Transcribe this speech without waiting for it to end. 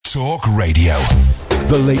Talk Radio.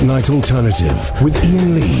 The Late Night Alternative with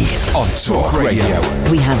Iain Lee on Talk Radio.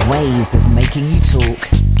 We have ways of making you talk.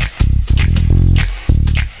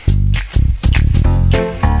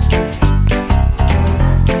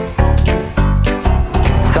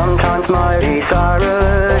 Sometimes Miley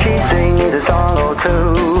Cyrus, she sings a song or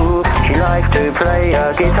two. She likes to play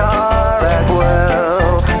a guitar as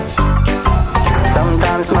well.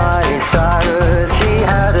 Sometimes Miley Cyrus, she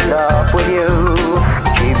had a laugh with you.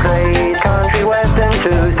 She plays country western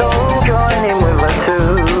too, so join in with her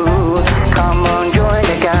too. Come on, join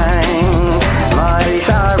the gang. Miley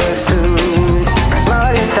Cyrus too.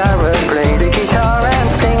 Miley Cyrus plays the guitar and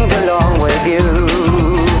sings along with you.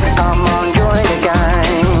 Come on, join the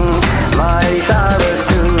gang. Miley Cyrus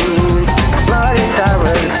too. Miley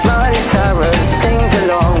Cyrus sings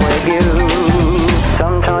along with you.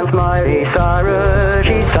 Sometimes Miley Cyrus,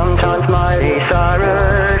 she's sometimes Miley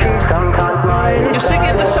Cyrus, she's sometimes Miley. You're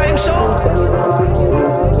singing the same song.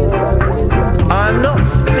 I'm not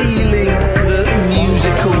feeling the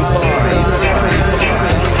musical vibe.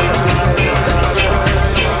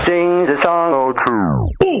 Sings a song or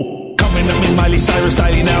two. Ooh, coming at me, Miley Cyrus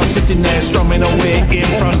styling now, sitting there strumming away in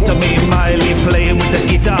front of me. Miley playing with the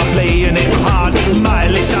guitar, playing it hard.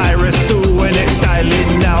 Miley Cyrus doing it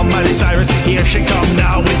styling now. Miley Cyrus, here she come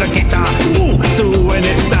now with the guitar. Ooh, doing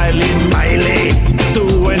it styling. Miley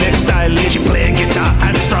doing it styling. She playing guitar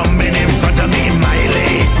and strumming in front of me.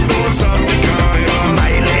 Miley, what's up the guy?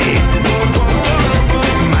 Miley,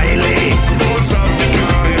 Miley, what's up the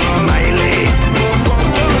guy? Miley,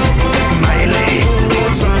 Miley,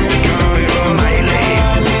 what's up the guy? Miley,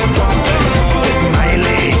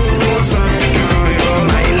 Miley, what's up the guy?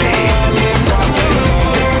 Miley.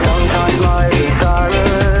 Sometimes Miley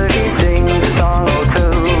Cyrus, she sings a song or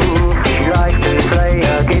two. She likes to play a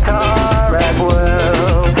guitar as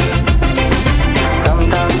well.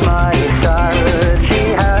 Sometimes Miley Cyrus, she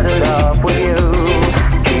had a laugh with you.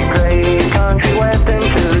 She plays country western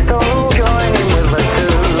too, so join in with her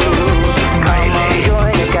too. Come on,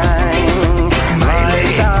 join the gang. Miley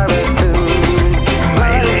Cyrus too.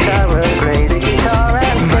 Miley Cyrus plays the guitar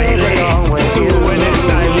and sings along with you. Doing it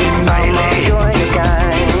styling. Come on, join the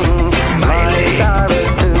gang. Miley Cyrus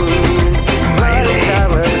too. Miley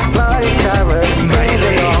Cyrus sings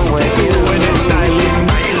along with you. Doing it styling.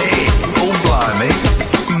 Miley, Oh, blimey.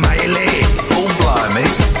 Miley, Oh, blimey.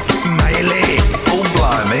 Miley, Oh,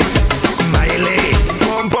 blimey. Miley,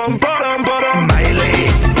 bum bum bum bum. Miley,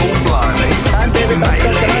 Oh, blimey.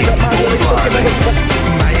 Miley, Oh, blimey.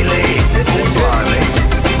 Miley, Oh, blimey.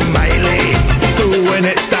 Miley, doing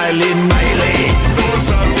it styling. Miley, what's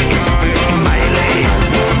up the guy? Miley,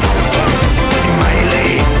 Miley,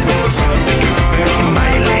 what's up the guy?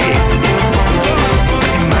 Miley,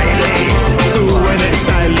 Miley, doing it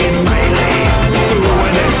styling. Miley,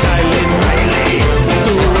 doing it styling. Miley,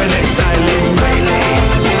 doing it styling. Miley,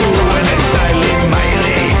 doing it styling.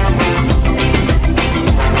 Miley.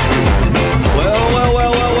 Well.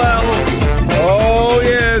 Oh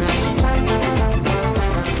yes.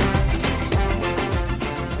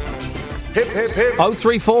 Hip, hip, hip.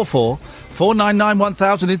 0344 499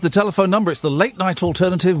 1000 is the telephone number. It's the Late Night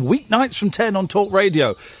Alternative, weeknights from 10 on Talk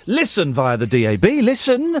Radio. Listen via the DAB,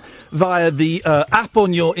 listen via the app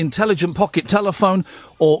on your intelligent pocket telephone,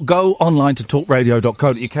 or go online to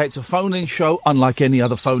talkradio.co.uk. It's a phone-in show, unlike any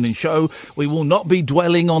other phone-in show. We will not be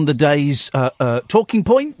dwelling on the day's talking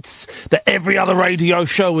points that every other radio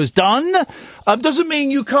show has done. Doesn't mean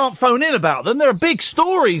you can't phone in about them. There are big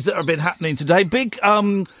stories that have been happening today. Big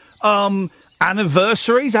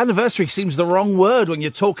anniversaries. Anniversary seems the wrong word when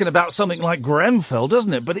you're talking about something like Grenfell,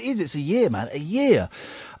 doesn't it? But it is. It's a year, man. A year.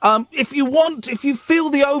 If you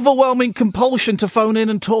feel the overwhelming compulsion to phone in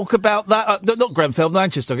and talk about that, not Grenfell,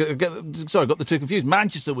 Manchester. Sorry, I got the two confused.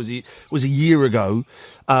 Manchester was a year ago,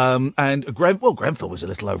 and Grenfell was a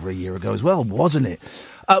little over a year ago as well, wasn't it?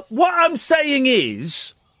 What I'm saying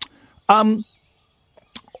is,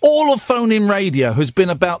 all of phone-in radio has been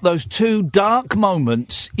about those two dark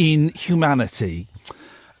moments in humanity.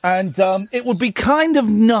 And it would be kind of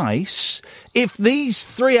nice if these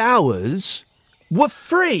 3 hours were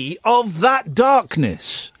free of that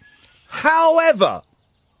darkness. However,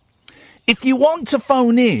 if you want to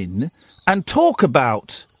phone in and talk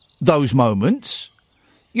about those moments,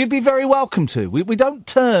 you'd be very welcome to. We don't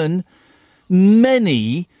turn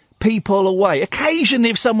many people away.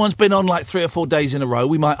 Occasionally, if someone's been on like 3 or 4 days in a row,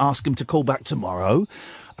 we might ask them to call back tomorrow.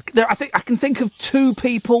 I can think of two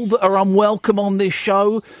people that are unwelcome on this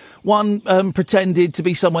show. One pretended to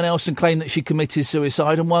be someone else and claimed that she committed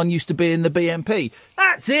suicide, and one used to be in the BNP.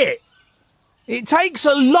 That's it. It takes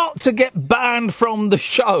a lot to get banned from the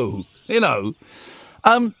show, you know.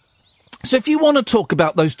 So if you want to talk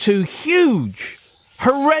about those two huge,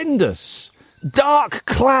 horrendous, dark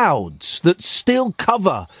clouds that still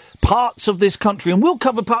cover parts of this country, and will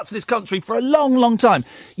cover parts of this country for a long, long time,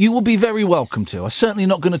 you will be very welcome to. I'm certainly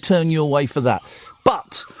not going to turn you away for that.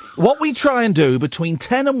 But what we try and do between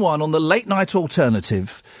 10 and 1 on the Late Night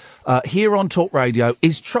Alternative here on Talk Radio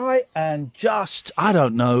is try and just, I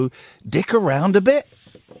don't know, dick around a bit.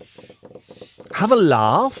 Have a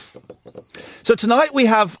laugh. So tonight we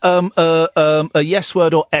have a yes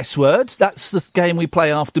word or S word. That's the game we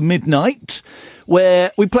play after midnight,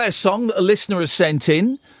 where we play a song that a listener has sent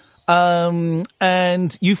in,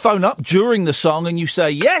 and you phone up during the song and you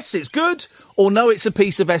say, yes, it's good, or no, it's a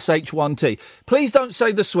piece of SH1T. Please don't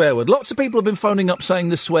say the swear word. Lots of people have been phoning up saying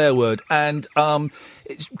the swear word, and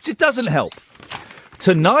it doesn't help.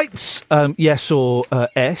 Tonight's yes or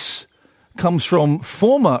S comes from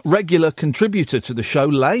former regular contributor to the show,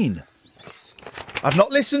 Lane. I've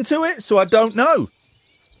not listened to it, so I don't know.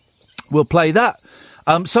 We'll play that.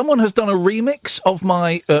 Someone has done a remix of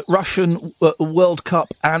my Russian World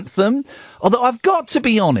Cup anthem. Although I've got to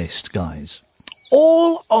be honest, guys,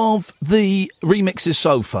 all of the remixes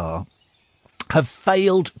so far have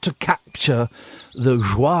failed to capture the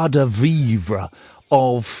joie de vivre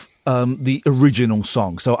of the original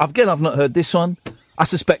song. So again, I've not heard this one. I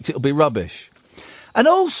suspect it'll be rubbish. And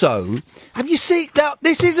also, have you seen... Now,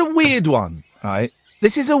 this is a weird one, right?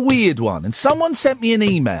 This is a weird one. And someone sent me an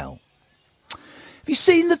email. Have you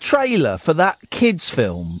seen the trailer for that kids'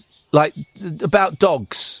 film, like, about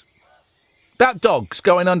dogs? About dogs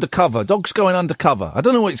going undercover. Dogs going undercover. I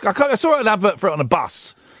don't know what it's... I saw an advert for it on a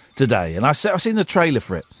bus today, and I've seen the trailer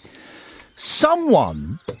for it.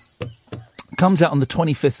 Someone... comes out on the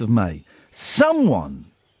 25th of May. Someone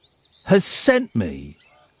has sent me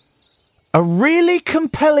a really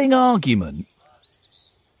compelling argument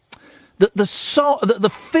that the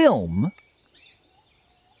film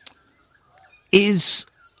is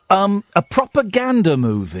a propaganda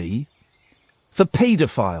movie for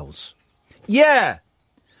paedophiles. Yeah,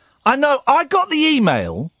 I know. I got the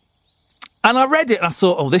email and I read it and I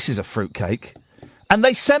thought, oh, this is a fruitcake. And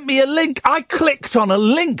they sent me a link. I clicked on a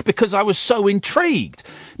link because I was so intrigued.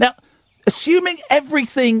 Now, assuming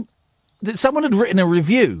everything that someone had written a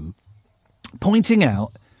review pointing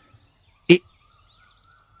out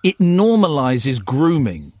it normalises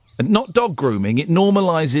grooming, and not dog grooming. It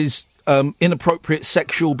normalises inappropriate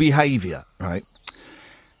sexual behaviour, right?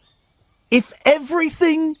 If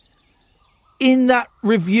everything in that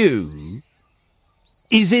review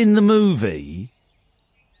is in the movie,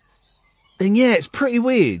 then yeah, it's pretty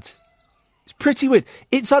weird. It's pretty weird.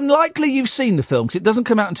 It's unlikely you've seen the film because it doesn't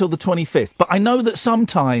come out until the 25th. But I know that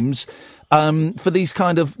sometimes for these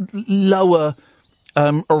kind of lower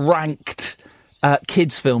ranked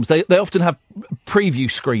kids films, they often have preview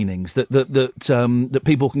screenings that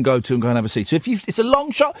people can go to and go and have a seat. So if it's a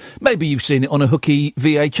long shot, maybe you've seen it on a hooky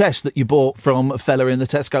VHS that you bought from a fella in the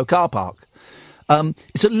Tesco car park.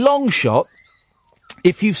 It's a long shot.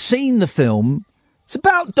 If you've seen the film, it's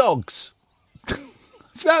about dogs.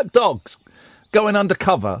 It's about dogs going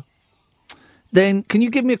undercover. Then can you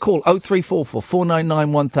give me a call? 0344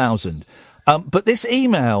 499 1000. But this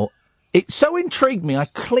email, it so intrigued me, I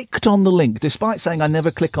clicked on the link, despite saying I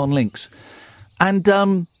never click on links.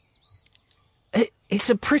 And it's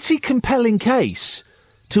a pretty compelling case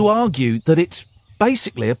to argue that it's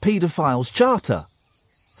basically a paedophile's charter.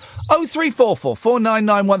 0344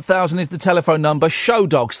 499 1000 is the telephone number. Show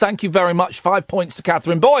dogs. Thank you very much. 5 points to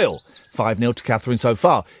Catherine Boyle. 5-0 to Catherine so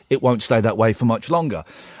far. It won't stay that way for much longer.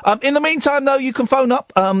 In the meantime, though, you can phone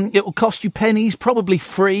up. It will cost you pennies, probably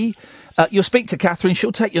free. You'll speak to Catherine.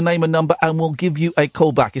 She'll take your name and number and we'll give you a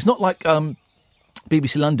call back. It's not like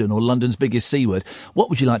BBC London or London's Biggest C Word. What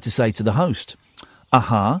would you like to say to the host?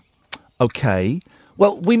 Okay.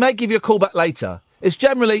 Well, we may give you a call back later. It's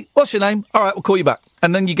generally, what's your name? All right, we'll call you back.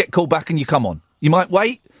 And then you get called back and you come on. You might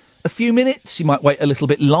wait a few minutes. You might wait a little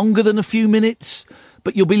bit longer than a few minutes.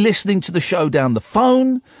 But you'll be listening to the show down the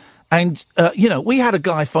phone. And, we had a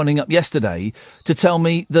guy phoning up yesterday to tell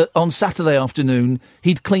me that on Saturday afternoon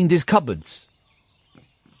he'd cleaned his cupboards.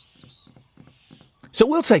 So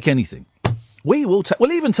we'll take anything.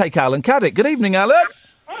 We'll even take Alan Caddick. Good evening, Alan.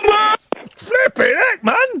 Flipping heck,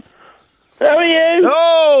 man. How are you?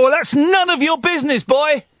 Oh, that's none of your business,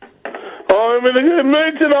 boy. I'm in a good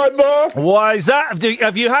mood tonight, boss. Why is that?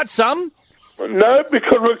 Have you had some? No,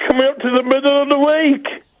 because we're coming up to the middle of the week.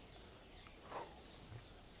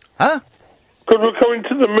 Huh? Because we're coming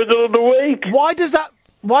to the middle of the week.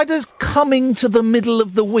 Why does coming to the middle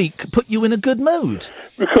of the week put you in a good mood?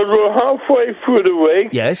 Because we're halfway through the week.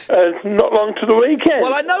 Yes. And it's not long to the weekend.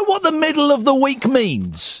 Well, I know what the middle of the week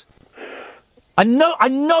means. I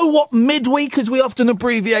know what midweek, as we often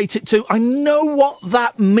abbreviate it to, I know what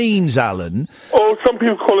that means, Alan. Or some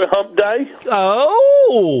people call it hump day.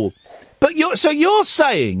 Oh! But you're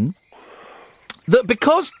saying that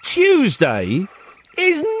because Tuesday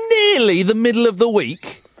is nearly the middle of the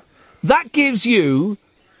week, that gives you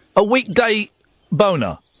a weekday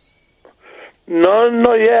boner? No,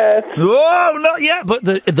 not yet. Oh, not yet, but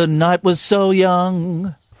the night was so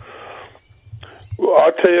young. Well,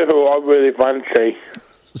 I'll tell you who I really fancy.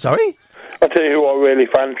 Sorry? I'll tell you who I really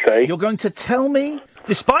fancy. You're going to tell me,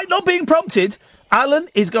 despite not being prompted, Alan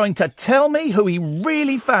is going to tell me who he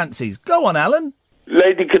really fancies. Go on, Alan.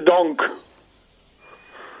 Lady Kadonk.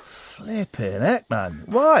 Flippin' heck, man.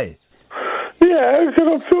 Why? Yeah,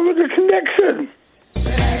 because I feel like a connection.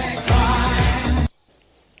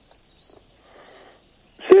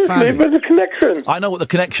 Seriously, Fanny. there's a connection. I know what the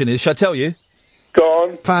connection is. Shall I tell you? Go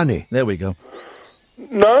on. Fanny. There we go.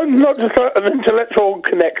 No, not just an intellectual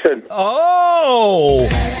connection. Oh!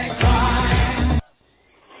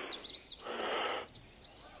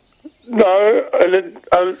 No,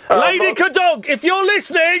 Lady Kadonk, if you're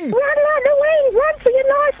listening! Run like the wind, run for your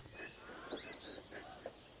life.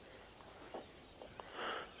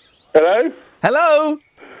 Hello? Hello?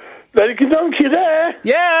 Lady Kadonk, you there?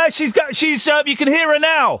 Yeah, she's you can hear her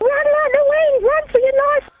now. Run like the wind, run for your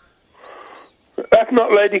life. That's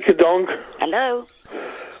not Lady Kadonk. Hello?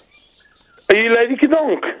 Are you Lady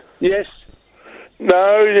Kadonk? Yes.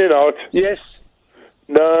 No, you're not. Yes.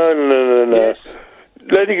 No. Yes.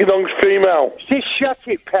 Lady Kadonk's female. Just shut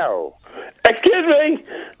it, pal. Excuse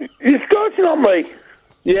me? You're skirting on me.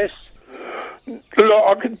 Yes. Look,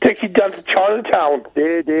 I can take you down to Chinatown.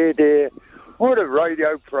 Dear. What a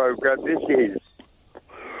radio program this is.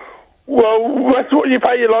 Well, that's what you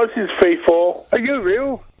pay your license fee for. Are you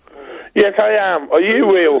real? Yes, I am. Are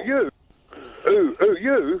you real? You? Who,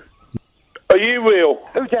 you? Are you real?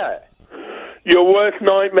 Who's that? Your worst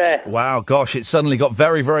nightmare. Wow, gosh, it suddenly got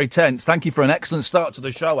very, very tense. Thank you for an excellent start to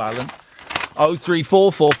the show, Alan.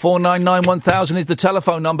 0344 499 1000 is the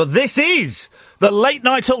telephone number. This is the Late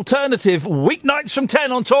Night Alternative, weeknights from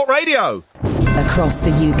 10 on Talk Radio. Across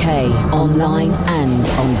the UK, online and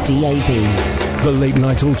on DAB. The Late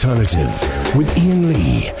Night Alternative with Iain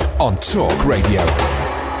Lee on Talk Radio.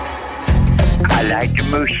 I like the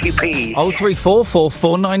mushy peas. 0344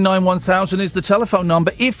 499 1000 is the telephone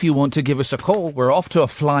number if you want to give us a call. We're off to a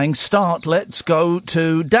flying start. Let's go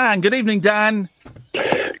to Dan. Good evening, Dan.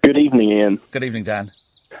 Good evening, Ian. Good evening, Dan.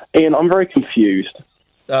 Ian, I'm very confused.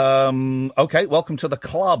 Okay, welcome to the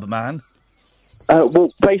club, man.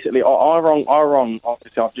 Well, basically, I rung.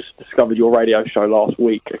 Obviously, I've just discovered your radio show last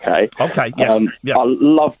week. Okay. Okay. Yeah. Yeah. I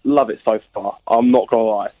love it so far. I'm not gonna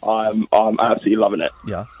lie. I'm absolutely loving it.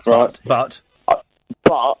 Yeah. Right. But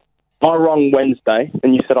I rung Wednesday,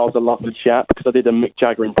 and you said I was a lovely chap because I did a Mick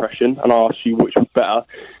Jagger impression, and I asked you which was better,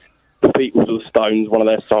 the Beatles or the Stones, one of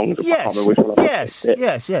their songs. Yes.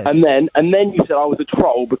 Yes. And then you said I was a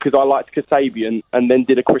troll because I liked Kasabian, and then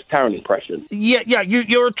did a Chris Tarrant impression. Yeah.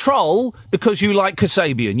 You're a troll because you like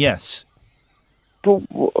Kasabian. Yes. Well,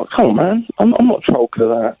 come on, man. I'm not a troll because of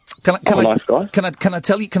that. I'm a nice guy. Can I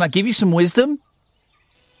tell you? Can I give you some wisdom?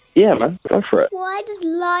 Yeah, man. Go for it. Why does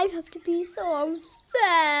life have to be so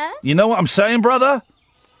unfair? You know what I'm saying, brother?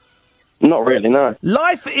 Not really, no.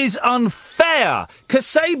 Life is unfair.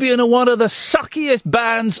 Kasabian are one of the suckiest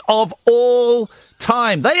bands of all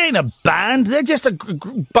time. They ain't a band. They're just a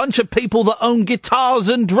bunch of people that own guitars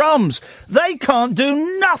and drums. They can't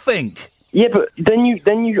do nothing. Yeah, but then you.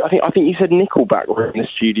 I think you said Nickelback were in the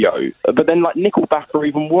studio, but then like Nickelback are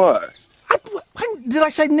even worse. Did I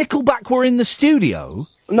say Nickelback were in the studio?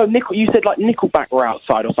 No, you said like Nickelback were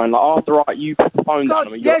outside or something. Like after you put the phone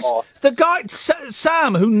down. Yes, the guy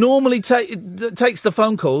Sam who normally takes the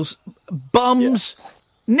phone calls bums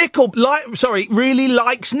really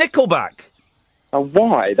likes Nickelback.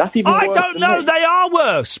 Why? That's even worse. I don't know. Me. They are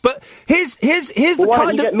worse. But here's the why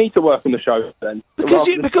kind don't you of get me to work on the show then?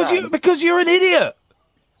 Because you're an idiot.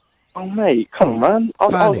 Oh mate, come on, man. I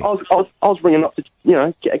was ringing up to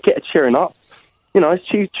get a cheering up. It's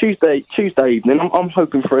Tuesday evening. I'm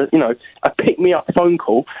hoping for a pick me up phone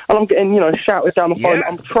call, and I'm getting shouted down the phone. Yeah.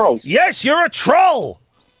 I'm a troll. Yes, you're a troll.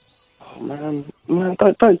 Oh man,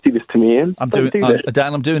 don't do this to me, Ian.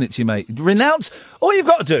 Dan, I'm doing it to you, mate. Renounce. All you've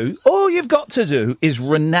got to do is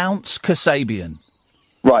renounce Kasabian.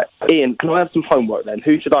 Right, Ian. Can I have some homework then?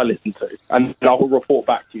 Who should I listen to? And I will report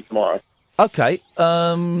back to you tomorrow. Okay.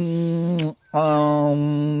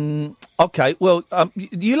 Okay. Well,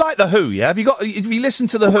 you like the Who, yeah? Have you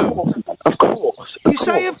listened to the Who? Of course. You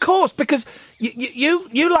say of course because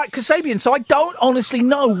you like Kasabian, so I don't honestly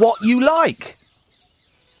know what you like.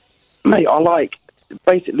 Mate, I like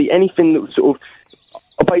basically anything that was sort of...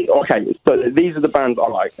 Okay, so these are the bands I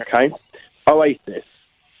like, okay? Oasis.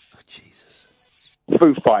 Oh, Jesus.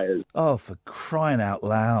 Foo Fighters. Oh, for crying out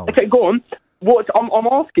loud. Okay, go on. I'm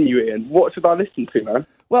asking you, Ian, what should I listen to, man?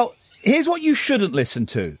 Well, here's what you shouldn't listen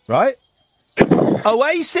to, right?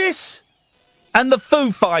 Oasis and the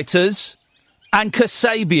Foo Fighters and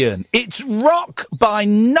Kasabian. It's rock by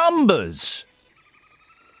numbers.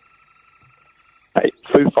 Hey,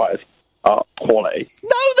 Foo Fighters are quality.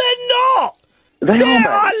 No, they're not. They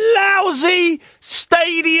are lousy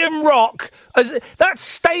stadium rock. That's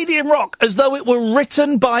stadium rock as though it were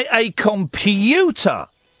written by a computer.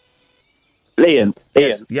 Ian.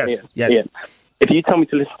 Yes. Ian. If you tell me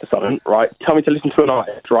to listen to something, right, tell me to listen to an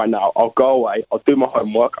artist right now, I'll go away, I'll do my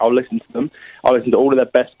homework, I'll listen to them, I'll listen to all of their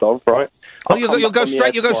best of, right? You'll go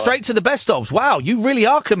straight to the best ofs. Wow, you really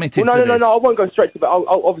are committed to this. No, I won't go straight to the...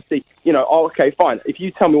 I'll obviously, okay, fine. If you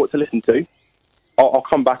tell me what to listen to, I'll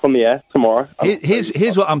come back on the air tomorrow.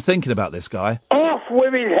 Here's what I'm thinking about this guy. Off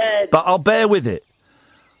with his head! But I'll bear with it.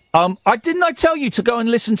 I tell you to go and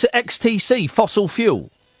listen to XTC, Fossil Fuel?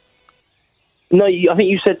 No, I think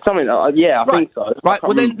you said something. I think so. Right,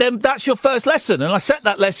 well then that's your first lesson, and I set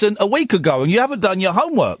that lesson a week ago, and you haven't done your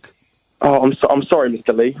homework. Oh, I'm sorry,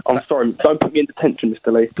 Mr. Lee. I'm sorry. Don't put me in detention,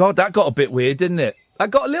 Mr. Lee. God, that got a bit weird, didn't it?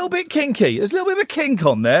 That got a little bit kinky. There's a little bit of a kink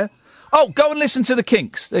on there. Oh, go and listen to the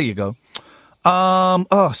Kinks. There you go.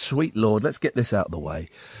 Oh, sweet Lord, let's get this out of the way.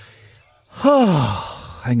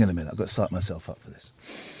 Hang on a minute, I've got to psych myself up for this.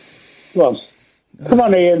 Well, come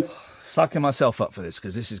on, Ian. Psyching myself up for this,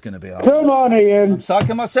 because this is going to be hard. Come on, Ian. I'm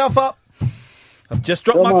psyching myself up. I've just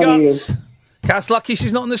dropped my guts. Ian. Cass lucky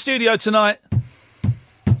she's not in the studio tonight.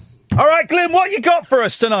 All right, Glenn, what you got for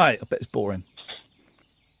us tonight? I bet it's boring.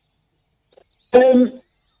 To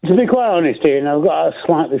be quite honest, Ian, I've got a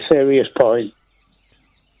slightly serious point.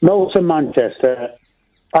 North of Manchester,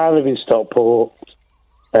 I live in Stockport.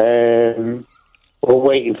 We're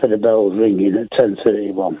waiting for the bells ringing at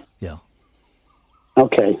 10:31. Yeah.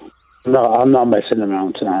 Okay. No, I'm not messing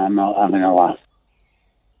around tonight. I'm not having a laugh.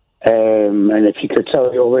 And if you could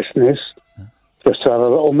tell your listeners just to have a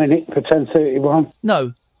little minute for 10:31.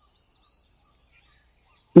 No.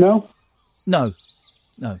 No? No.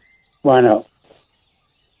 Why not?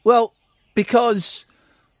 Well, because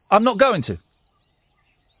I'm not going to.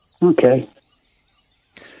 Okay.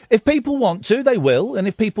 If people want to, they will, and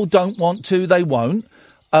if people don't want to, they won't.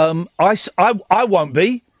 I won't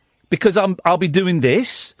be, because I'll be doing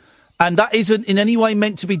this, and that isn't in any way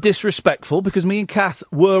meant to be disrespectful, because me and Kath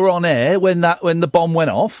were on air when the bomb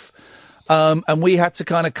went off, and we had to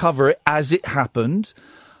kind of cover it as it happened.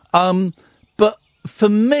 But for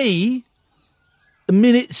me, a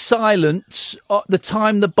minute's silence at the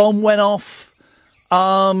time the bomb went off.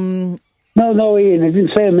 No, Ian, I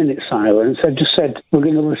didn't say a minute's silence. I just said we're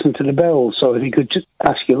going to listen to the bells. So if you could just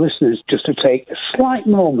ask your listeners just to take a slight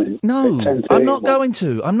moment. No, I'm not going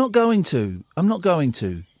to.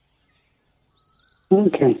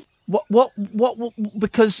 Okay. What?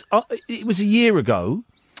 Because it was a year ago,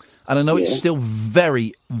 and I know it's still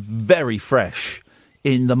very, very fresh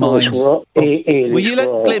in the minds. Will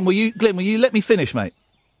you let me finish, mate?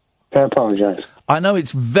 I apologise. I know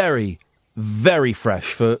it's very, very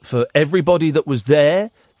fresh for everybody that was there,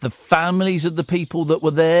 the families of the people that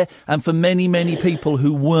were there, and for many, many people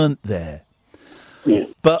who weren't there. Yeah.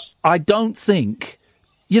 But I don't think,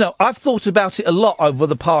 I've thought about it a lot over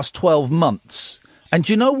the past 12 months. And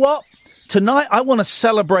you know what? Tonight I want to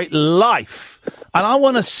celebrate life, and I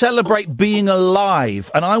want to celebrate being alive,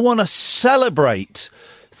 and I want to celebrate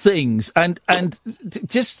things, and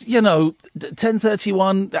just,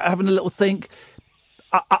 10:31, having a little think.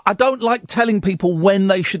 I don't like telling people when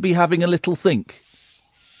they should be having a little think.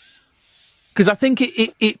 Because I think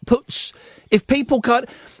it puts... If people can't...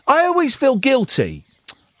 I always feel guilty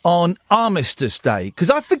on Armistice Day, because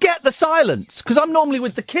I forget the silence, because I'm normally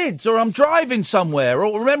with the kids, or I'm driving somewhere,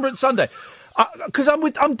 or Remembrance Sunday, because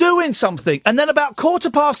I'm doing something, and then about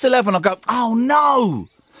 11:15 I go, oh no!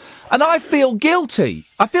 And I feel guilty.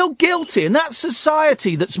 And that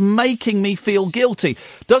society that's making me feel guilty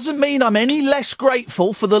doesn't mean I'm any less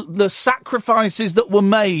grateful for the sacrifices that were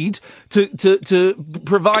made to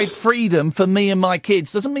provide freedom for me and my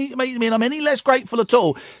kids. Doesn't mean I'm any less grateful at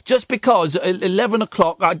all. Just because at 11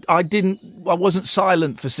 o'clock I wasn't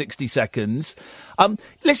silent for 60 seconds.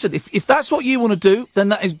 Listen, if that's what you want to do, then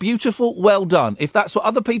that is beautiful. Well done. If that's what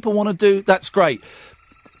other people want to do, that's great.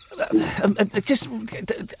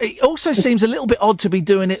 It also seems a little bit odd to be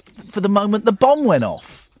doing it for the moment the bomb went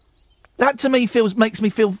off. That to me makes me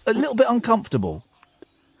feel a little bit uncomfortable.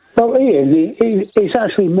 Well, Ian, it's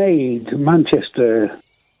actually made Manchester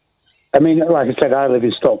I mean, like I said, I live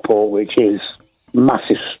in Stockport, which is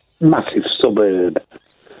massive suburb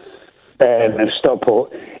of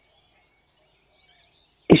Stockport.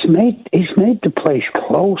 It's made the place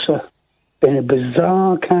closer in a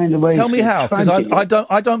bizarre kind of way. Tell me how, because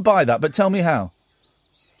I don't buy that. But tell me how.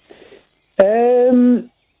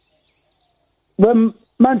 When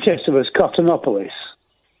Manchester was Cottonopolis.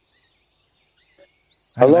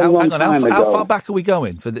 Hang on. How far back are we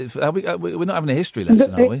going? We're not having a history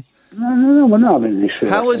lesson, are we? No, we're not having a history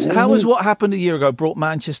lesson. How has what happened a year ago brought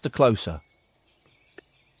Manchester closer?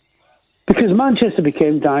 Because Manchester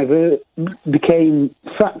became fractured.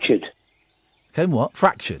 Became what?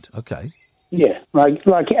 Fractured. Okay. Yeah,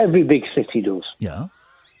 like every big city does. Yeah.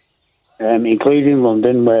 Including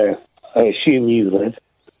London, where I assume you live.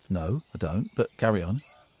 No, I don't. But carry on.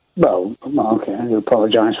 Well, okay. I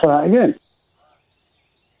apologise for that again.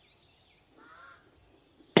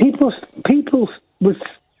 People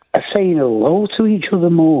are saying hello to each other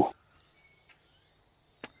more.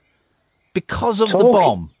 Because of the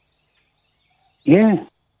bomb? Yeah.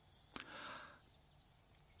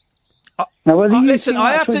 Now, whether you think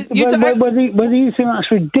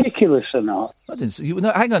that's ridiculous or not. I didn't.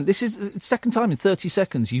 Hang on. This is the second time in 30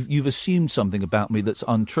 seconds you've assumed something about me that's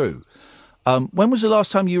untrue. When was the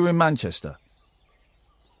last time you were in Manchester?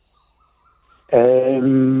 6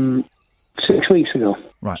 weeks ago.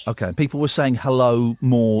 Right, okay. People were saying hello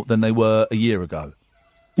more than they were a year ago.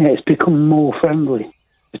 Yeah, it's become more friendly.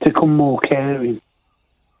 It's become more caring.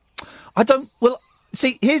 I don't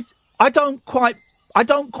quite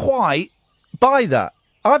buy that.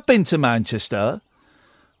 I've been to Manchester.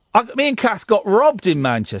 Me and Kath got robbed in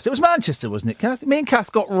Manchester. It was Manchester, wasn't it, Kath? Me and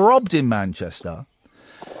Kath got robbed in Manchester.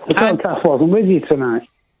 Kath wasn't with you tonight.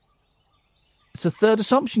 It's a third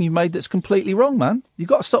assumption you made that's completely wrong, man. You've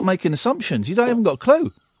got to stop making assumptions. You haven't got a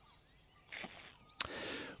clue.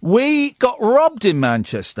 We got robbed in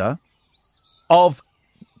Manchester of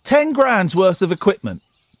 10 grand's worth of equipment.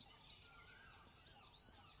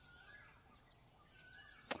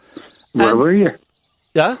 Where were you?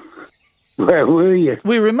 Yeah? Where were you?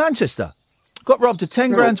 We were in Manchester. Got robbed of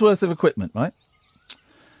 10 grand's worth of equipment, right?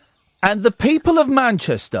 And the people of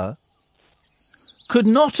Manchester could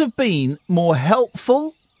not have been more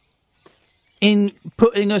helpful in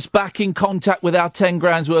putting us back in contact with our 10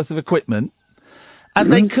 grand's worth of equipment.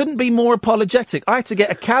 And they couldn't be more apologetic. I had to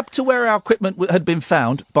get a cab to where our equipment had been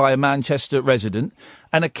found by a Manchester resident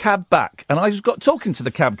and a cab back. And I just got talking to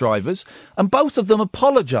the cab drivers and both of them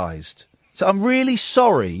apologised. So I'm really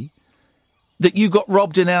sorry that you got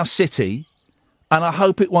robbed in our city and I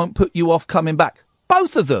hope it won't put you off coming back.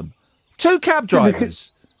 Both of them. 2 cab drivers.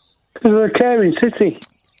 Because we're a caring city.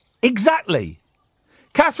 Exactly.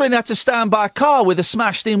 Catherine had to stand by a car with a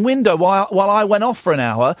smashed-in window while I went off for an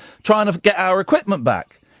hour trying to get our equipment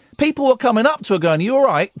back. People were coming up to her going, "Are you all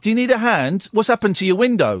right? Do you need a hand? What's happened to your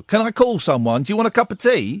window? Can I call someone? Do you want a cup of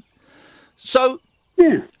tea?" So...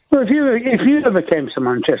 Yeah. Well, if you ever came to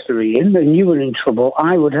Manchester, Ian, and you were in trouble,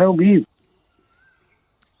 I would help you.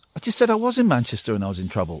 I just said I was in Manchester and I was in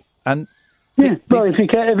trouble. And... Yeah, well, if you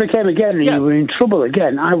ever came again and you were in trouble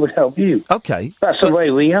again, I would help you. Okay. That's the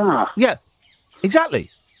way we are. Yeah. Exactly.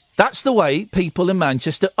 That's the way people in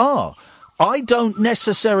Manchester are. I don't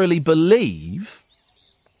necessarily believe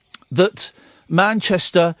that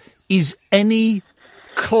Manchester is any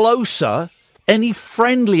closer, any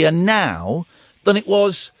friendlier now than it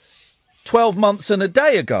was 12 months and a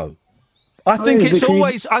day ago. I think it's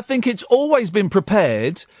always been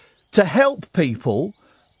prepared to help people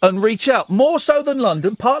and reach out, more so than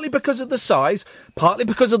London, partly because of the size, partly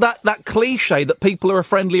because of that cliche that people are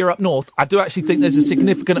friendlier up north. I do actually think there's a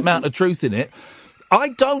significant amount of truth in it. I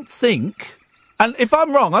don't think, and if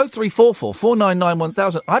I'm wrong, 0344 499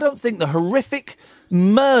 1000, I don't think the horrific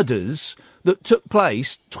murders that took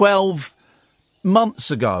place 12 months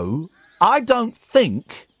ago, I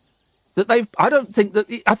think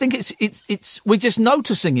it's we're just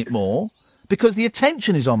noticing it more. Because the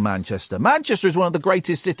attention is on Manchester. Manchester is one of the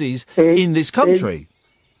greatest cities in this country.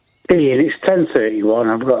 Ian, it's 10:31.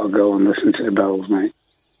 I've got to go and listen to the bells, mate.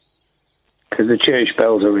 Because the church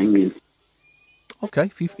bells are ringing.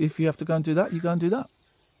 Okay, if you have to go and do that, you go and do that.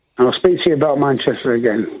 I'll speak to you about Manchester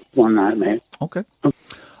again one night, mate. Okay.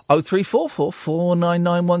 0344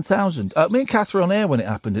 499 1000. Me and Kath were on air when it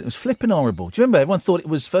happened. It was flipping horrible. Do you remember? Everyone thought it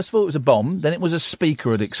was, first of all, it was a bomb. Then it was a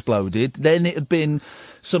speaker had exploded. Then it had been,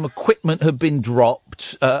 some equipment had been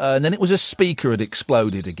dropped. And then it was a speaker had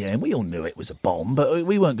exploded again. We all knew it was a bomb, but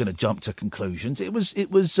we weren't going to jump to conclusions. It was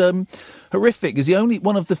horrific. It's the only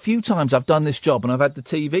one of the few times I've done this job and I've had the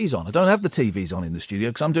TVs on. I don't have the TVs on in the studio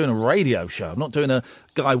because I'm doing a radio show. I'm not doing a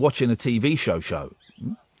guy watching a TV show.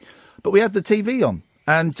 but we had the TV on,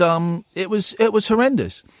 and it was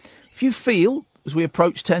horrendous. If you feel, as we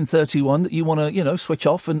approach 10:31, that you want to, switch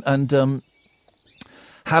off and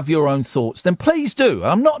have your own thoughts, then please do.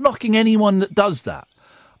 I'm not knocking anyone that does that.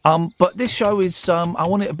 But this show is, I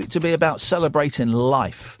want it to be about celebrating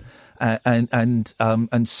life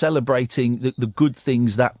and celebrating the good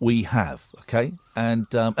things that we have. Okay, and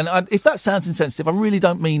if that sounds insensitive, I really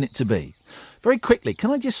don't mean it to be. Very quickly,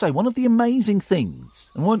 can I just say one of the amazing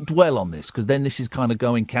things, and I won't dwell on this because then this is kind of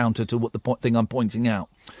going counter to what the thing I'm pointing out.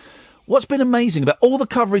 What's been amazing about all the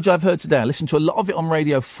coverage I've heard today, I listened to a lot of it on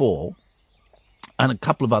Radio 4 and a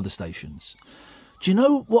couple of other stations. Do you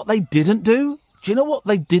know what they didn't do? Do you know what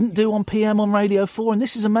they didn't do on PM on Radio 4? And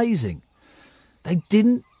this is amazing. They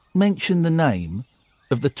didn't mention the name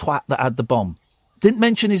of the twat that had the bomb. Didn't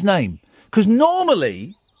mention his name. Because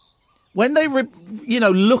normally, when they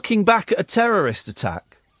looking back at a terrorist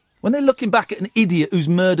attack, when they're looking back at an idiot who's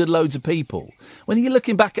murdered loads of people, when you're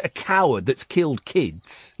looking back at a coward that's killed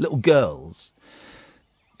kids, little girls,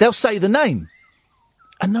 they'll say the name.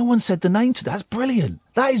 And no one said the name today. That's brilliant.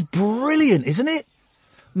 That is brilliant, isn't it?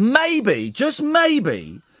 Maybe, just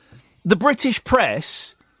maybe, the British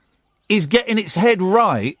press is getting its head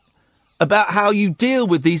right about how you deal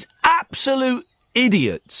with these absolute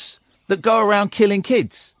idiots that go around killing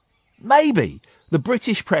kids. Maybe the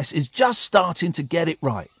British press is just starting to get it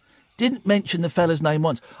right. Didn't mention the fella's name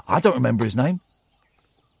once. I don't remember his name.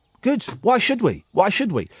 Good. Why should we? Why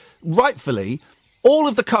should we? Rightfully, all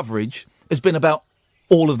of the coverage has been about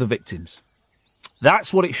all of the victims.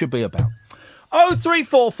 That's what it should be about.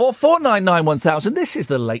 0344 499 1000. This is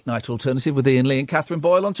the Late Night Alternative with Iain Lee and Catherine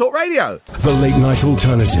Boyle on Talk Radio. The Late Night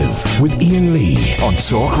Alternative with Iain Lee on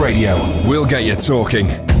Talk Radio. We'll get you talking.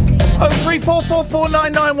 0344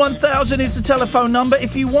 499 1000 is the telephone number.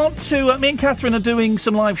 If you want to, me and Catherine are doing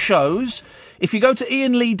some live shows. If you go to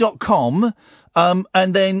iainlee.com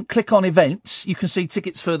and then click on events, you can see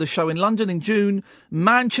tickets for the show in London in June,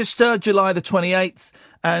 Manchester July the 28th,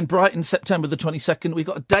 and Brighton September the 22nd. We've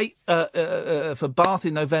got a date for Bath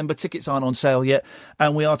in November. Tickets aren't on sale yet.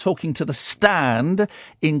 And we are talking to the Stand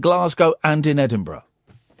in Glasgow and in Edinburgh.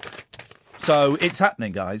 So it's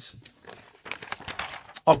happening, guys.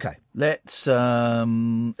 Okay, let's go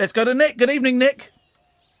to Nick. Good evening, Nick.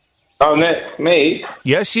 Oh, Nick, me?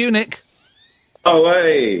 Yes, you, Nick. Oh,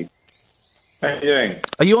 hey. How you doing?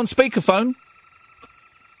 Are you on speakerphone?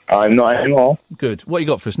 I'm not anymore. Good. What you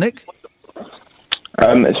got for us, Nick?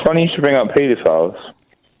 It's funny you should bring up paedophiles.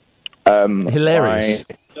 Hilarious.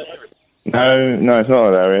 No, it's not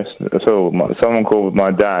hilarious at all. Someone called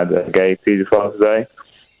my dad a gay paedophile today.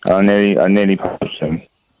 I nearly punched him.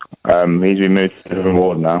 He's been moved to a different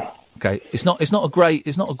ward now. Okay, it's not a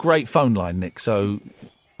great phone line, Nick. So.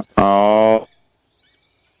 Oh.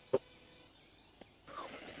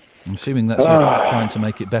 I'm assuming that's trying to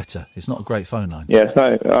make it better. It's not a great phone line. Yes, no,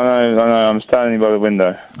 I know. I'm standing by the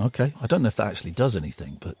window. Okay, I don't know if that actually does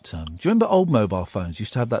anything, but do you remember old mobile phones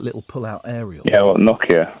used to have that little pull-out aerial? Yeah, well,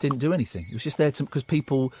 Nokia. Didn't do anything. It was just there because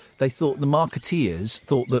people, they thought, the marketeers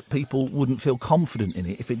thought that people wouldn't feel confident in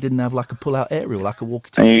it if it didn't have like a pull-out aerial, like a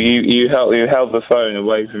walkie-talkie. And you held the phone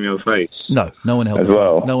away from your face. No one held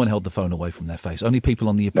no one held the phone away from their face. Only people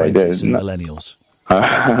on The Apprentice and millennials.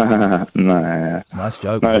 No. Nice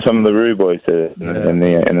joke. No, some of the Roo Boys did it in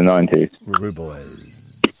the 90s. Roo Boys.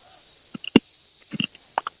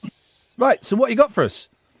 Right, so what you got for us?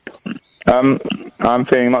 I'm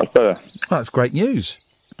feeling much better. Oh, that's great news.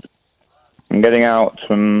 I'm getting out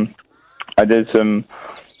from... I did some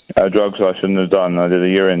drugs I shouldn't have done. I did a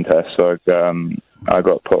urine test, so I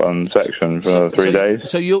got put on section for 3 days.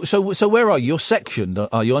 So where are you? You're sectioned.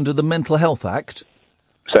 Are you under the Mental Health Act?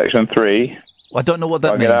 Section 3. I don't know what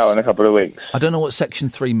that means. I'll get out in a couple of weeks. I don't know what Section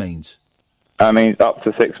 3 means. I mean, up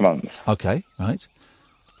to 6 months. Okay, right.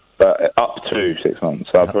 But up to 6 months.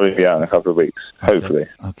 So I'll probably be out in a couple of weeks, hopefully.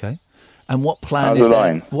 Okay. And what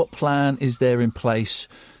plan is there in place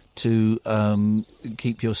to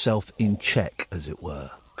keep yourself in check, as it were?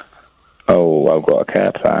 Oh, I've got a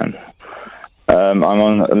care plan. I'm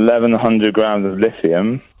on 1,100 grams of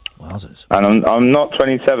lithium. Wowzers. And I'm not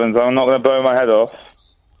 27, so I'm not going to blow my head off.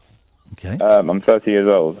 Okay. I'm 30 years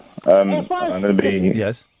old. I'm going to be...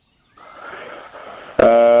 Yes.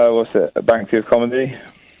 What's it? A Banksy of comedy?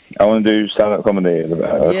 I want to do stand-up comedy.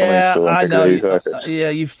 Yeah, I know.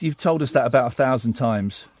 You've told us that about 1,000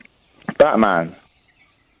 times. Batman.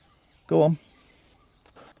 Go on.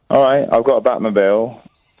 All right, I've got a Batmobile.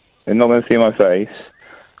 They're not going to see my face.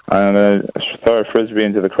 I'm going to throw a frisbee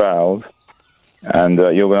into the crowd, and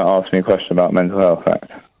you're going to ask me a question about Mental Health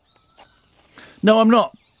Act. No, I'm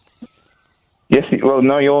not. Yes, well,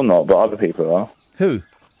 no, you're not, but other people are. Who?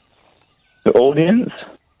 The audience?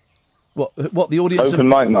 What the audience? Open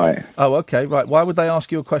mic night. Oh, okay, right. Why would they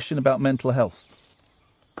ask you a question about mental health?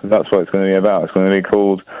 Because that's what it's going to be about. It's going to be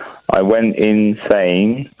called I Went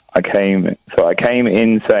Insane. I came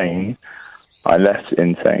insane. I left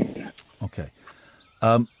insane. Okay.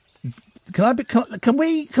 Can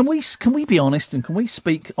we be honest, and can we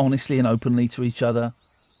speak honestly and openly to each other?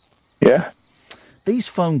 Yeah. These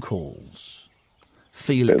phone calls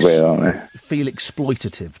feel weird, aren't they? Feel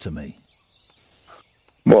exploitative to me.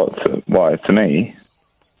 What? Why? To me?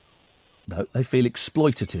 No, they feel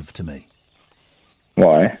exploitative to me.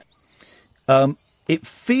 Why? It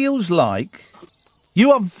feels like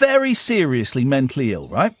you are very seriously mentally ill,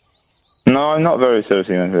 right? No, I'm not very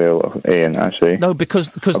seriously mentally ill, Ian, actually. No, because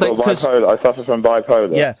I suffer from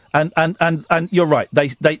bipolar. Yeah, and you're right.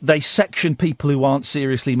 They section people who aren't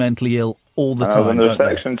seriously mentally ill all the time. I was under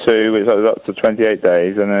section 2, which was up to 28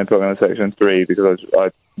 days, and then they put me on section 3 because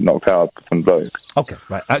I knocked out some bloke. Okay,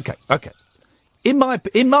 right. Okay.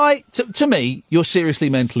 To me, you're seriously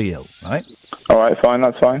mentally ill, right? All right, fine.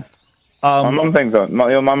 That's fine. My mum thinks that.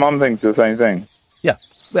 My mum thinks the same thing.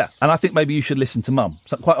 Yeah, and I think maybe you should listen to Mum.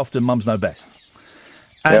 So quite often, Mums know best.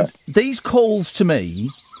 And these calls to me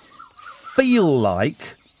feel like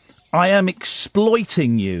I am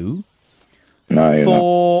exploiting you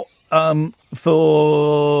for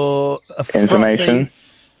information,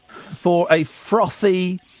 for a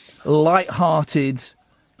frothy, light-hearted,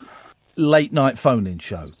 late-night phone-in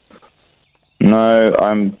show. No,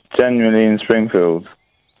 I'm genuinely in Springfield.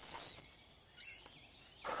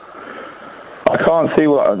 I can't see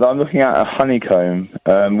what I'm looking at. A honeycomb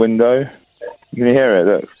window. Can you hear it?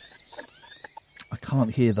 Look. I can't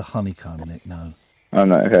hear the honeycomb, Nick. No. Oh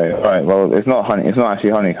no. Okay. All right. Well, it's not honey. It's not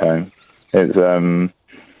actually honeycomb. It's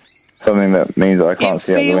something that means that I can't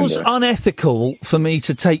see out the window. It feels unethical for me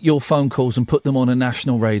to take your phone calls and put them on a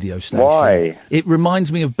national radio station. Why? It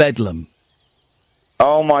reminds me of Bedlam.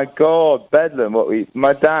 Oh my God, Bedlam!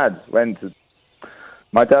 My dad went to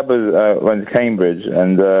Cambridge,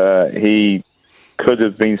 and he could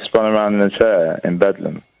have been spun around in a chair in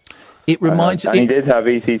Bedlam. It reminds and he did have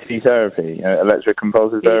ECT therapy, electric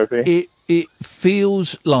compulsive therapy. It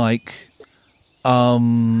feels like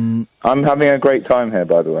I'm having a great time here,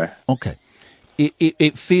 by the way. Okay.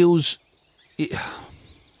 It feels.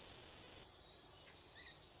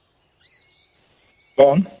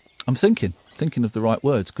 Go on. I'm thinking of the right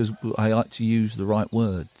words because I like to use the right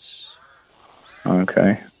words.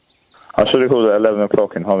 Okay. I should have called it 11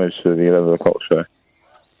 o'clock in homage to the 11 o'clock show.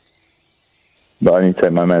 But I need to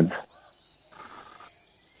take my meds.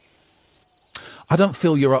 I don't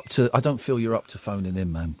feel you're up to phoning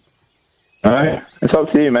in, man. Alright. It's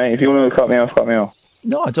up to you, mate. If you want to cut me off, cut me off.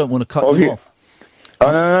 No, I don't want to cut you off.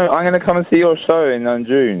 Oh, no. I'm going to come and see your show in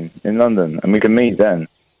June in London, and we can meet then.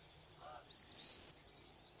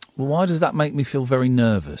 Well, why does that make me feel very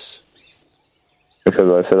nervous?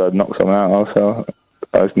 Because I said I'd knock someone out. Also,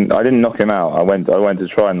 I didn't knock him out. I went to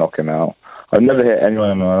try and knock him out. I've never hit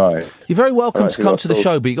anyone in my life. You're very welcome to come to the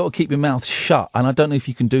show, but you've got to keep your mouth shut, and I don't know if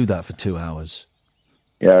you can do that for 2 hours.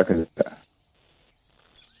 Yeah, I can do that.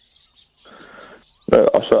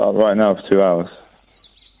 Look, I'll shut up right now for 2 hours.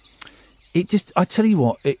 I tell you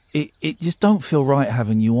what, it just don't feel right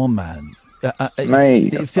having you on, man.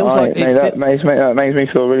 Mate, it feels like that makes me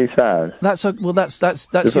feel really sad. That's your thing.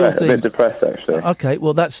 A bit depressed, actually. Okay,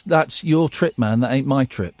 well that's your trip, man. That ain't my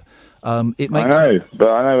trip. It makes. I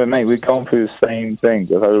know, mate. We've gone through the same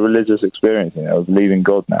things. I've had a religious experience, of believing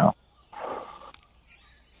God now.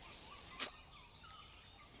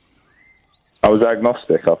 I was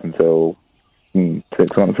agnostic up until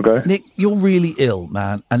 6 months ago. Nick, you're really ill,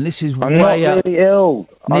 man, and this is I'm not really ill.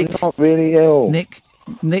 Nick, I'm not really ill.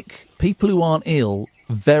 Nick, people who aren't ill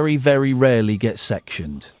very, very rarely get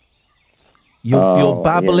sectioned. You're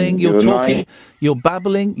babbling. Yeah, You're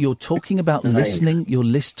babbling. You're talking about listening. You're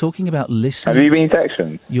talking about listening. Have you been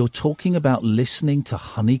sectioned? You're talking about listening to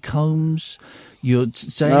honeycombs. You're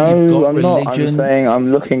saying you've got I'm religion. Not. I'm saying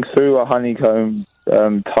I'm looking through a honeycomb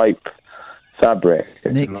type fabric.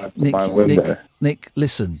 Nick,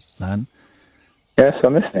 listen, man. Yes,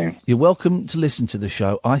 I'm listening. You're welcome to listen to the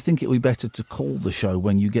show. I think it would be better to call the show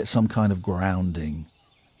when you get some kind of grounding.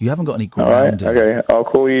 You haven't got any grounding. All right, okay. I'll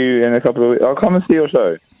call you in a couple of weeks. I'll come and see your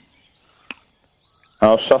show.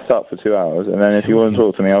 I'll shut up for 2 hours, and then if you want to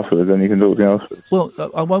talk to me afterwards, then you can talk to me afterwards. Well,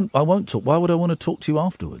 I won't talk. Why would I want to talk to you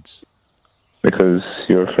afterwards? Because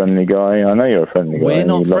you're a friendly guy. I know you're a friendly guy. We're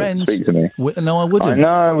not friends. Like to speak to me. No, I wouldn't. I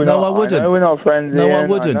know we're not. I wouldn't. I know we're not friends. No, Ian. I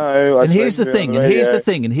wouldn't. I know. And here's the thing.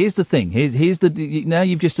 Now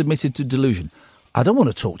you've just admitted to delusion. I don't want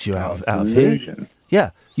to talk to you out of here. Yeah.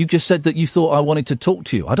 You just said that you thought I wanted to talk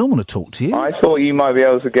to you. I don't want to talk to you. I thought you might be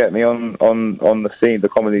able to get me on the scene, the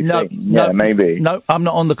comedy scene. Yeah, maybe. No, I'm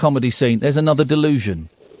not on the comedy scene. There's another delusion.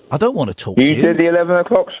 I don't want to talk to you. You did the 11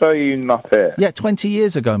 o'clock show, you muppet. Yeah, 20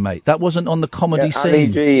 years ago, mate. That wasn't on the comedy scene. Ali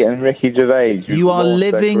G and Ricky Gervais. You are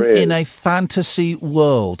living in a fantasy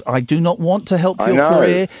world. I do not want to help your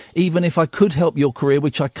career, even if I could help your career,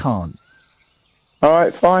 which I can't. All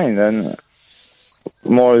right, fine, then.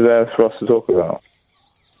 More is there for us to talk about.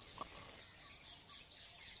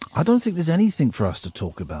 I don't think there's anything for us to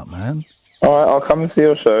talk about, man. All right, I'll come and see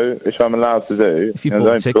your show, which I'm allowed to do. If you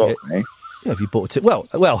bought a ticket. Block me. Yeah, if you bought a ticket.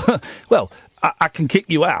 Well, I can kick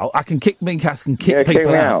you out. I can kick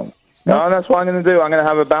people out. No, that's what I'm going to do. I'm going to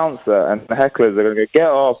have a bouncer, and the hecklers are going to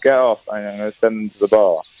go, get off, and I'm going to send them to the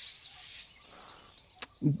bar.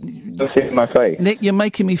 Just see my face. Nick, you're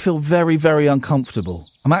making me feel very, very uncomfortable.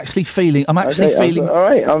 I'm actually feeling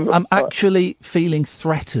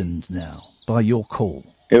threatened now by your call.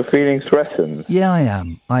 You're feeling threatened? Yeah, I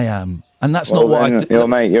am. And that's not what I do.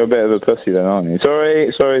 You're a bit of a pussy then, aren't you? Sorry.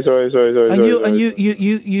 And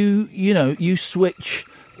you switch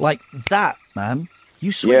like that, man.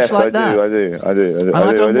 You switch like that. Yes, I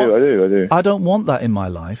do. I don't want that in my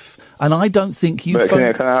life. And I don't think you... But can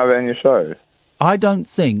I have it in your show? I don't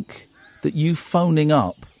think that you phoning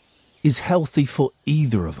up is healthy for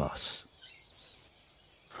either of us.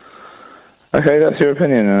 Okay, that's your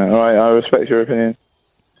opinion. All right, I respect your opinion.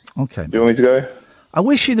 Okay. Do you want me to go? I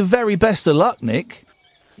wish you the very best of luck, Nick.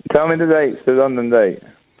 Tell me the dates, the London date.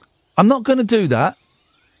 I'm not going to do that.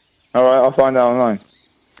 All right, I'll find out online.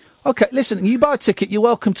 Okay, listen, you buy a ticket, you're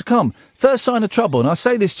welcome to come. First sign of trouble, and I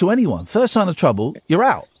say this to anyone, first sign of trouble, you're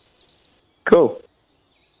out. Cool.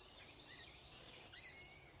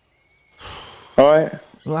 All right.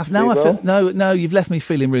 Well, now you've left me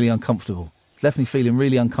feeling really uncomfortable.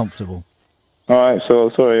 All right, so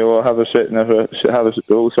sorry. Well, have a shit. Never have a shit.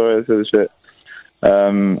 Oh, sorry, I said a shit.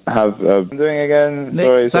 I'm doing again. Nick,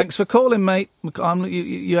 sorry. Thanks for calling, mate.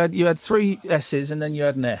 You had 3 S's and then you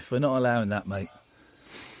had an F. We're not allowing that, mate.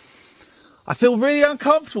 I feel really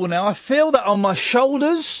uncomfortable now. I feel that on my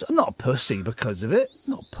shoulders. I'm not a pussy because of it.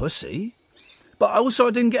 I'm not a pussy. But also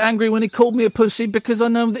I didn't get angry when he called me a pussy because I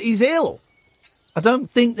know that he's ill. I don't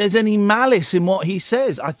think there's any malice in what he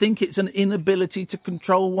says. I think it's an inability to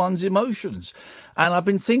control one's emotions. And I've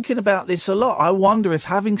been thinking about this a lot. I wonder if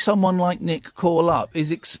having someone like Nick call up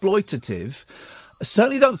is exploitative. I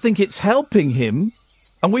certainly don't think it's helping him.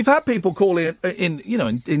 And we've had people call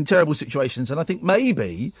in terrible situations. And I think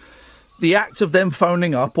maybe the act of them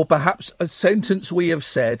phoning up, or perhaps a sentence we have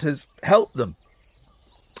said, has helped them.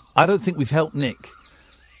 I don't think we've helped Nick.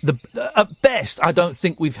 At best, I don't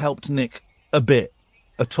think we've helped Nick a bit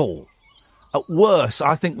at all. At worst,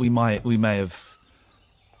 I think we may have.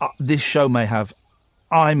 This show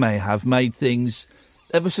I may have made things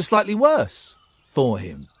ever so slightly worse for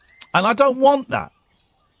him, and I don't want that.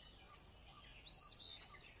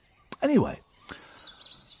 Anyway,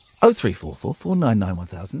 0344 499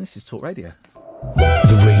 1000. This is Talk Radio.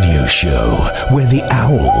 The radio show where the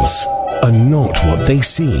owls are not what they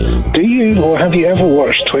seem. Do you or have you ever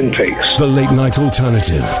watched Twin Peaks? The Late Night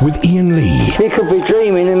Alternative with Iain Lee. We could be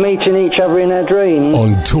dreaming and meeting each other in our dreams.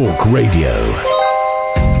 On Talk Radio.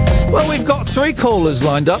 Well, we've got 3 callers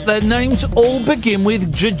lined up. Their names all begin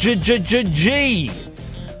with G.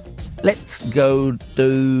 Let's go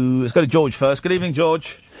to George first. Good evening,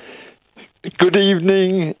 George. Good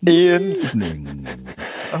evening, Ian.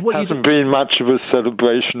 Hasn't been much of a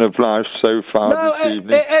celebration of life so far this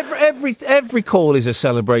evening. Every call is a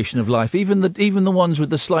celebration of life. Even the ones with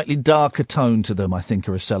the slightly darker tone to them, I think,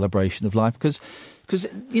 are a celebration of life because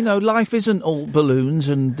life isn't all balloons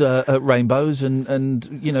and rainbows and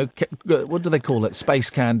what do they call it? Space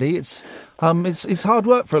candy. It's hard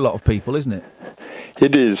work for a lot of people, isn't it?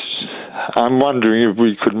 It is. I'm wondering if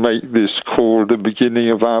we could make this call the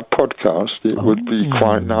beginning of our podcast. It would be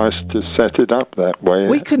quite nice to set it up that way.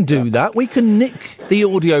 We can do that. We can nick the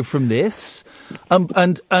audio from this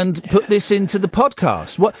and put this into the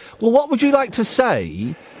podcast. What would you like to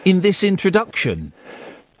say in this introduction?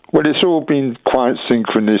 Well, it's all been quite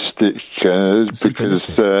synchronistic. Because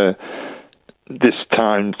this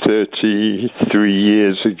time 33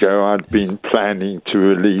 years ago I'd been planning to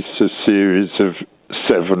release a series of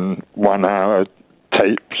 7 one-hour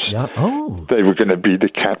tapes. Yeah. Oh. They were going to be the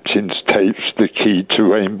captain's tapes, the key to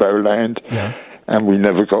Rainbow Land. Yeah. And we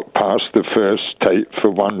never got past the first tape for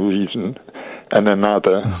one reason and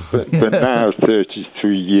another. But now,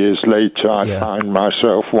 33 years later, I find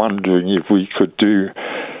myself wondering if we could do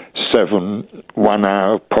 7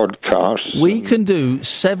 1-hour podcasts. We can do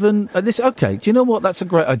 7. Okay. Do you know what? That's a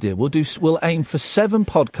great idea. We'll aim for 7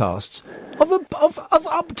 podcasts of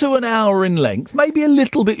up to an hour in length, maybe a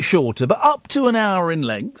little bit shorter, but up to an hour in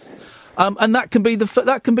length. And that can be the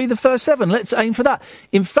first 7. Let's aim for that.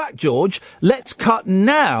 In fact, George, let's cut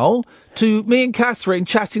now to me and Catherine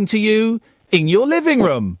chatting to you in your living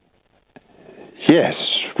room. Yes,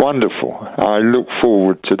 wonderful. I look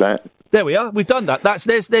forward to that. There we are. We've done that.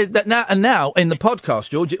 There's that now. And now in the podcast,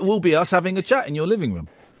 George, it will be us having a chat in your living room.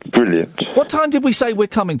 Brilliant. What time did we say we're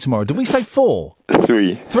coming tomorrow? Did we say 4?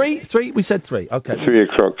 3. 3? We said 3. Okay. 3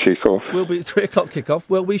 o'clock kick-off. We'll be at 3 o'clock kick-off.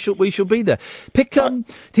 Well, we shall be there.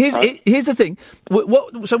 Here's the thing.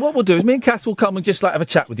 So what we'll do is me and Kath will come and just have a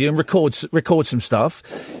chat with you and record some stuff.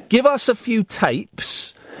 Give us a few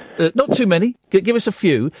tapes. Not too many. Give us a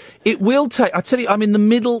few. It will take. I tell you, I'm in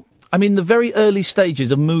the very early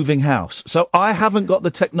stages of moving house, so I haven't got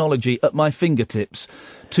the technology at my fingertips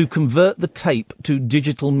to convert the tape to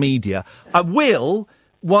digital media. I will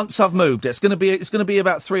once I've moved. It's going to be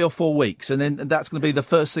about 3 or 4 weeks, and then that's going to be the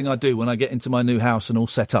first thing I do when I get into my new house and all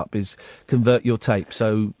set up is convert your tape.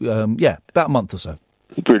 So about a month or so.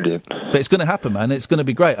 Brilliant. But it's going to happen, man. It's going to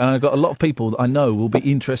be great, and I've got a lot of people that I know will be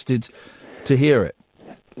interested to hear it.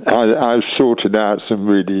 I've sorted out some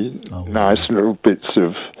really nice little bits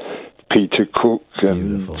of Peter Cook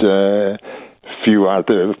and a few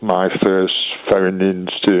other of my first phone-ins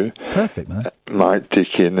to Perfect, man. Mike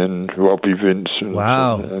Dickin and Robbie Vincent.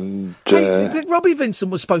 Wow. And Robbie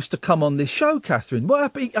Vincent was supposed to come on this show, Catherine. What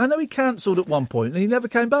happened? I know he cancelled at one point and he never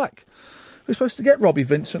came back. We're supposed to get Robbie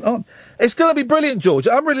Vincent on. It's going to be brilliant, George.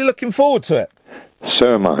 I'm really looking forward to it.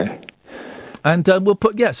 So am I. And we'll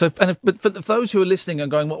put, but for those who are listening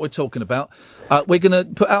and going, what we're talking about, we're going to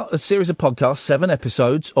put out a series of podcasts, 7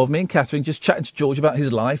 episodes of me and Catherine just chatting to George about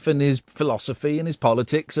his life and his philosophy and his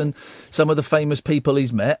politics and some of the famous people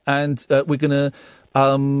he's met. And we're going to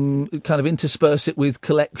kind of intersperse it with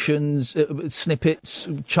collections, snippets,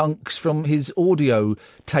 chunks from his audio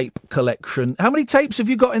tape collection. How many tapes have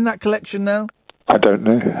you got in that collection now? I don't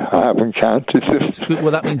know. I haven't counted them.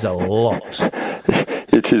 Well, that means a lot.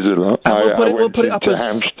 It is a lot. We'll put it up to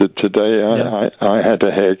Hampstead today. I had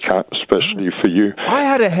a haircut especially for you. I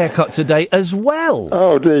had a haircut today as well.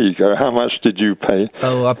 Oh, there you go. How much did you pay?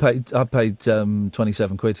 Oh, I paid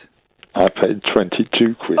 27 quid. I paid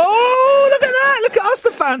 22 quid. Oh, look at that! Look at us,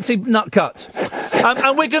 the fancy nut cut.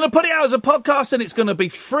 And we're going to put it out as a podcast, and it's going to be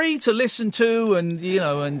free to listen to, and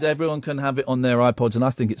and everyone can have it on their iPods. And I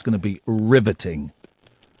think it's going to be riveting.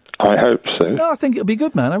 I hope so. No, I think it'll be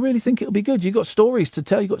good, man. I really think it'll be good. You've got stories to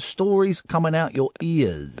tell. You've got stories coming out your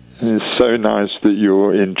ears. It's so nice that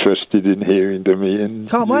you're interested in hearing them, Ian.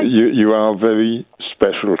 Can't wait. You are very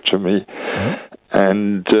special to me. Yeah.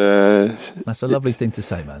 And that's a lovely thing to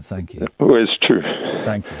say, man. Thank you. Well, it's true.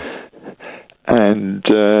 Thank you. And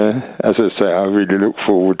as I say, I really look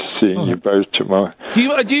forward to seeing you both tomorrow. Do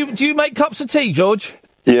you make cups of tea, George?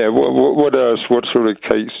 Yeah, what else? What sort of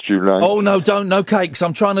cakes do you like? Oh, no cakes.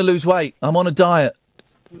 I'm trying to lose weight. I'm on a diet.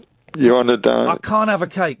 You're on a diet? I can't have a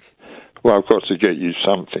cake. Well, I've got to get you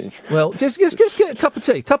something. Well, just get a cup of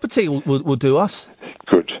tea. Cup of tea will do us.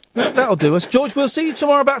 Good. That'll do us. George, we'll see you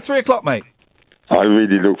tomorrow about 3 o'clock, mate. I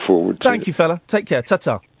really look forward to it. Thank you, fella. Take care.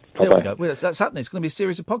 Ta-ta. Bye-bye. There we go. Well, that's happening. It's going to be a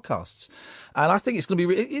series of podcasts. And I think it's going to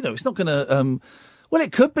be, it's not going to, well,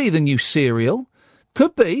 it could be the new Serial.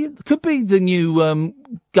 Could be the new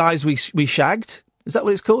Guys We Shagged. Is that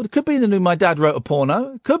what it's called? It could be the new My Dad Wrote a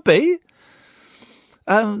Porno. It could be.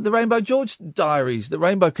 The Rainbow George Diaries, the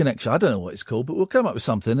Rainbow Connection. I don't know what it's called, but we'll come up with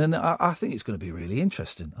something, and I think it's going to be really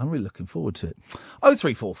interesting. I'm really looking forward to it.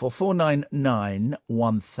 0344 499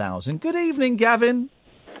 1000. Good evening, Gavin.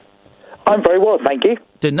 I'm very well, thank you.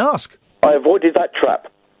 Didn't ask. I avoided that trap.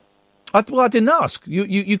 I didn't ask.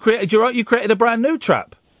 You created a brand new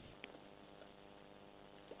trap.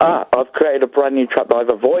 I've created a brand new trap that I've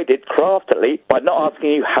avoided craftily by not asking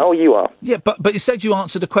you how you are. Yeah, but you said you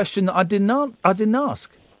answered a question that I didn't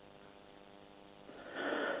ask.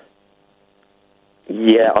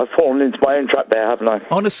 Yeah, I've fallen into my own trap there, haven't I?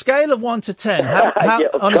 On a scale of 1 to 10,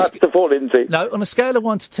 to fall into. No, on a scale of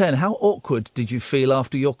 1 to 10, how awkward did you feel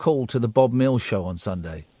after your call to the Bob Mills show on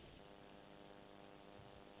Sunday?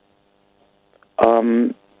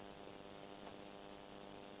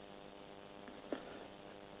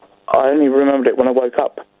 I only remembered it when I woke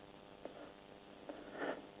up.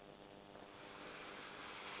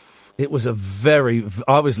 It was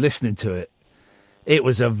I was listening to it. It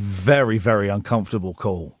was a very, very uncomfortable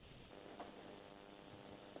call.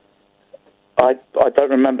 I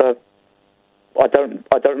don't remember. I don't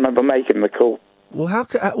remember making the call. Well,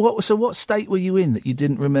 what state were you in that you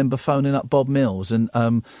didn't remember phoning up Bob Mills and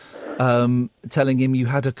telling him you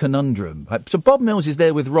had a conundrum? So Bob Mills is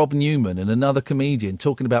there with Rob Newman and another comedian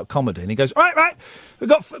talking about comedy, and he goes, right, we've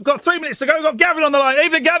got 3 minutes to go. We've got Gavin on the line.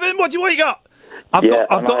 Evening, Gavin. What you got? I've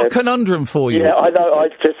got a conundrum for you. Yeah, I know. I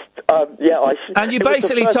just And you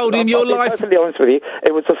basically told him your life. I'll be perfectly honest with you.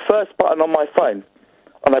 It was the first button on my phone,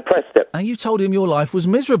 and I pressed it. And you told him your life was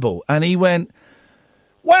miserable, and he went,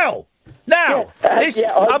 well. Now,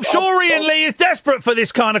 I'm sure Iain Lee is desperate for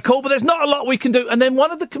this kind of call, but there's not a lot we can do. And then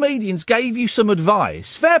one of the comedians gave you some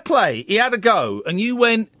advice. Fair play. He had a go. And you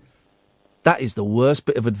went, that is the worst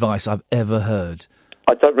bit of advice I've ever heard.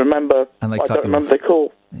 I don't remember. And I don't remember the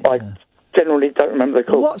call. Yeah. I generally don't remember the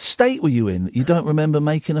call. Well, what state were you in that you don't remember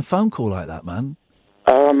making a phone call like that, man?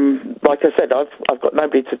 Like I said, I've got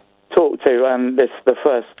nobody to talk to, and this is the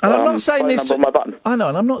first. And I'm not saying this on my button. I know,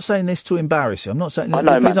 and I'm not saying this to embarrass you. I'm not saying. I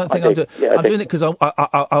know, please don't think I'm doing. I'm doing it because I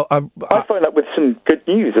phoned up with some good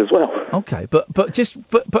news as well. Okay, but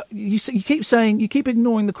you keep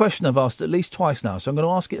ignoring the question I've asked at least twice now, so I'm going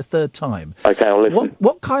to ask it a third time. Okay, I'll listen.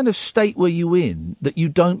 What kind of state were you in that you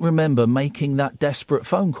don't remember making that desperate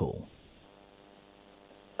phone call?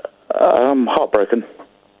 Heartbroken.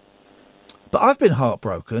 But I've been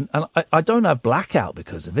heartbroken, and I don't have blackout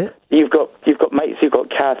because of it. You've got mates, you've got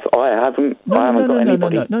Kath. I haven't got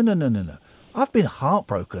anybody. No. I've been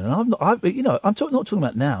heartbroken, and I'm not talking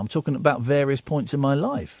about now. I'm talking about various points in my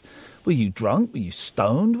life. Were you drunk? Were you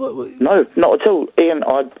stoned? No, not at all, Ian.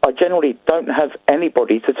 I generally don't have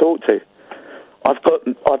anybody to talk to.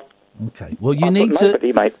 Okay. Well, you need to.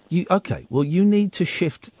 Nobody, mate. You need to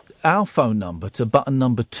shift our phone number to button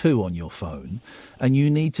number 2 on your phone, and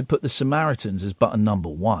you need to put the Samaritans as button number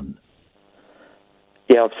 1.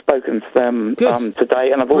 Yeah, I've spoken to them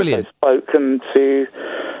today, and I've also spoken to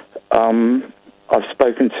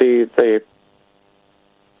the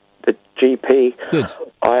GP. Good.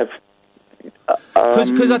 I've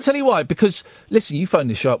Because I tell you why. Because listen, you phone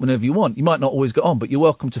this show up whenever you want. You might not always get on, but you're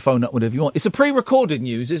welcome to phone up whenever you want. It's a pre-recorded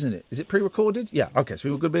news, isn't it? Is it pre-recorded? Yeah. Okay. So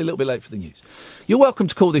we're going to be a little bit late for the news. You're welcome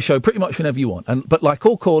to call this show pretty much whenever you want. But like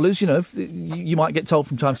all callers, you might get told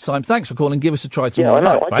from time to time, thanks for calling. Give us a try tomorrow. Yeah,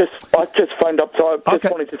 I know. Night, I just phoned up, so I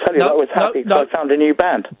just wanted to tell you that I was happy because I found a new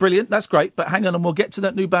band. Brilliant. That's great. But hang on, and we'll get to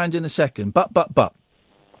that new band in a second. But.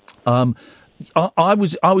 I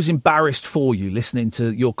was embarrassed for you listening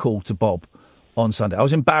to your call to Bob on Sunday. I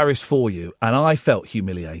was embarrassed for you, and I felt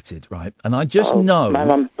humiliated, right? And I just know.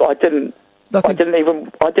 Man, I didn't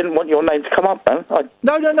want your name to come up, man.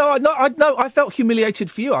 No. I felt humiliated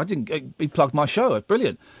for you. I didn't. He plugged my show.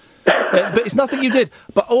 Brilliant. But it's nothing you did.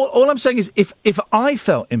 But all I'm saying is, if I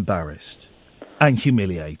felt embarrassed and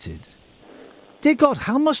humiliated, dear God,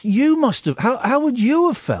 how would you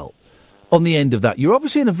have felt on the end of that? You're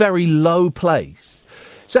obviously in a very low place.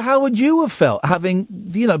 So how would you have felt having,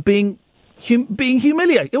 being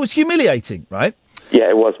humiliated? It was humiliating, right? Yeah,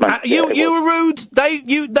 it was, man. You were rude.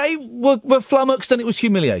 They were flummoxed, and it was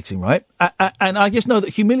humiliating, right? And I just know that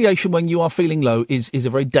humiliation when you are feeling low is a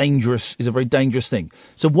very dangerous thing.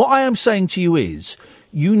 So what I am saying to you is,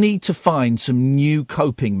 you need to find some new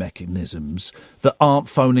coping mechanisms that aren't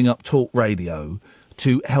phoning up talk radio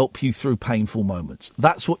to help you through painful moments.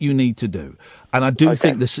 That's what you need to do. And I do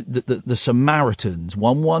think the Samaritans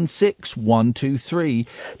 116-123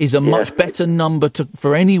 is a much better number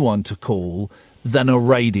for anyone to call than a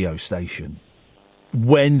radio station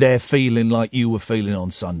when they're feeling like you were feeling on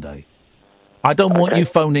Sunday. I don't want you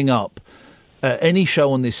phoning up any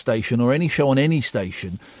show on this station or any show on any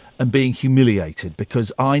station and being humiliated,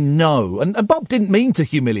 because I know, and Bob didn't mean to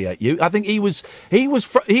humiliate you. I think he was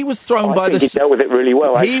thrown by the. He dealt with it really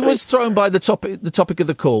well. Actually. He was thrown by the topic of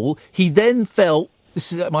the call. He then felt,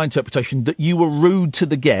 this is my interpretation, that you were rude to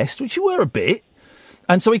the guest, which you were a bit,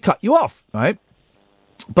 and so he cut you off, right?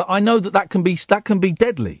 But I know that can be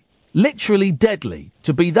deadly, literally deadly.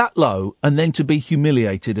 To be that low and then to be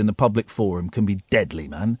humiliated in a public forum can be deadly,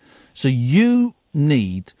 man. So you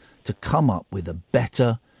need to come up with a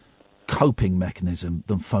better coping mechanism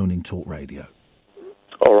than phoning talk radio.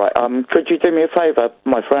 All right. Could you do me a favour,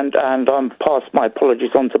 my friend, and pass my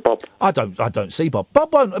apologies on to Bob? I don't see Bob.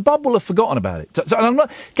 Bob will have forgotten about it. So I'm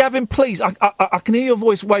not, Gavin, please. I can hear your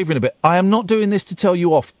voice wavering a bit. I am not doing this to tell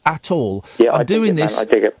you off at all. Yeah, I'm doing this. I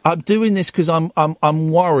dig it. I'm doing this because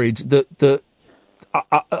I'm worried that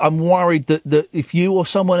I'm worried that if you or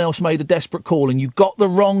someone else made a desperate call and you got the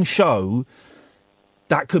wrong show,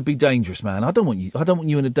 that could be dangerous, man. I don't want you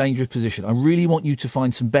in a dangerous position. I really want you to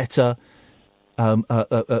find some better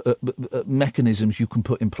mechanisms you can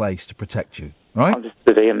put in place to protect you. Right?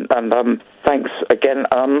 Understood, Ian. And thanks again.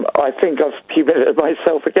 I think I've humiliated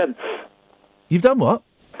myself again. You've done what?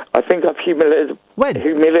 I think I've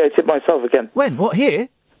humiliated myself again. When? What, here?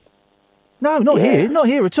 No, not here. Not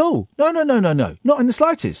here at all. No. Not in the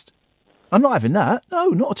slightest. I'm not having that. No,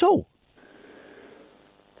 not at all.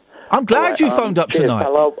 I'm glad you phoned up cheers, tonight.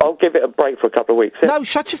 Pal, I'll give it a break for a couple of weeks. Yeah? No,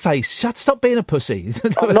 shut your face. Stop being a pussy.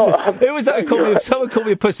 I'm not. Who was that who called me? Someone called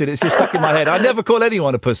me a pussy. It's just stuck in my head. I never call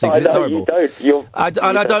anyone a pussy because it's horrible. You don't.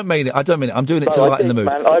 I don't mean it. I'm doing it to lighten the mood.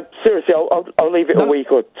 Man, seriously, I'll leave it a week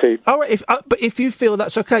or two. All right, but if you feel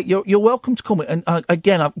that's okay, you're welcome to call me. And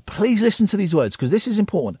again, please listen to these words because this is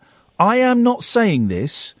important. I am not saying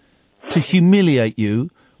this to humiliate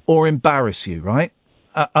you or embarrass you, right?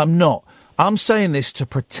 I'm not. I'm saying this to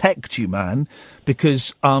protect you, man,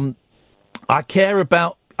 because I care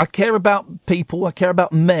about people. I care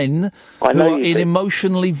about men who are in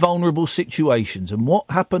emotionally vulnerable situations. And what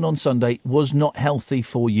happened on Sunday was not healthy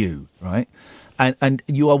for you, right? And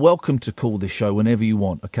you are welcome to call this show whenever you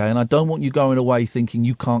want, okay? And I don't want you going away thinking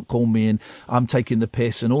you can't call me and I'm taking the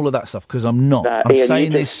piss and all of that stuff, because I'm not. I'm Ian,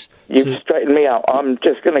 saying this. You've straightened me out. I'm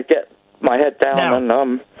just going to get my head down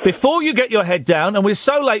now, before you get your head down, and we're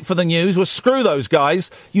so late for the news, well, screw those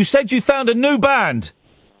guys. You said you found a new band.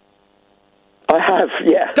 I have,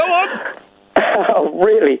 yeah. Go on. Oh,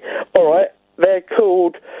 really? All right. They're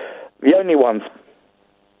called The Only Ones.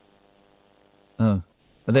 Oh.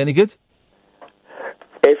 Are they any good?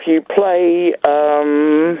 If you play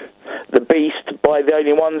The Beast by The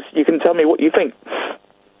Only Ones, you can tell me what you think.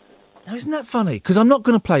 Now, isn't that funny? Because I'm not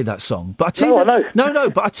going to play that song. But I tell you No,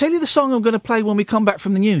 but I tell you the song I'm going to play when we come back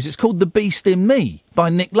from the news. It's called The Beast in Me by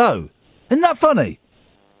Nick Lowe. Isn't that funny?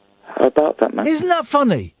 How about that, man? Isn't that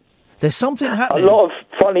funny? There's something happening. A lot of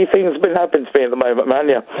funny things have been happening to me at the moment, man,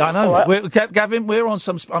 yeah. I know. Right. Gavin, we're on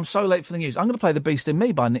some... I'm so late for the news. I'm going to play The Beast in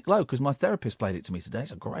Me by Nick Lowe because my therapist played it to me today.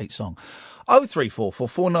 It's a great song. 0344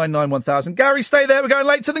 499 1000. Gary, stay there. We're going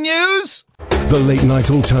late to the news. The Late Night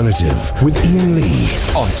Alternative with Iain Lee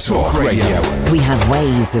on Talk Radio. We have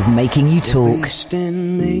ways of making you talk. The beast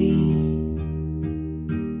in me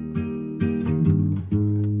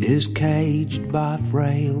is caged by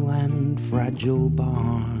frail and fragile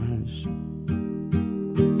bars,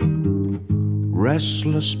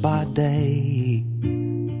 restless by day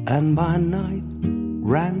and by night,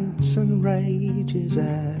 rants and rages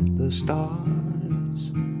at the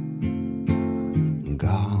stars.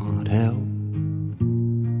 God help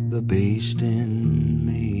the beast in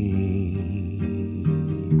me.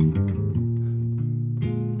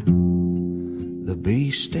 The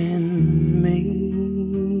beast in me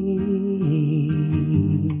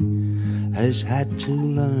has had to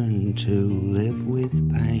learn to live with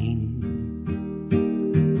pain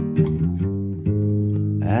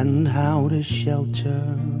and how to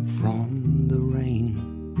shelter from the rain.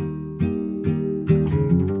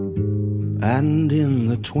 And in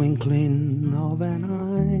the twinkling of an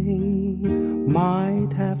eye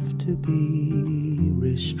might have to be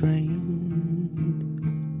restrained.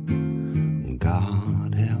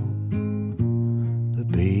 God help the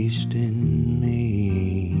beast in me.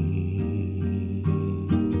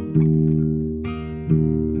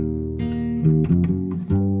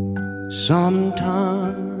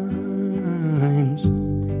 Sometimes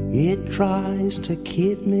it tries to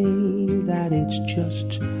kid me that it's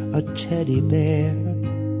just a teddy bear,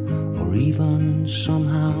 or even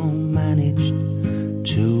somehow managed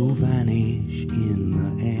to vanish in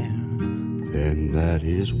the air. Then that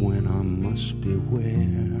is when I must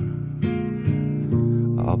beware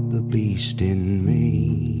of the beast in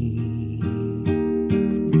me,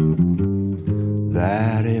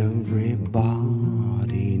 that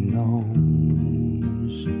everybody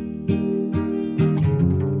knows.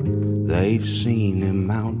 They've seen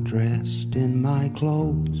him out dressed in my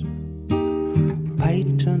clothes,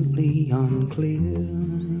 patently unclear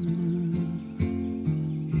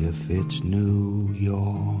if it's New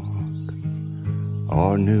York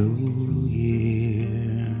or New Year.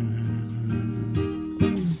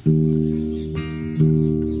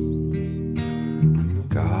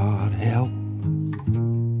 God help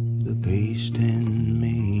the beast in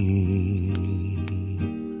me.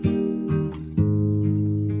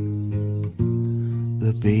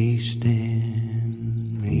 The beast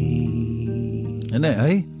in me. Isn't it,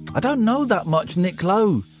 eh? I don't know that much Nick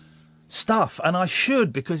Lowe stuff, and I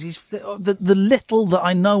should, because he's the little that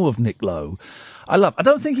I know of Nick Lowe, I love. I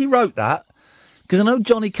don't think he wrote that, because I know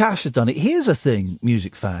Johnny Cash has done it. Here's a thing,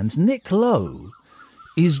 music fans. Nick Lowe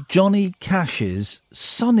is Johnny Cash's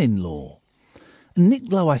son-in-law. And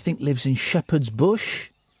Nick Lowe, I think, lives in Shepherd's Bush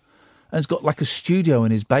and has got like a studio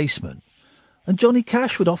in his basement. And Johnny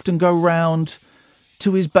Cash would often go round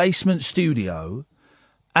to his basement studio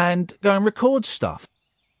and go and record stuff.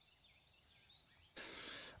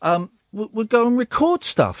 would go and record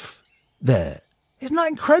stuff there. Isn't that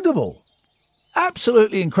incredible?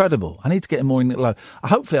 Absolutely incredible. I need to get more in the low.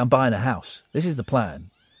 Hopefully I'm buying a house. This is the plan.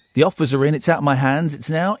 The offers are in. It's out of my hands. It's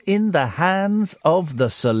now in the hands of the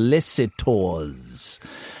solicitors.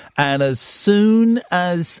 And as soon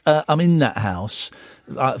as I'm in that house,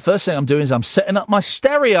 first thing I'm doing is I'm setting up my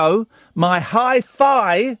stereo, my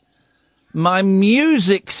hi-fi, my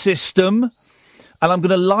music system, and I'm going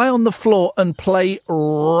to lie on the floor and play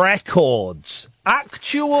records.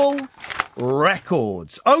 Actual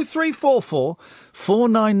records. 0344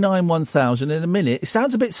 499 1000 in a minute. It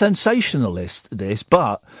sounds a bit sensationalist, this,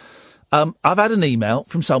 but I've had an email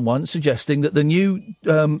from someone suggesting that the new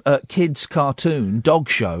kids cartoon, Dog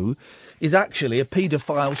Show, is actually a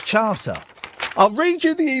paedophile's charter. I'll read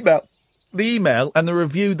you the email and the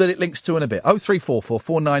review that it links to in a bit. 0344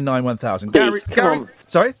 499 1000. Gary,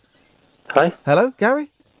 sorry? Hi. Hello, Gary?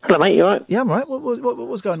 Hello, mate, you alright? Yeah, I'm alright.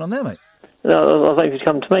 What's going on there, mate? No, I was waiting for you to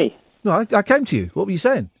come to me. No, I came to you. What were you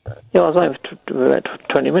saying? Yeah, I was waiting for about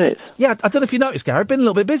 20 minutes. Yeah, I don't know if you noticed, Gary. I've been a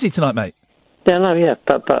little bit busy tonight, mate. Yeah, no, yeah,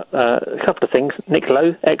 but a couple of things. Nick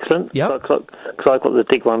Lowe, excellent. Yeah. Because I've got the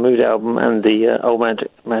Dig One Mood album and the Old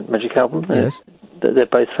Magic album. Yes. They're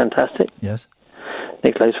both fantastic. Yes.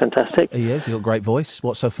 Nick Lowe's fantastic. He is. He's got a great voice.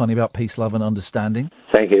 What's so funny about peace, love and understanding?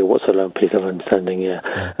 Thank you. What's so love, peace, love and understanding,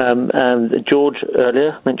 yeah. And George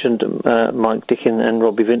earlier mentioned Mike Dickin and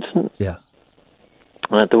Robbie Vincent. Yeah.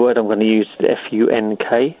 The word I'm going to use is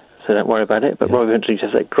F-U-N-K, so don't worry about it. But Robbie Vincent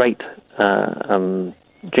has a great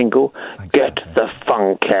jingle. Thanks, Get the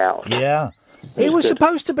funk out. Yeah. He was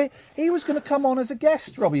supposed to be. He was going to come on as a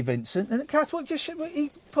guest, Robbie Vincent, and Kath,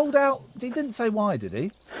 he pulled out. He didn't say why, did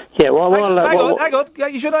he? Yeah. Well, hang on. Yeah,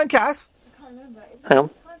 you should know Kath. Hang on.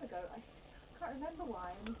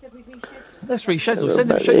 Let's reschedule.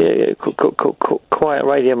 Send it. Quiet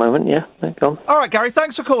radio moment. Yeah. Go on. All right, Gary.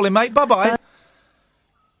 Thanks for calling, mate. Bye bye.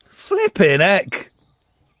 Flipping heck.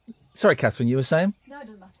 Sorry, Catherine. You were saying? No, it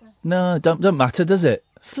doesn't matter. No, don't matter, does it?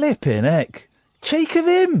 Flipping heck. Cheek of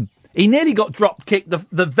him. He nearly got drop kicked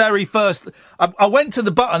the very first. I went to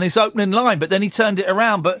the button, this opening line, but then he turned it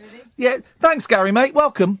around. But yeah, thanks, Gary, mate.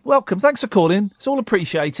 Welcome. Thanks for calling. It's all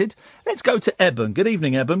appreciated. Let's go to Eben. Good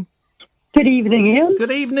evening, Eben. Good evening, Ian.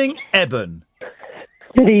 Good evening, Eben.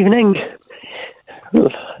 Good evening.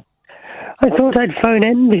 I thought I'd phone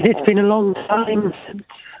in because it's been a long time since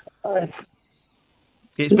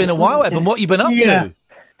It's been a while, Eben. What have you been up to?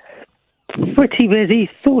 Pretty busy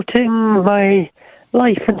sorting my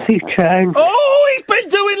life and future out. Oh, he's been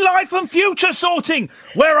doing life and future sorting.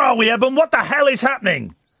 Where are we, Eben? What the hell is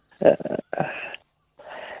happening?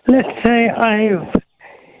 Let's say I've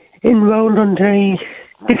enrolled onto a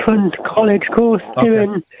different college course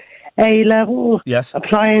doing A-level. Yes.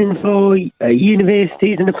 Applying for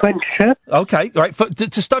universities and apprenticeship. Okay, right.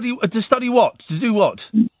 To study what? To do what?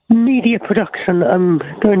 Media production I'm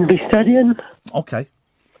going to be studying. Okay.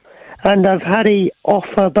 And I've had a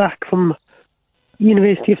offer back from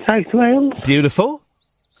University of South Wales. Beautiful.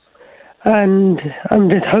 And I'm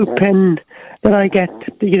just hoping that I get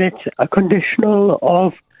a conditional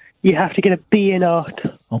of you have to get a B in art.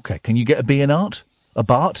 Okay, can you get a B in art? A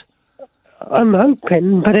Bart? I'm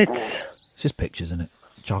hoping, but it's just pictures, isn't it?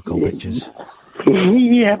 Charcoal pictures.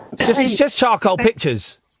 Yeah. It's just charcoal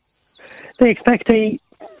pictures. They expect a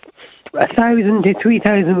 1,000 to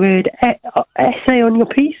 3,000 word essay on your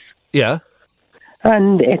piece. Yeah.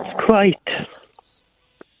 And it's quite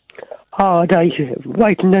hard.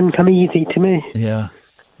 Writing doesn't come easy to me. Yeah.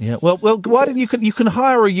 Yeah. Well, why don't you can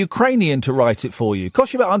hire a Ukrainian to write it for you. It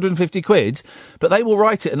costs you about 150 quid, but they will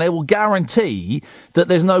write it and they will guarantee that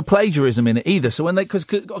there's no plagiarism in it either. So because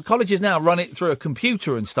colleges now run it through a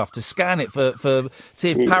computer and stuff to scan it for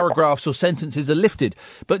see if paragraphs or sentences are lifted.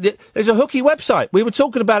 But there's a hooky website. We were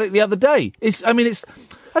talking about it the other day. I was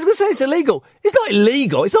going to say it's illegal. It's not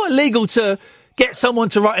illegal. It's not illegal to get someone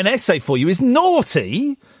to write an essay for you. It's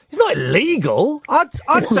naughty. It's not illegal. I'd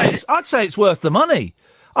say it's worth the money.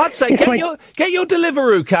 I'd say get your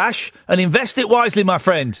Deliveroo cash and invest it wisely, my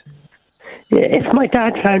friend. Yeah, if my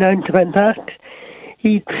dad found out about that,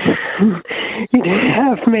 he'd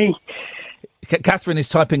have me. Catherine is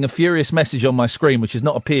typing a furious message on my screen, which has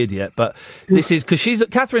not appeared yet. But this is because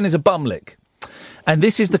Catherine is a bumlick, and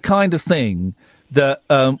this is the kind of thing that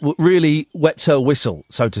really wets her whistle,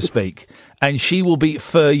 so to speak. And she will be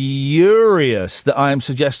furious that I am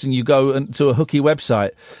suggesting you go to a hooky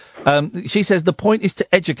website. She says the point is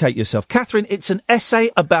to educate yourself. Catherine, it's an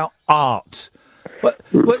essay about art. What?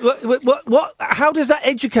 How does that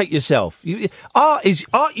educate yourself? Art is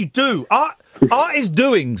art. You do art. Art is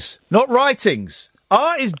doings, not writings.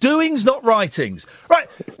 Art is doings, not writings. Right.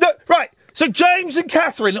 Right. So James and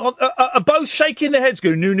Catherine are both shaking their heads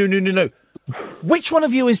going, no. Which one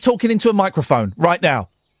of you is talking into a microphone right now?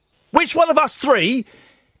 Which one of us three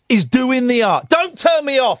is doing the art? Don't turn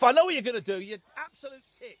me off. I know what you're going to do. You're absolute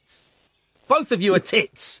tits. Both of you are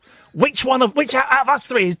tits. Which out of us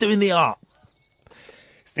three is doing the art?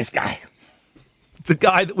 It's this guy. The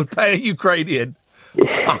guy that would pay a Ukrainian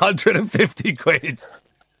 150 quid.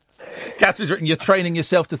 Catherine's written, you're training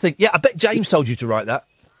yourself to think. Yeah, I bet James told you to write that.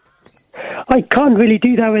 I can't really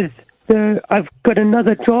do that with I've got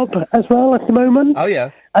another job as well at the moment. Oh,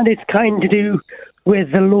 yeah. And it's kind to do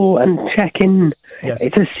with the law and checking. Yes.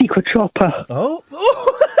 It's a secret shopper. Oh.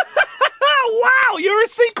 Wow, you're a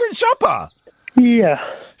secret shopper. Yeah.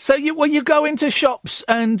 So you go into shops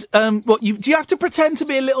and do you have to pretend to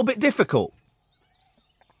be a little bit difficult?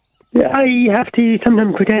 I have to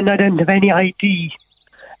sometimes pretend I don't have any ID.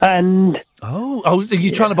 And are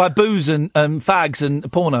you trying to buy booze and fags and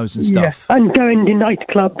pornos and stuff? Yeah, and going to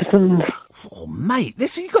nightclubs and... Oh, mate,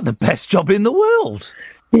 you've got the best job in the world.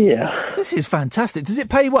 Yeah. This is fantastic. Does it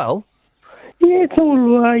pay well? Yeah, it's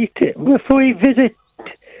all right. Before we visit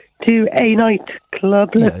to a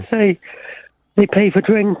nightclub, let's say, they pay for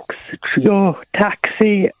drinks, your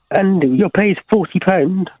taxi, and your pay is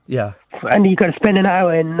 £40. Yeah. And you've got to spend an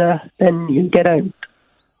hour in there, then you get out.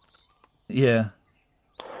 Yeah.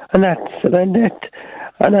 And that's about it.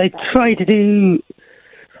 And I try to do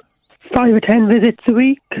 5 or 10 visits a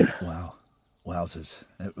week. Wow. Wowzers.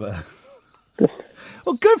 Well,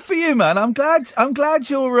 good for you, man. I'm glad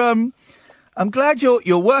you're working. I'm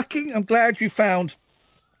glad you found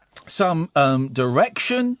some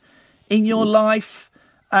direction in your life.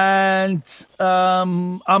 And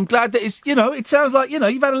I'm glad that it sounds like,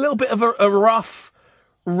 you've had a little bit of a rough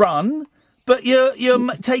run, but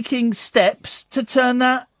you're taking steps to turn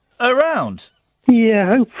that around.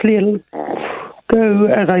 Yeah, hopefully it'll go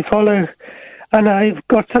as I follow. And I've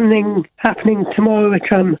got something happening tomorrow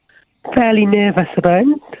which I'm fairly nervous about.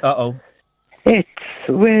 Uh-oh. It's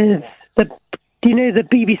with do you know the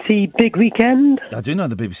BBC Big Weekend? I do know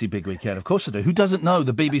the BBC Big Weekend, of course I do. Who doesn't know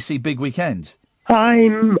the BBC Big Weekend?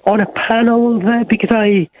 I'm on a panel there because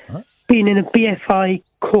I've been in a BFI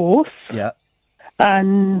course. Yeah.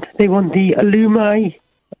 And they want the alumni.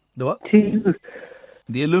 The what?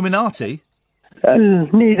 The Illuminati?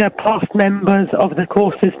 These are past members of the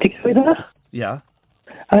courses together. Yeah.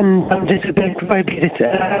 And I'm just a bit maybe it's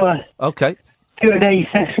an hour. Okay. Q&A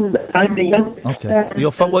session. I'm the youngest. Okay.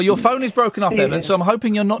 Your phone is broken up, Evan, so I'm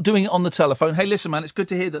hoping you're not doing it on the telephone. Hey, listen, man, it's good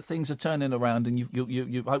to hear that things are turning around and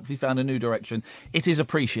you've hopefully found a new direction. It is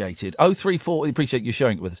appreciated. 034, we appreciate you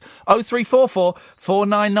sharing it with us. 0344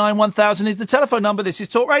 499 1000 is the telephone number. This is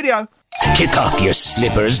Talk Radio. Kick off your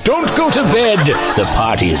slippers. Don't go to bed. The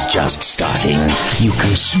party is just starting. You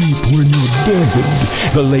can sleep when you're dead.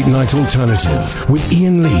 The Late Night Alternative with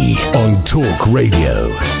Iain Lee on Talk Radio.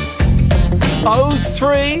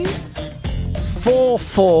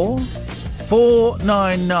 0344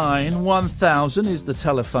 499 1000 is the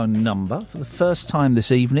telephone number. For the first time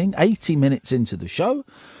this evening, 80 minutes into the show,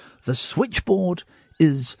 the switchboard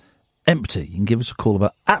is empty. You can give us a call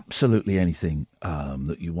about absolutely anything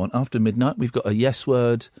that you want. After midnight, we've got a yes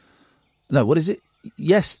word. No, what is it?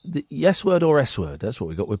 Yes word or S word. That's what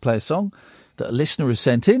we've got. We'll play a song that a listener has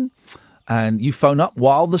sent in, and you phone up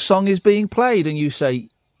while the song is being played, and you say,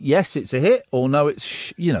 yes, it's a hit, or no,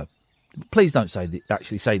 it's, please don't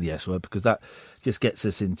actually say the S word, because that just gets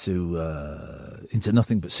us into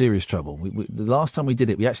nothing but serious trouble. The last time we did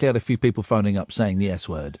it, we actually had a few people phoning up saying the S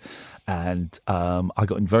word, and I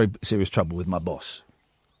got in very serious trouble with my boss.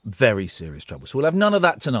 Very serious trouble. So we'll have none of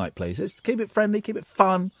that tonight, please. Let's keep it friendly, keep it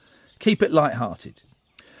fun, keep it light-hearted.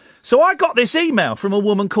 So I got this email from a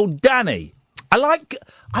woman called Danny. I like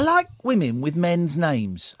women with men's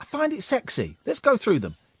names. I find it sexy. Let's go through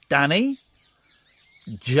them. Danny,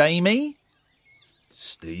 Jamie,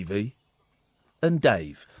 Stevie, and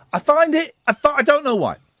Dave. I don't know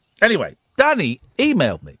why. Anyway, Danny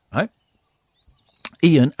emailed me, right?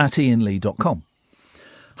 Ian@iainlee.com.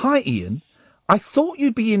 Hi, Ian. I thought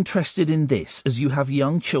you'd be interested in this, as you have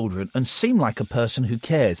young children and seem like a person who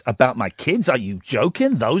cares. About my kids? Are you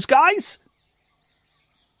joking? Those guys?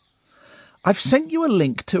 I've sent you a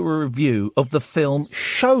link to a review of the film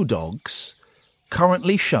Show Dogs,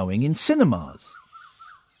 currently showing in cinemas.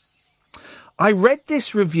 I read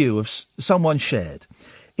this review of someone shared.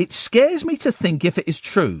 It scares me to think if it is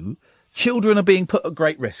true, children are being put at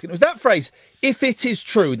great risk. And it was that phrase, if it is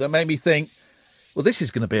true, that made me think, well, this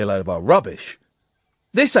is going to be a load of our rubbish.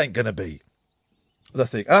 This ain't going to be the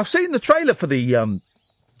thing. I've seen the trailer for the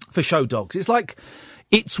for Show Dogs. It's like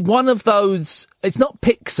It's one of those, it's not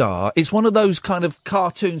Pixar, it's one of those kind of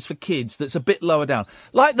cartoons for kids that's a bit lower down.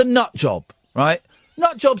 Like the Nut Job, right?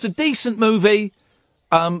 Nut Job's a decent movie,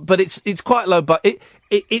 but it's quite low, but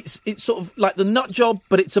it's sort of like the Nut Job,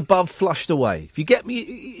 but it's above Flushed Away. If you get me,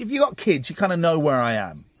 if you got kids, you kind of know where I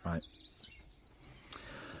am, right?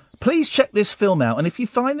 Please check this film out, and if you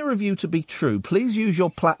find the review to be true, please use your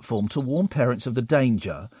platform to warn parents of the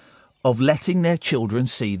danger of letting their children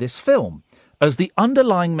see this film, as the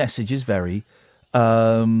underlying message is very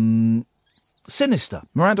sinister.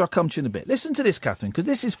 Miranda, I'll come to you in a bit. Listen to this, Catherine, because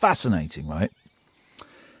this is fascinating, right?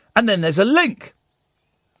 And then there's a link.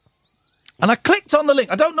 And I clicked on the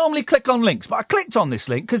link. I don't normally click on links, but I clicked on this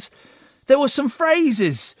link because there were some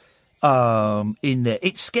phrases in there.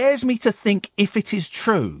 It scares me to think if it is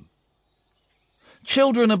true.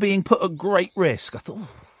 Children are being put at great risk. I thought, oh,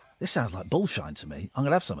 this sounds like bullshine to me. I'm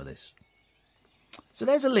going to have some of this. So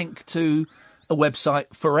there's a link to a website,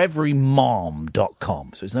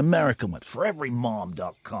 foreverymom.com. So it's an American website,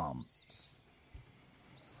 foreverymom.com.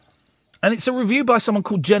 And it's a review by someone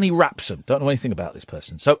called Jenny Rapson. Don't know anything about this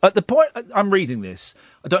person. So at the point I'm reading this,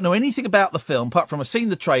 I don't know anything about the film, apart from I've seen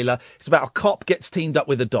the trailer. It's about a cop gets teamed up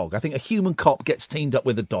with a dog. I think a human cop gets teamed up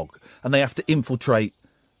with a dog, and they have to infiltrate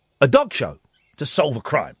a dog show to solve a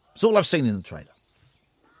crime. That's all I've seen in the trailer.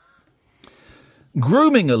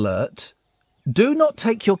 Grooming alert. Do not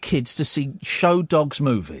take your kids to see Show Dogs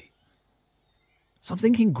movie. So I'm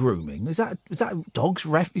thinking grooming. Is that dogs?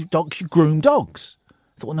 Dogs you groom dogs?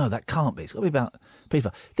 I thought, well, no, that can't be. It's got to be about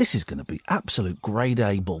people. This is going to be absolute grade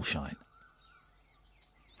A bullshine.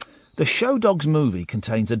 The Show Dogs movie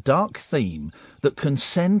contains a dark theme that can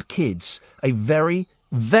send kids a very,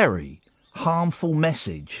 very harmful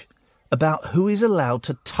message about who is allowed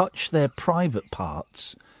to touch their private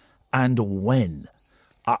parts and when.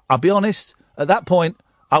 I'll be honest, at that point,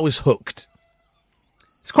 I was hooked.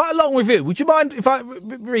 It's quite a long review. Would you mind if I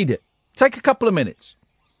read it? Take a couple of minutes.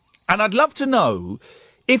 And I'd love to know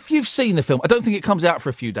if you've seen the film. I don't think it comes out for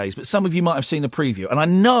a few days, but some of you might have seen the preview. And I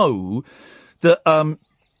know that,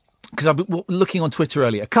 because I've been looking on Twitter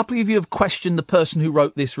earlier, a couple of you have questioned the person who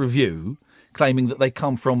wrote this review, claiming that they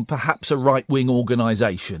come from perhaps a right-wing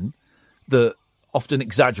organisation that often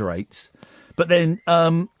exaggerates. But then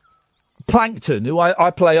Plankton, who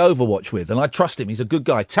I play Overwatch with, and I trust him, he's a good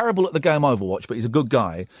guy. Terrible at the game Overwatch, but he's a good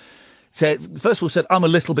guy. First of all said, I'm a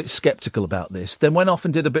little bit sceptical about this, then went off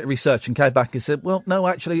and did a bit of research and came back and said, well, no,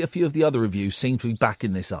 actually, a few of the other reviews seem to be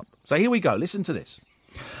backing this up. So here we go. Listen to this.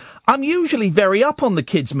 I'm usually very up on the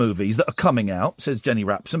kids' movies that are coming out, says Jenny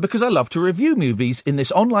Rapson, because I love to review movies in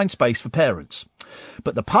this online space for parents.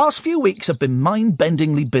 But the past few weeks have been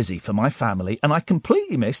mind-bendingly busy for my family, and I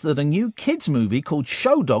completely missed that a new kids' movie called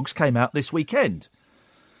Show Dogs came out this weekend.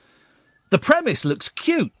 The premise looks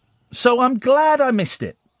cute, so I'm glad I missed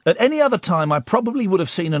it. At any other time, I probably would have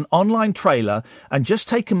seen an online trailer and just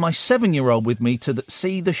taken my 7-year-old with me to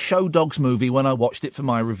see the Show Dogs movie when I watched it for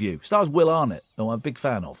my review. Stars Will Arnett, who I'm a big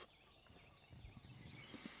fan of.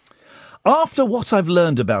 After what I've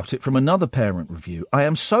learned about it from another parent review, I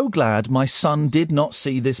am so glad my son did not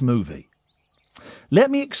see this movie.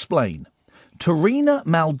 Let me explain. Torina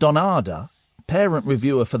Maldonada, parent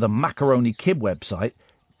reviewer for the Macaroni Kid website,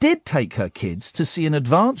 did take her kids to see an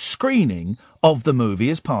advanced screening of the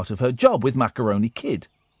movie as part of her job with Macaroni Kid.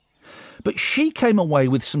 But she came away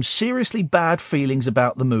with some seriously bad feelings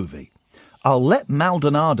about the movie. I'll let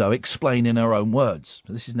Maldonado explain in her own words.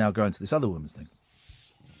 So this is now going to this other woman's thing.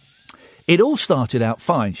 It all started out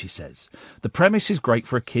fine, she says. The premise is great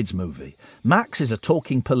for a kids' movie. Max is a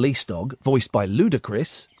talking police dog, voiced by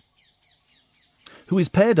Ludacris, who is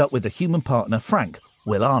paired up with a human partner, Frank,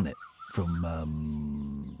 Will Arnett,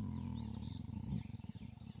 from...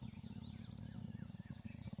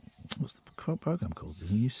 what's the programme called?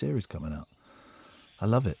 There's a new series coming out. I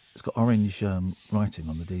love it. It's got orange writing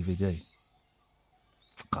on the DVD.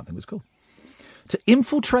 Can't think what it's called. To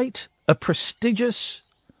infiltrate a prestigious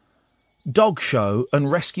dog show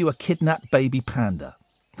and rescue a kidnapped baby panda.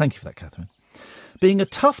 Thank you for that, Catherine. Being a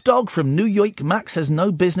tough dog from New York, Max has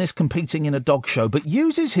no business competing in a dog show, but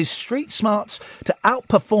uses his street smarts to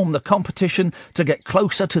outperform the competition to get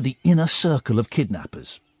closer to the inner circle of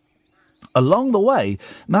kidnappers. Along the way,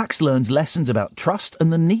 Max learns lessons about trust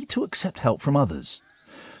and the need to accept help from others.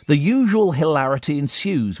 The usual hilarity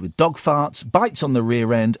ensues with dog farts, bites on the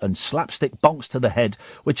rear end and slapstick bonks to the head,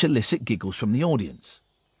 which elicit giggles from the audience.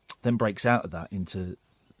 Then breaks out of that into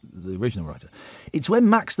the original writer. It's when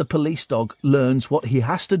Max the police dog learns what he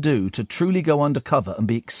has to do to truly go undercover and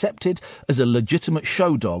be accepted as a legitimate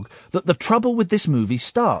show dog that the trouble with this movie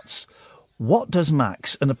starts. What does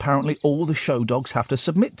Max and apparently all the show dogs have to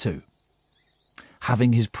submit to?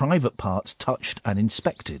 having his private parts touched and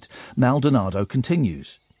inspected. Maldonado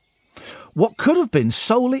continues. What could have been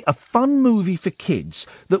solely a fun movie for kids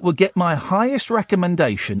that would get my highest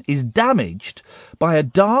recommendation is damaged by a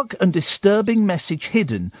dark and disturbing message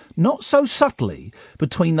hidden, not so subtly,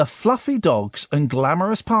 between the fluffy dogs and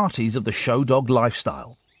glamorous parties of the show dog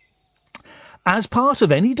lifestyle. As part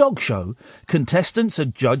of any dog show, contestants are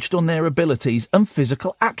judged on their abilities and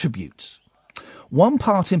physical attributes. One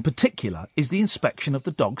part in particular is the inspection of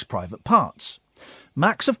the dog's private parts.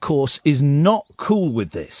 Max, of course, is not cool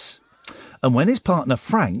with this. And when his partner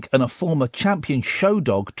Frank and a former champion show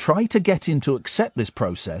dog try to get him to accept this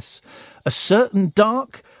process, a certain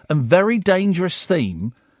dark and very dangerous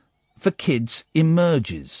theme for kids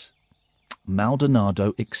emerges.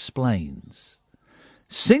 Maldonado explains.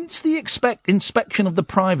 Since the inspection of the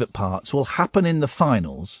private parts will happen in the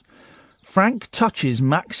finals, Frank touches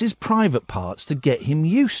Max's private parts to get him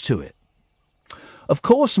used to it. Of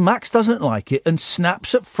course, Max doesn't like it and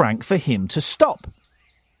snaps at Frank for him to stop.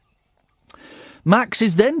 Max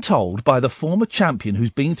is then told by the former champion who's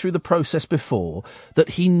been through the process before that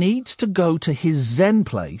he needs to go to his Zen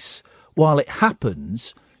place while it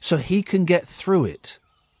happens so he can get through it.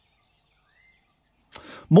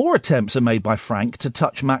 More attempts are made by Frank to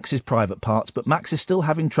touch Max's private parts, but Max is still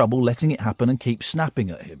having trouble letting it happen and keeps snapping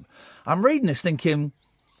at him. I'm reading this thinking,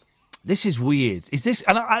 this is weird. Is this?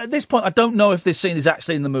 And at this point, I don't know if this scene is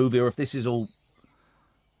actually in the movie or if this is all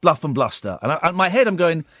bluff and bluster. And in my head, I'm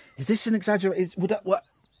going, is this an exaggeration? What?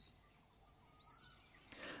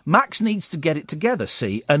 Max needs to get it together,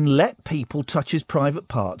 see, and let people touch his private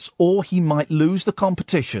parts, or he might lose the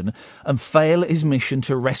competition and fail at his mission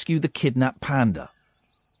to rescue the kidnapped panda.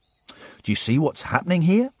 Do you see what's happening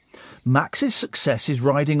here? Max's success is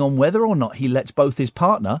riding on whether or not he lets both his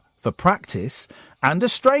partner, for practice, and a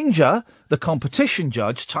stranger, the competition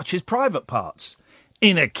judge, touch his private parts.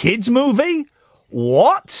 In a kids' movie?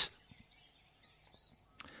 What?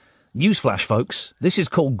 Newsflash, folks. This is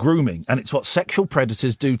called grooming, and it's what sexual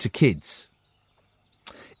predators do to kids.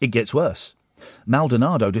 It gets worse.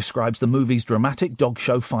 Maldonado describes the movie's dramatic dog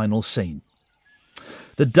show final scene.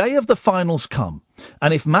 The day of the finals come,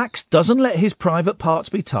 and if Max doesn't let his private parts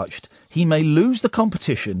be touched, he may lose the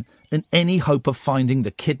competition and any hope of finding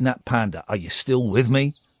the kidnapped panda. Are you still with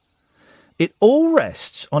me? It all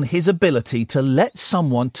rests on his ability to let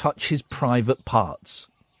someone touch his private parts.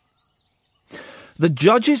 The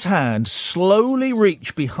judge's hand slowly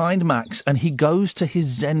reaches behind Max and he goes to his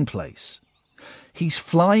Zen place. He's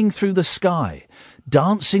flying through the sky,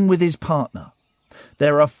 dancing with his partner.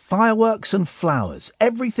 There are fireworks and flowers.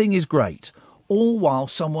 Everything is great, all while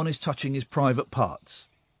someone is touching his private parts.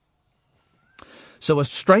 So a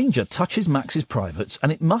stranger touches Max's privates,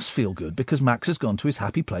 and it must feel good because Max has gone to his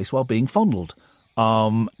happy place while being fondled.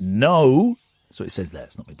 No. That's what it says there.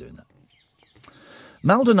 It's not me doing that.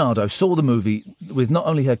 Maldonado saw the movie with not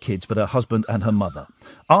only her kids, but her husband and her mother.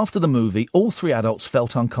 After the movie, all three adults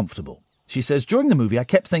felt uncomfortable. She says, during the movie, I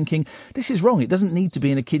kept thinking, this is wrong. It doesn't need to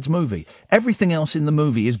be in a kid's movie. Everything else in the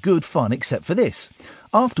movie is good fun except for this.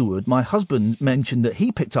 Afterward, my husband mentioned that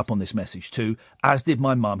he picked up on this message too, as did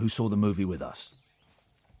my mum, who saw the movie with us.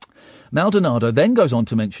 Maldonado then goes on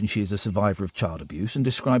to mention she is a survivor of child abuse and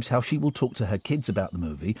describes how she will talk to her kids about the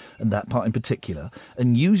movie, and that part in particular,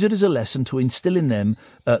 and use it as a lesson to instill in them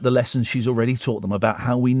the lessons she's already taught them about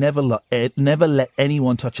how we never let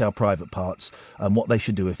anyone touch our private parts and what they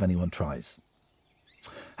should do if anyone tries.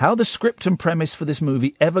 How the script and premise for this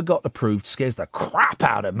movie ever got approved scares the crap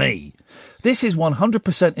out of me. This is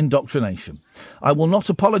 100% indoctrination. I will not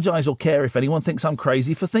apologise or care if anyone thinks I'm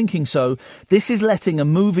crazy for thinking so. This is letting a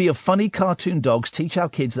movie of funny cartoon dogs teach our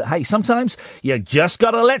kids that, hey, sometimes you just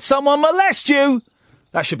got to let someone molest you.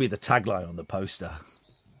 That should be the tagline on the poster.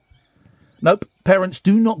 Nope, parents,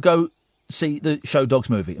 do not go see the Show Dogs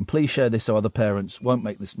movie, and please share this so other parents won't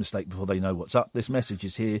make this mistake before they know what's up. This message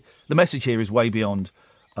is here. The message here is way beyond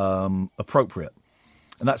appropriate,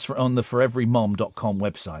 and that's on the foreverymom.com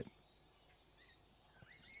website.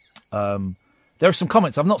 There are some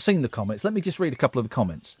comments. I've not seen the comments. Let me just read a couple of the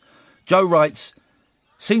comments. Joe writes,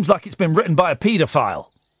 seems like it's been written by a paedophile.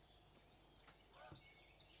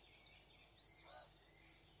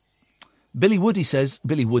 Billy Woody says,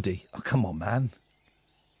 Billy Woody, oh, come on, man.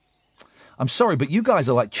 I'm sorry, but you guys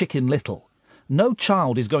are like Chicken Little. No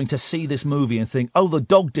child is going to see this movie and think, oh, the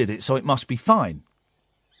dog did it, so it must be fine.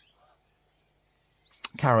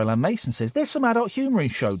 Carol Ann Mason says, there's some adult humour in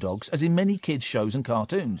Show Dogs, as in many kids' shows and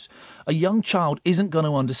cartoons. A young child isn't going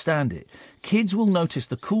to understand it. Kids will notice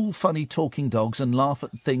the cool, funny talking dogs and laugh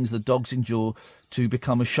at the things the dogs endure to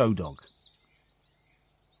become a show dog.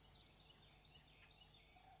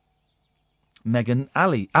 Megan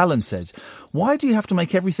Allen says, why do you have to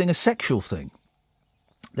make everything a sexual thing?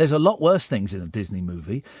 There's a lot worse things in a Disney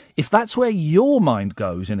movie. If that's where your mind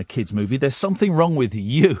goes in a kid's movie, there's something wrong with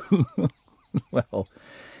you. Well,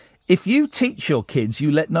 if you teach your kids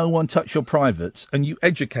you let no one touch your privates and you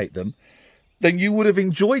educate them, then you would have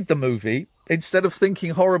enjoyed the movie instead of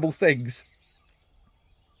thinking horrible things.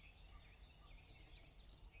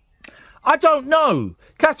 I don't know.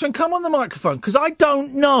 Catherine, come on the microphone, because I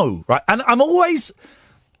don't know. Right, and I'm always...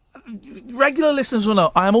 Regular listeners will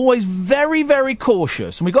know, I am always very, very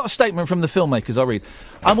cautious, and we got a statement from the filmmakers, I'll read.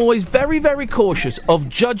 I'm always very, very cautious of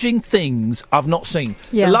judging things I've not seen.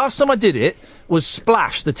 Yeah. The last time I did it was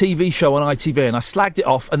Splash, the TV show on ITV, and I slagged it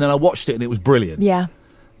off, and then I watched it, and it was brilliant. Yeah.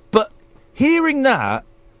 But hearing that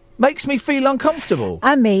makes me feel uncomfortable.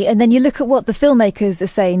 And me, and then you look at what the filmmakers are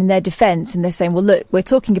saying in their defence, and they're saying, well, look, we're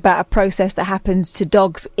talking about a process that happens to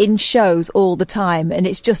dogs in shows all the time, and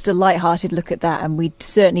it's just a light-hearted look at that, and we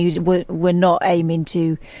certainly we're not aiming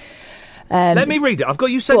to... Let me read it. I've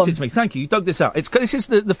got you sent it to me. Thank you. You dug this out. This is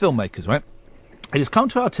the filmmakers, right? It has come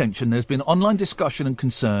to our attention there's been online discussion and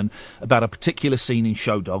concern about a particular scene in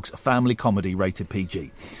Show Dogs, a family comedy rated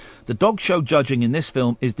PG. The dog show judging in this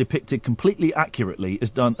film is depicted completely accurately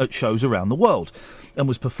as done at shows around the world and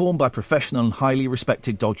was performed by professional and highly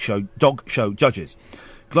respected dog show judges.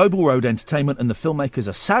 Global Road Entertainment and the filmmakers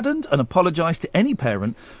are saddened and apologise to any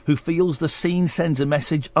parent who feels the scene sends a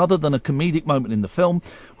message other than a comedic moment in the film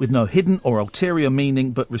with no hidden or ulterior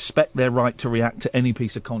meaning, but respect their right to react to any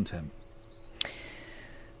piece of content.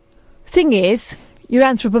 Thing is... You're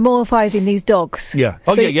anthropomorphising these dogs. Yeah.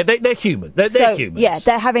 Oh, so, yeah. They're human. They're humans. Yeah,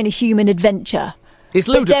 they're having a human adventure. It's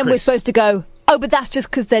ludicrous. But then we're supposed to go, oh, but that's just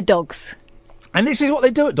because they're dogs. And this is what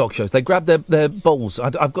they do at dog shows. They grab their balls.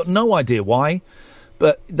 I've got no idea why,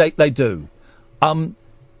 but they do. And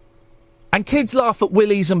kids laugh at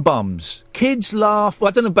willies and bums. Kids laugh... Well,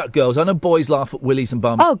 I don't know about girls. I know boys laugh at willies and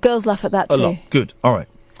bums. Oh, girls laugh at that too. A lot. Good. All right.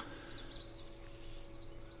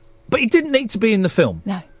 But it didn't need to be in the film.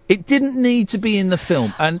 No. It didn't need to be in the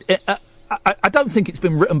film, and I don't think it's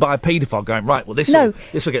been written by a paedophile going, right, well, this will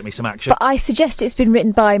get me some action. But I suggest it's been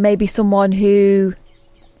written by maybe someone who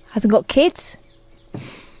hasn't got kids.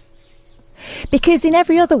 Because in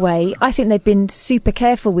every other way, I think they've been super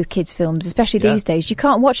careful with kids' films, especially these days. You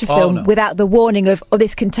can't watch a film without the warning of,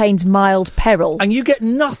 this contains mild peril. And you get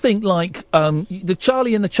nothing like the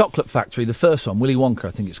Charlie and the Chocolate Factory, the first one, Willy Wonka,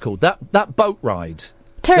 I think it's called, that boat ride.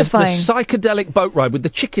 Terrifying. The psychedelic boat ride with the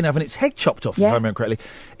chicken having its head chopped off, if I remember correctly.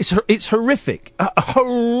 It's horrific.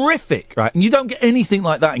 Horrific, right? And you don't get anything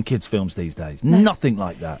like that in kids' films these days. No. Nothing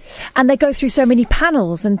like that. And they go through so many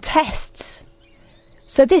panels and tests.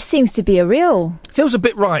 So this seems to be a real... Feels a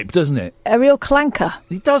bit ripe, doesn't it? A real clanker.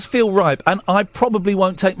 It does feel ripe, and I probably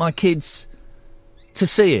won't take my kids to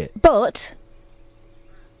see it. But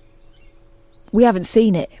we haven't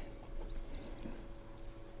seen it.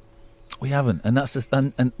 We haven't, and that's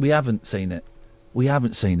and we haven't seen it. We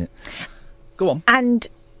haven't seen it. Go on. And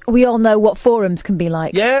we all know what forums can be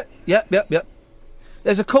like. Yeah.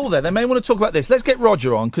 There's a call there. They may want to talk about this. Let's get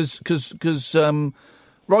Roger on, because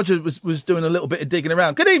Roger was doing a little bit of digging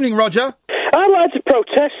around. Good evening, Roger. I'd like to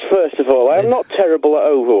protest, first of all. I'm not terrible at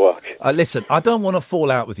Overwatch. Listen, I don't want to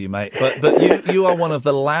fall out with you, mate, but you are one of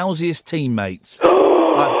the lousiest teammates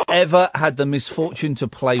I've ever had the misfortune to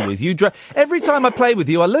play with. Every time I play with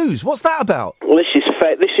you, I lose. What's that about? This is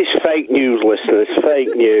fake news, listeners.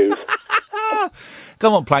 Fake news.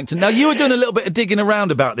 Come on, Plankton. Now, you were doing a little bit of digging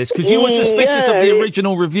around about this, because you were suspicious of the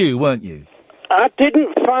original review, weren't you? I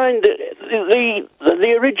didn't find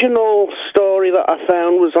the original story that I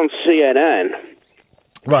found was on CNN.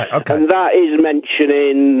 Right, okay. And that is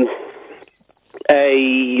mentioning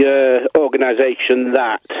a organisation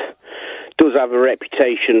that does have a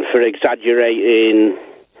reputation for exaggerating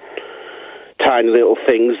tiny little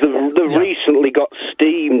things. They've recently got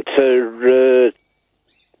steam to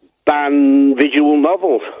ban visual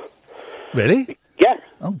novels. Really? Yeah.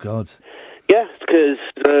 Oh, God. Yeah, because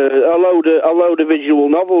a load of visual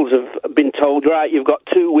novels have been told, right, you've got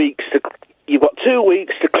 2 weeks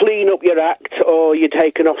to clean up your act, or you're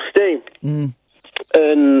taken off steam.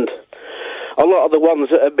 And a lot of the ones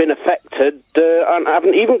that have been affected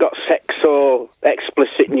haven't even got sex or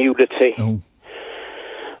explicit nudity. Oh.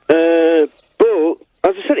 But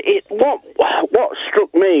as I said, what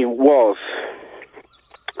struck me was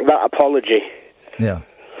that apology. Yeah.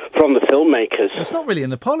 From the filmmakers. It's not really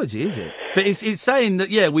an apology, is it? But it's saying that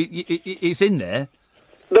it's in there.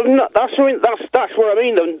 They're not, that's what I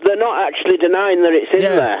mean. They're not actually denying that it's in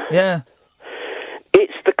there. Yeah.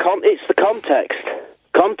 It's the context.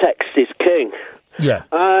 Context is king. Yeah.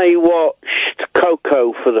 I watched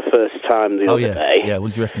Coco for the first time the other day. Yeah, what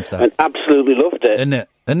did you reckon to that? And absolutely loved it.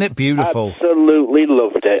 Isn't it beautiful? Absolutely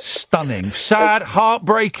loved it. Stunning. Sad,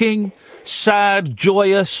 heartbreaking, sad,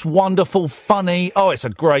 joyous, wonderful, funny. Oh, it's a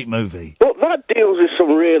great movie. But that deals with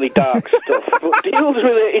some really dark stuff, but deals with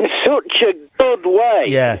it in such a good way.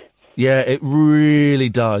 Yeah, it really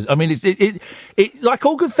does. I mean, it like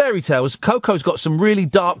all good fairy tales, Coco's got some really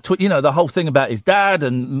dark, the whole thing about his dad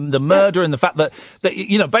and the murder and the fact that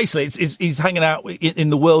basically he's hanging out in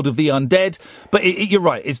the world of the undead. But you're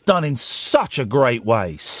right, it's done in such a great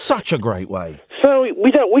way. Such a great way. So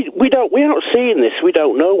we're not seeing this. We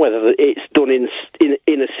don't know whether it's done in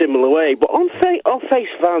a similar way. But on face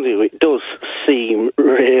value, it does seem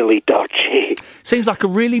really dodgy. Seems like a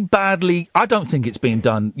really badly. I don't think it's being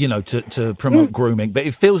done, to promote grooming, but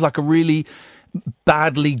it feels like a really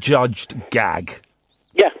badly judged gag.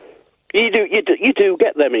 Yeah, you do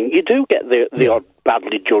get them in. You do get the odd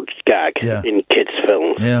badly judged gag in kids'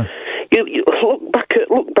 films. Yeah. You look back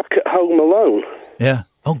at Home Alone. Yeah.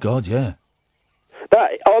 Oh God, yeah.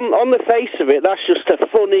 That on the face of it, that's just a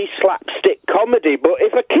funny slapstick comedy. But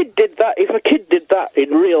if a kid did that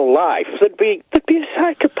in real life, they'd be a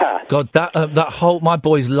psychopath. God, my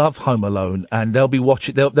boys love Home Alone, and they'll be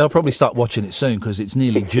watching. They'll probably start watching it soon because it's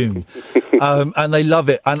nearly June, and they love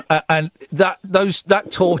it. And that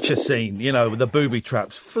torture scene, with the booby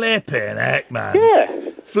traps, flipping heck, man.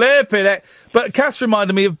 Yeah, flipping heck. But Cass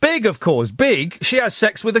reminded me of Big, of course. Big, she has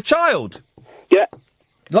sex with a child. Yeah.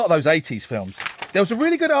 A lot of those 80s films. There was a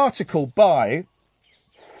really good article by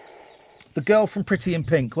the girl from Pretty in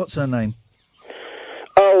Pink. What's her name?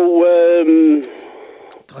 Oh,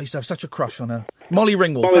 I used to have such a crush on her. Molly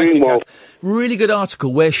Ringwald. Molly Thank you, Ringwald. Kath. Really good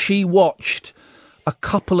article where she watched a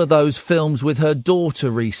couple of those films with her daughter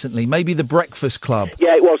recently. Maybe The Breakfast Club.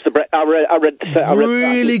 Yeah, it was I read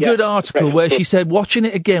really that. Good article where she said watching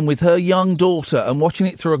it again with her young daughter and watching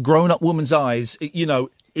it through a grown-up woman's eyes,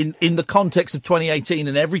 in the context of 2018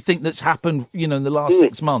 and everything that's happened, in the last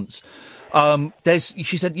 6 months,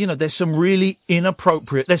 she said, there's some really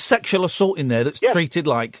inappropriate, there's sexual assault in there that's treated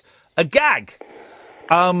like a gag.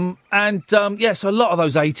 So a lot of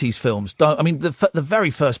those 80s films don't, I mean, the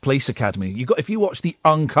very first Police Academy, if you watch the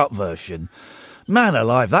uncut version, man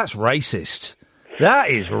alive, that's racist. That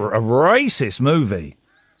is a racist movie.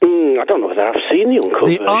 I don't know whether I've seen the uncut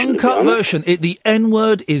version. The uncut version, the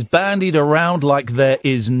N-word is bandied around like there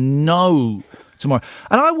is no tomorrow.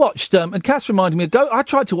 And I watched, and Cass reminded me, I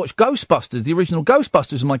tried to watch Ghostbusters, the original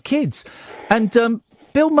Ghostbusters with my kids, and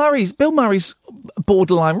Bill Murray's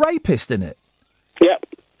borderline rapist in it. Yeah.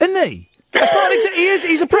 Isn't he? That's not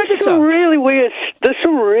he's a predator. There's some really weird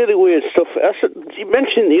stuff. You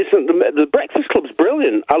mentioned the Breakfast Club's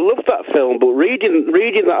brilliant. I love that film, but reading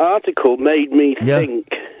that article made me think.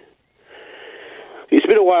 It's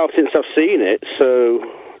been a while since I've seen it, so.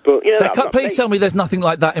 But please tell me there's nothing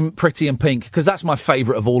like that in Pretty in Pink, because that's my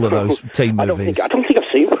favourite of all of those teen movies. I don't think I've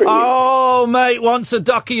seen Pretty. Oh, mate, once a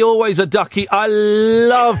ducky, always a ducky. I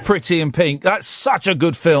love Pretty in Pink. That's such a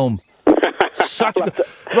good film. I'll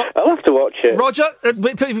have to watch it. Roger,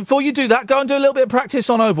 before you do that, go and do a little bit of practice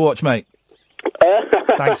on Overwatch, mate.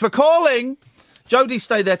 Thanks for calling. Jodie,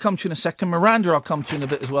 stay there. Come to you in a second. Miranda, I'll come to you in a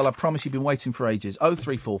bit as well. I promise you've been waiting for ages.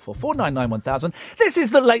 0344 499 1000. This is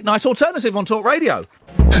the Late Night Alternative on Talk Radio.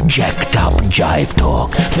 Jacked up jive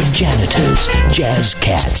talk for janitors, jazz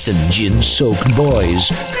cats, and gin-soaked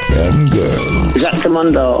boys and girls. Jack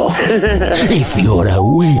Mundo. If you're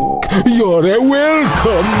awake, you're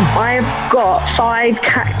welcome. I've got 5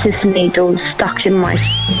 cactus needles stuck in my...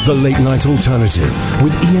 The Late Night Alternative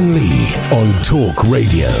with Iain Lee on Talk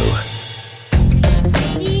Radio.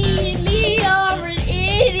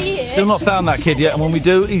 Still not found that kid yet, and when we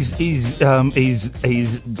do, he's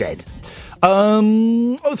dead.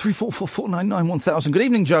 0344 499 1000. Good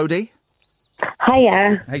evening, Jodie.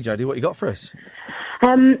 Hiya. Hey, Jodie, what you got for us?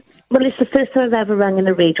 Well, it's the first time I've ever rang in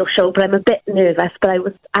a radio show, but I'm a bit nervous, but I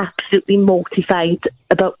was absolutely mortified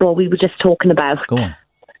about what we were just talking about. Go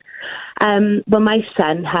on. Well, my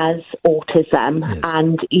son has autism,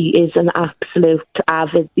 and he is an absolute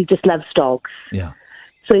avid, he just loves dogs. Yeah.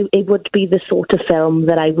 So it would be the sort of film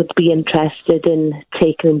that I would be interested in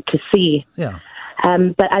taking him to see. Yeah.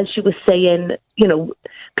 But as you were saying,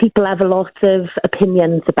 people have a lot of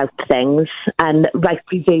opinions about things and write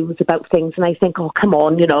reviews about things, and I think, oh, come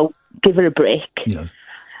on, give her a break. Yeah.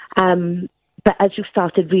 But as you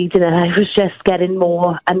started reading it, I was just getting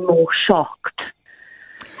more and more shocked.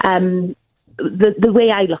 The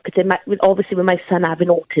way I look at it, obviously with my son having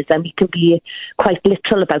autism, he can be quite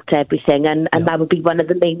literal about everything, and that would be one of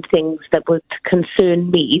the main things that would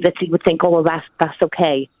concern me, that he would think, oh, well, that's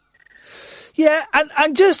okay. Yeah,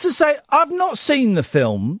 and just to say, I've not seen the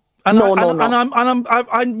film. And No.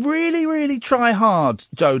 I really, really try hard,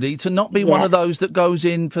 Jodie, to not be one of those that goes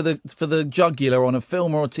in for the jugular on a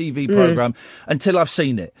film or a TV programme until I've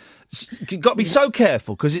seen it. You've got to be so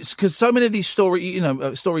careful because so many of these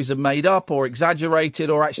stories are made up or exaggerated,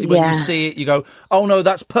 or actually when you see it, you go, oh no,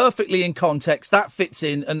 that's perfectly in context, that fits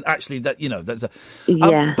in, and actually that's a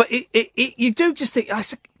but you do just think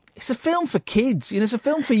it's a film for kids, it's a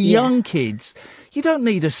film for young kids. You don't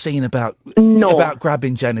need a scene about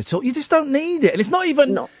grabbing genital. You just don't need it. And it's not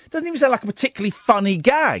even, it doesn't even sound like a particularly funny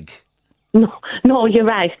gag. No, you're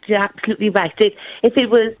right. You're absolutely right. If it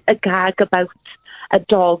was a gag about a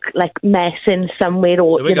dog, like, messing somewhere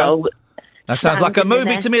or, That sounds like a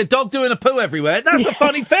movie to me, a dog doing a poo everywhere. That's a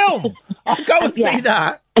funny film. I'll go and see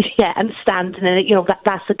that. Yeah, and standing in it,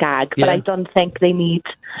 that's a gag. But I don't think they need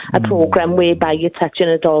a programme whereby you're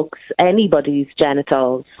touching anybody's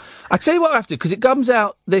genitals. I tell you what I have to, because it comes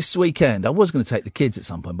out this weekend. I was going to take the kids at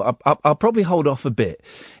some point, but I'll probably hold off a bit.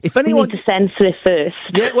 If anyone you need to censor it first.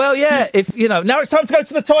 Yeah, well, yeah. If now it's time to go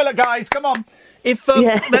to the toilet, guys. Come on. If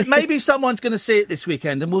maybe someone's going to see it this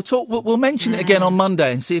weekend, and we'll talk. We'll mention it again on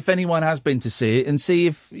Monday and see if anyone has been to see it, and see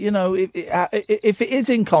if if it is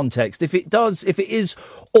in context, if it is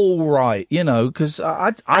all right, because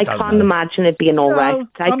I can't imagine it being all right.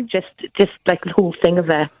 Just like the whole thing of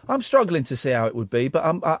it. I'm struggling to see how it would be, but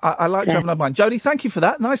I like to have an open mind. Jodie, thank you for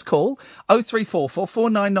that. Nice call. 0344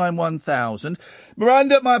 499 1000.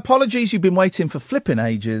 Miranda, my apologies. You've been waiting for flipping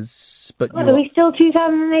ages, but are we still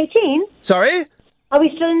 2018? Sorry? Are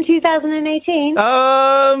we still in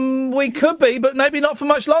 2018? We could be, but maybe not for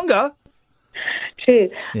much longer. True.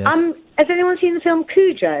 Yes. Has anyone seen the film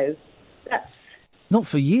Cujo? Not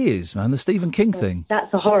for years, man. The Stephen King thing.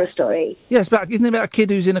 That's a horror story. Yeah, isn't it about a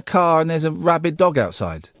kid who's in a car and there's a rabid dog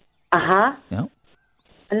outside? Uh-huh. Yeah.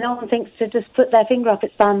 And no one thinks to just put their finger up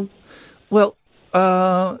its bum. Well,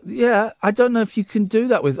 yeah, I don't know if you can do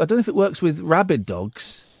that I don't know if it works with rabid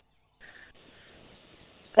dogs.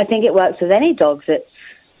 I think it works with any dog that's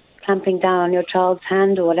clamping down on your child's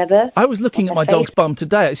hand or whatever. I was looking at my dog's bum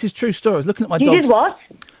today. This is a true story. I was looking at my You did what?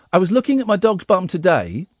 I was looking at my dog's bum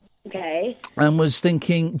today. Okay. And was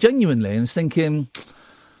thinking, genuinely, I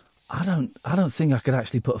don't think I could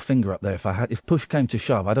actually put a finger up there if push came to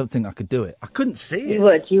shove. I don't think I could do it. I couldn't see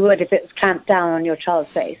it. You would if it was clamped down on your child's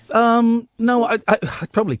face. No, I'd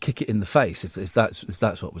probably kick it in the face if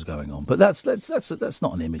that's what was going on. But that's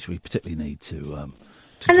not an image we particularly need to.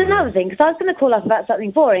 And another thing, because I was going to call up about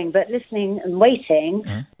something boring, but listening and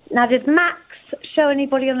waiting. Now, did Max show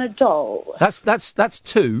anybody on a doll? That's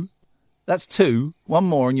two. That's two. One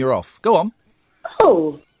more and you're off. Go on.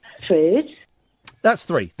 Oh, rude. That's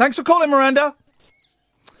three. Thanks for calling, Miranda.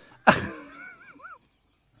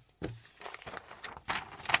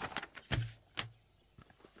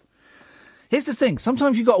 Here's the thing.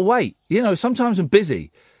 Sometimes you've got to wait. Sometimes I'm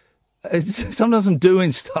busy. Sometimes I'm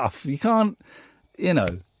doing stuff. You can't,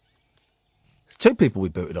 There's two people we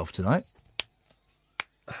booted off tonight.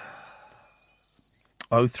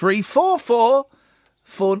 0344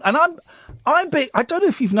 and I'm big. I don't know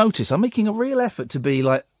if you've noticed. I'm making a real effort to be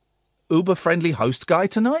like Uber-friendly host guy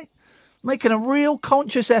tonight. Making a real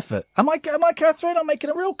conscious effort. Am I, Catherine? I'm making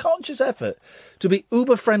a real conscious effort to be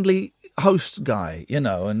Uber-friendly host guy,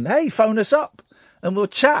 and hey, phone us up and we'll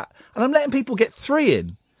chat. And I'm letting people get three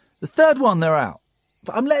in. The third one, they're out.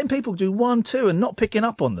 But I'm letting people do 1, 2 and not picking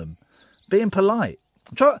up on them. Being polite.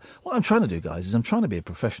 What I'm trying to do, guys, is I'm trying to be a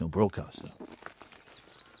professional broadcaster.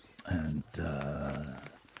 And, I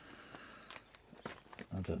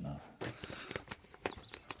don't know.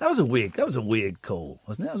 That was a weird call,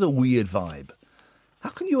 wasn't it? That was a weird vibe. How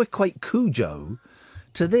can you equate Cujo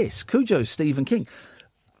to this? Cujo's Stephen King.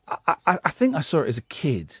 I think I saw it as a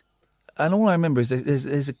kid. And all I remember is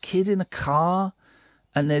there's a kid in a car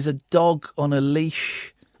and there's a dog on a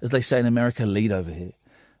leash, as they say in America, lead over here,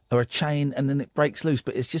 or a chain, and then it breaks loose,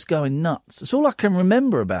 but it's just going nuts. That's all I can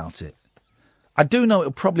remember about it. I do know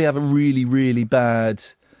it'll probably have a really, really bad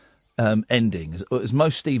ending, as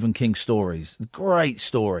most Stephen King stories. Great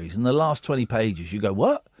stories. In the last 20 pages, you go,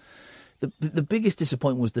 what? The biggest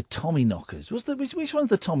disappointment was the Tommyknockers. Which one's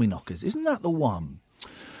the Tommyknockers? Isn't that the one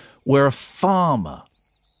where a farmer...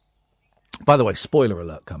 By the way, spoiler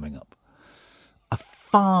alert coming up. A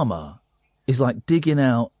farmer is like digging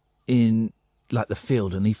out in like the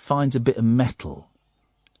field and he finds a bit of metal.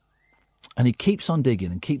 And he keeps on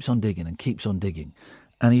digging and keeps on digging and keeps on digging.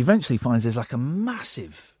 And he eventually finds there's like a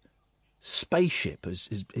massive spaceship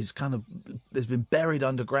has been buried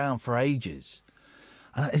underground for ages.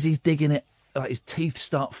 And as he's digging it, like his teeth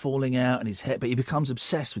start falling out and his head, but he becomes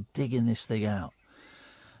obsessed with digging this thing out.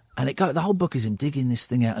 And the whole book is him digging this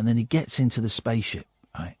thing out, and then he gets into the spaceship,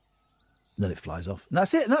 right? And then it flies off. And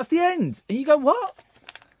that's it, and that's the end. And you go, what?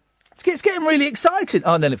 It's getting really exciting.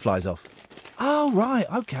 Oh, and then it flies off. Oh, right,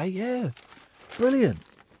 okay, yeah. Brilliant.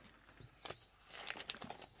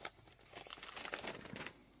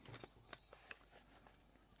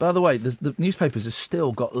 By the way, the newspapers have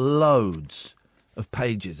still got loads of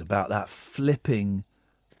pages about that flipping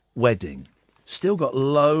wedding. Still got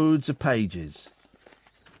loads of pages.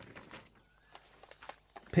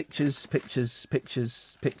 Pictures,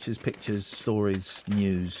 stories,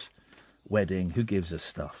 news, wedding. Who gives us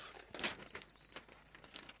stuff?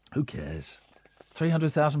 Who cares?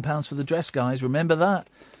 £300,000 for the dress, guys. Remember that?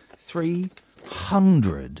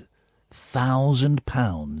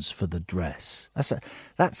 £300,000 for the dress.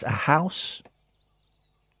 That's a house.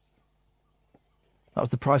 That was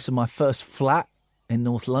the price of my first flat in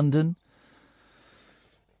North London.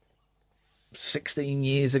 15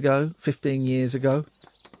 years ago.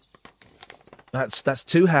 That's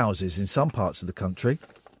two houses in some parts of the country.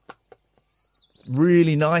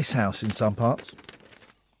 Really nice house in some parts.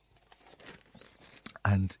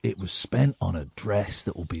 And it was spent on a dress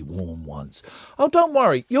that will be worn once. Oh, don't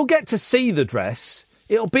worry. You'll get to see the dress.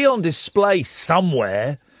 It'll be on display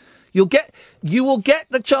somewhere. You will get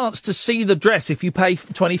the chance to see the dress if you pay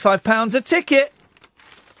 £25 a ticket.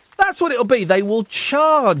 That's what it'll be. They will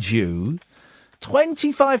charge you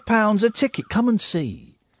 £25 a ticket. Come and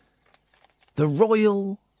see the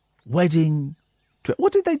royal wedding dress.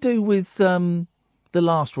 What did they do with the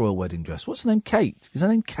last royal wedding dress? What's her name? Kate. Is her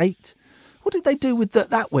name Kate? What did they do with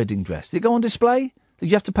that wedding dress? Did it go on display? Did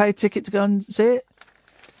you have to pay a ticket to go and see it?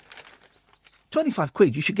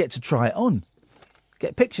 £25. You should get to try it on.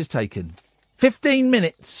 Get pictures taken. 15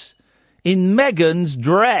 minutes in Meghan's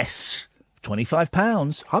dress.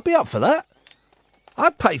 £25. I'd be up for that.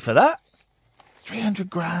 I'd pay for that. 300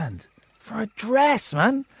 grand for a dress,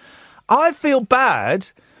 man. I feel bad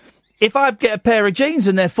if I get a pair of jeans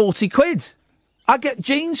and they're 40 quid. I get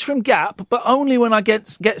jeans from Gap, but only when I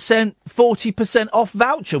get sent 40% off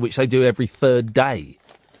voucher, which they do every third day.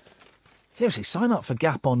 Seriously, sign up for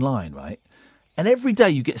Gap online, right? And every day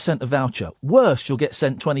you get sent a voucher. Worst, you'll get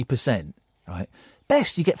sent 20%, right?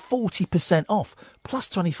 Best, you get 40% off, plus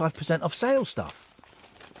 25% off sale stuff.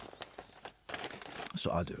 That's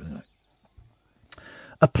what I do, anyway.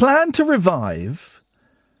 A plan to revive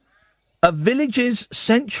a village's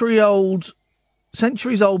centuries-old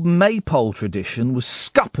maypole tradition was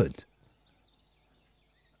scuppered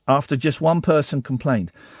after just one person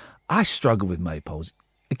complained. I struggle with maypoles.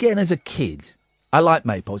 Again, as a kid, I like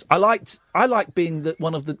maypoles. I like being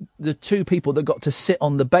one of the two people that got to sit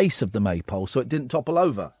on the base of the maypole so it didn't topple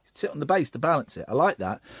over. Sit on the base to balance it. I like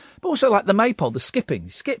that. But also like the maypole, the skipping. You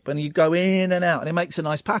skip and you go in and out and it makes a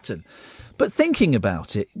nice pattern. But thinking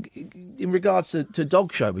about it, in regards to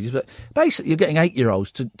dog show, basically you're getting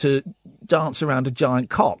 8-year-olds to dance around a giant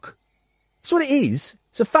cock. That's what it is.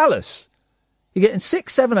 It's a phallus. You're getting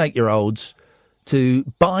 6, 7, 8-year-olds to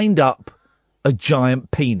bind up a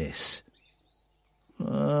giant penis.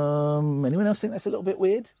 Anyone else think that's a little bit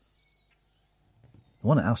weird? The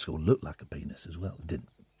one at our school looked like a penis as well. It didn't.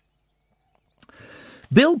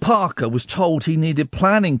 Bill Parker was told he needed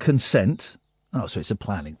planning consent. Oh, so it's a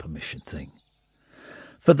planning permission thing.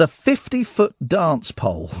 For the 50-foot dance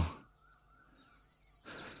pole,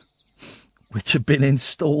 which had been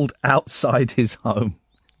installed outside his home.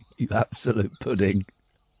 You absolute pudding.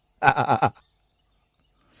 But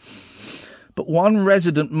one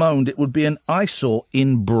resident moaned it would be an eyesore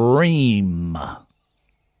in Bream.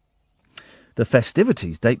 The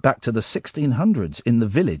festivities date back to the 1600s in the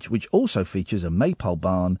village, which also features a maypole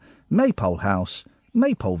barn, maypole house,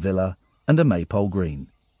 maypole villa, and a maypole green.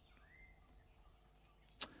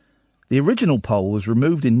 The original pole was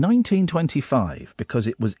removed in 1925 because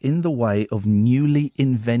it was in the way of newly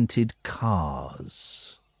invented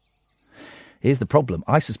cars. Here's the problem.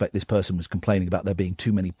 I suspect this person was complaining about there being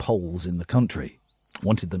too many poles in the country.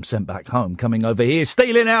 Wanted them sent back home, coming over here,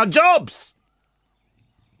 stealing our jobs!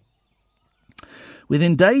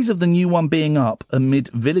 Within days of the new one being up, amid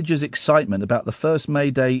villagers' excitement about the first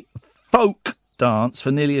May Day folk dance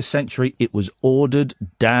for nearly a century, it was ordered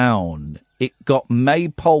down. It got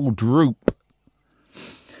maypole droop.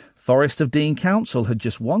 Forest of Dean Council had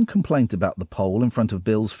just one complaint about the pole in front of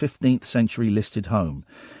Bill's 15th century listed home.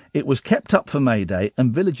 It was kept up for May Day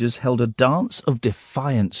and villagers held a dance of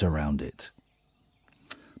defiance around it.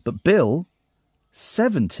 But Bill,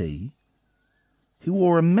 70, who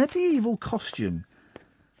wore a medieval costume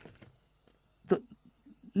that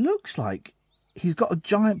looks like he's got a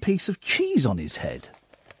giant piece of cheese on his head.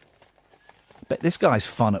 Bet this guy's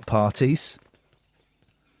fun at parties.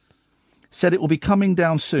 said it will be coming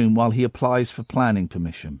down soon while he applies for planning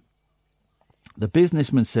permission. The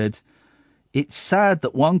businessman said, it's sad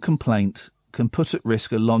that one complaint can put at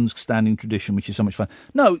risk a long-standing tradition, which is so much fun.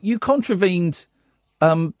 No, you contravened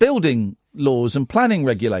building laws and planning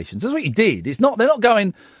regulations. That's what you did. They're not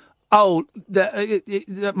going,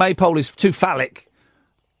 that maypole is too phallic.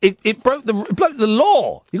 It broke the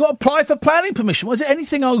law. You got to apply for planning permission. Was it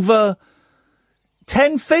anything over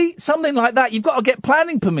 10 feet? Something like that. You've got to get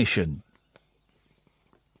planning permission.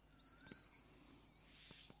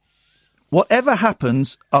 Whatever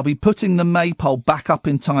happens, I'll be putting the maypole back up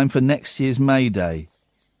in time for next year's May Day.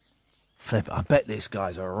 Flip, I bet this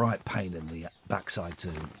guy's a right pain in the backside to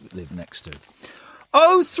live next to.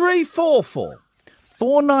 0344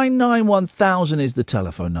 499 1000 is the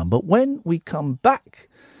telephone number. When we come back,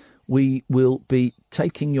 we will be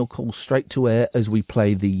taking your call straight to air as we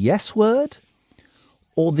play the yes word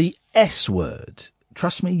or the S word.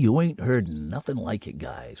 Trust me, you ain't heard nothing like it,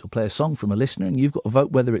 guys. We'll play a song from a listener and you've got to vote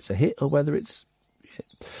whether it's a hit or whether it's shit.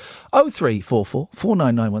 0344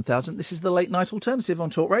 499 1000. This is the Late Night Alternative on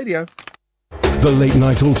Talk Radio. The Late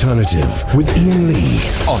Night Alternative with Iain Lee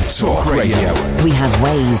on Talk Radio. We have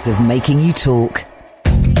ways of making you talk.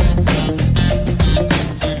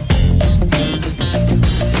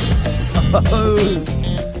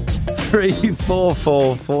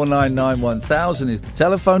 344 499 1000 is the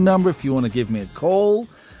telephone number if you want to give me a call.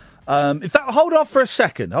 In fact, hold off for a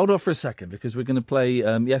second, because we're going to play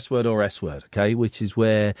yes word or S word, okay, which is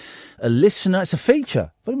where a listener, it's a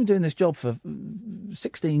feature. I've been doing this job for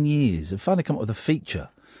 16 years. I've finally come up with a feature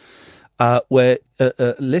where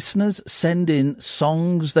listeners send in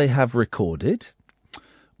songs they have recorded.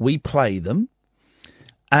 We play them.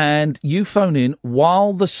 And you phone in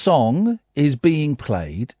while the song is being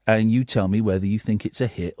played, and you tell me whether you think it's a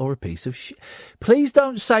hit or a piece of shit. Please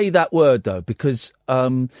don't say that word, though, because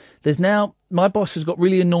there's now... My boss has got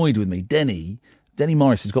really annoyed with me. Denny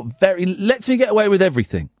Morris has got lets me get away with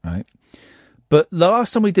everything, right? But the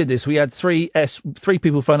last time we did this, we had three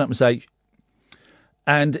people phone up and say...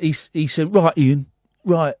 And he said, right, Ian,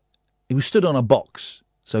 right. He was stood on a box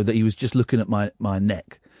so that he was just looking at my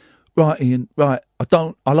neck. Right, Ian, right,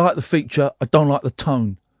 I like the feature, I don't like the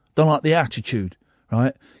tone, don't like the attitude,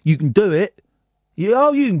 right? You can do it. You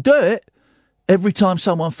can do it. Every time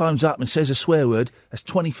someone phones up and says a swear word, that's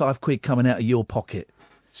 25 quid coming out of your pocket.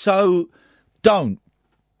 So, don't.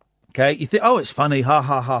 Okay, you think, it's funny, ha,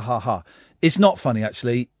 ha, ha, ha, ha. It's not funny,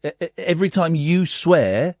 actually. Every time you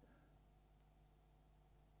swear,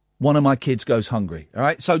 one of my kids goes hungry, all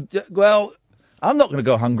right? So, well... I'm not going to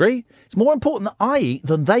go hungry. It's more important that I eat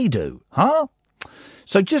than they do, huh?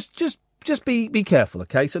 So just be careful,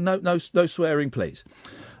 okay? So no swearing, please.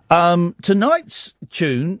 Tonight's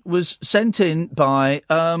tune was sent in by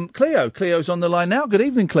Cleo. Cleo's on the line now. Good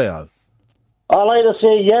evening, Cleo. I like to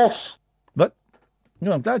say yes. But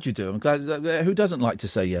no, I'm glad you do. I'm glad. Who doesn't like to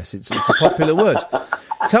say yes? It's a popular word.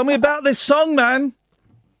 Tell me about this song, man.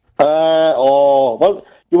 Well,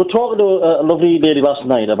 you were talking to a lovely lady last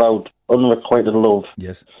night about unrequited love.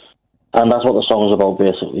 Yes. And that's what the song is about,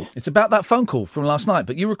 basically. It's about that phone call from last night,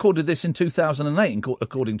 but you recorded this in 2008,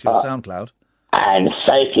 according to your SoundCloud. I'm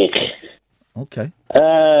psychic. Okay.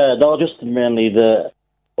 No, just mainly the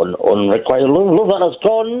unrequited love that has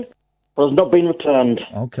gone, but has not been returned.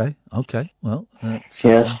 Okay. Well, that's,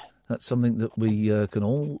 that's something that we can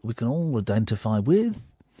all identify with.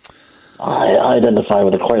 I identify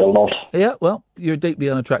with it quite a lot. Yeah, well, you're a deeply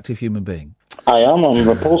unattractive human being. I am. I'm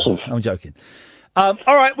repulsive. I'm joking. All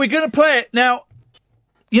right, we're going to play it now.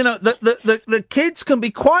 You know, the kids can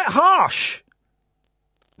be quite harsh.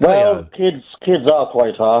 Well, kids are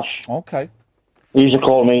quite harsh. Okay. They used to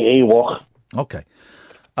call me Ewok. Okay.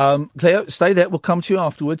 Cleo, stay there. We'll come to you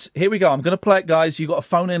afterwards. Here we go. I'm going to play it, guys. You've got to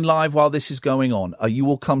phone in live while this is going on. You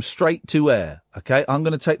will come straight to air. Okay. I'm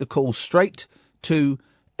going to take the call straight to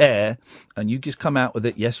air, and you just come out with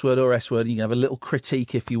it, yes word or S word, and you can have a little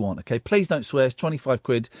critique if you want, okay? Please don't swear. It's 25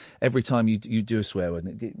 quid every time you do a swear word.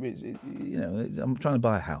 I'm trying to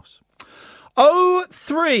buy a house.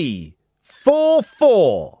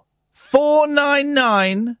 0344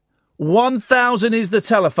 499 1000 is the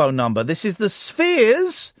telephone number. This is the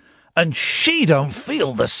Spheres, and She Don't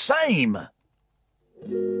Feel the Same.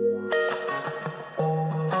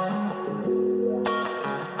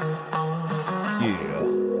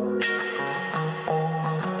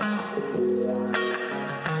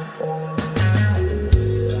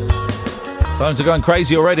 Phones are going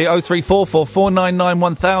crazy already. 0344 499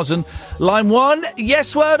 1000. Line 1,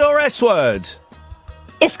 yes word or S word?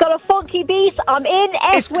 It's got a funky beat. I'm in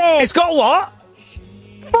S word. It's got what?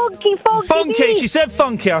 Funky Funky. beat. She said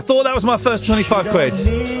funky. I thought that was my first 25 quid.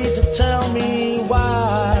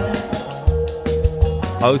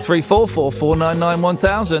 0344 499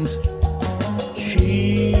 1000.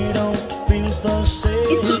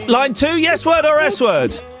 Line 2, yes word or S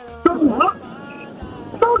word? Turn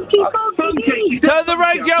the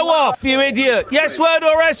radio off, you idiot. Yes word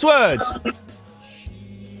or S word?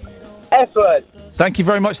 S word. Thank you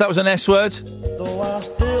very much. That was an S word.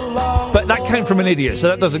 But that came from an idiot, so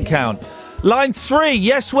that doesn't count. Line 3,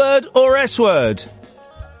 yes word or S word?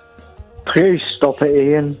 Please stop it,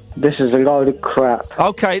 Ian. This is a load of crap.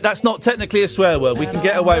 Okay, that's not technically a swear word. We can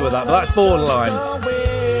get away with that, but that's borderline.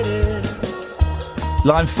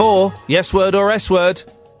 Line 4, yes word or S word?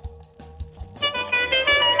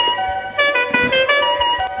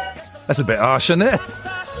 That's a bit harsh, isn't it?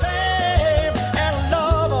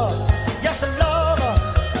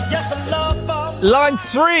 Line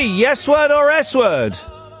 3, yes word or S word?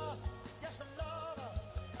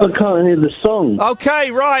 I can't hear the song. Okay,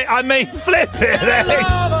 right, I mean, flip it,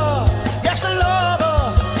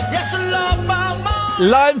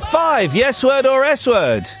 Line 5, yes word or S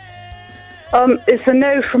word? It's a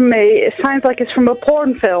no from me. It sounds like it's from a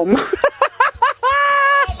porn film.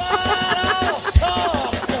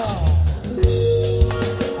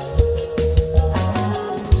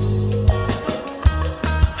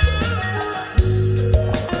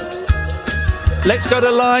 Let's go to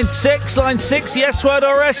line 6. Line 6, yes word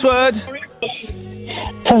or S word?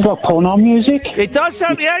 Sounds like porno music. It does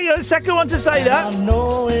sound, yeah, you're the second one to say that.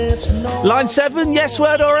 Line 7, yes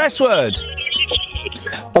word or S word?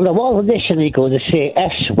 Well, I was initially going to say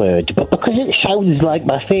S word, but because it sounds like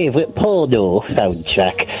my favourite porno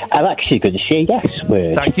soundtrack, I'm actually going to say yes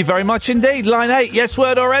word. Thank you very much indeed. Line 8, yes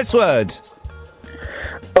word or S word?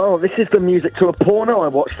 Oh, this is the music to a porno I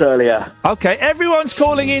watched earlier. Okay, everyone's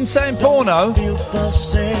calling in saying porno.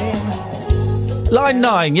 Line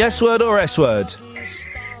 9, yes word or S word?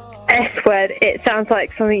 S word. It sounds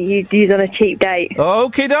like something you'd use on a cheap date.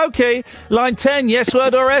 Okie dokie. Line 10, yes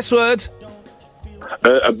word or S word?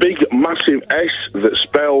 A big, massive S that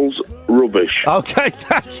spells rubbish. Okay,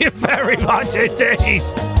 thank you very much indeed.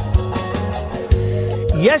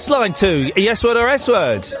 Yes, line 2, yes word or S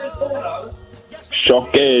word?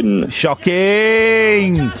 Shocking.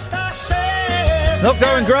 Shocking. It's not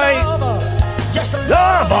going great.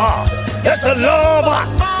 Lover. Yes, a lover.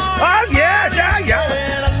 Oh, yes,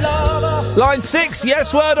 yeah. Line 6,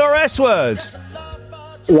 yes word or S word?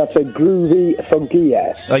 That's a groovy, funky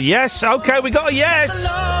yes. A yes? Okay, we got a yes.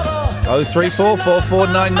 0344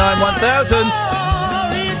 499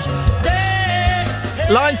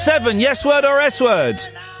 1000. Line 7, yes word or S word?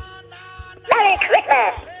 Merry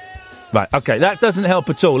Christmas. Right, okay, that doesn't help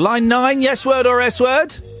at all. Line 9, yes word or S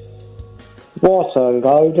word? What a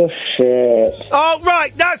load of shit. Oh,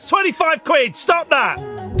 right, that's 25 quid. Stop that.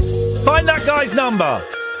 Find that guy's number.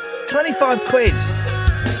 25 quid.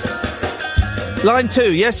 Line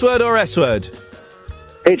 2, yes word or S word?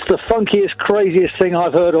 It's the funkiest, craziest thing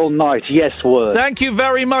I've heard all night. Yes word. Thank you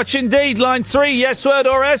very much indeed. Line 3, yes word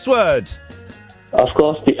or S word? Of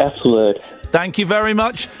course, the S word. Thank you very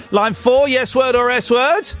much. Line 4, yes word or S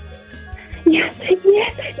word? Yes.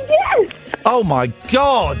 Oh my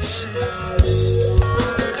God.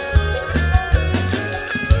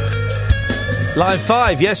 Line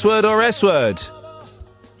 5, yes word or S word?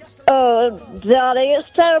 Oh, darling, it's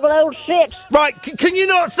terrible old shit. Right, can you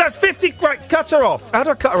not? That's 50. Right, cut her off. How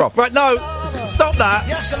do I cut her off? Right, no, stop that.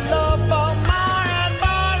 Yes, I love her, my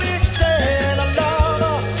marriage, and I love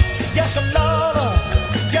her. Yes, I love her.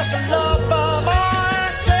 Yes, I love her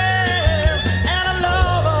myself, and I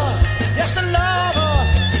love her. Yes, I love her.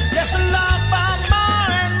 Yes, I love her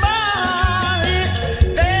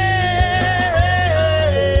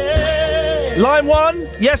marriage. Line 1,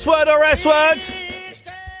 yes word or S word?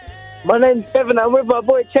 My name's Kevin, I'm with my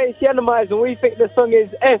boy Chase Yanamize, and we think the song is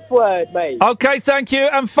F word, mate. Okay, thank you.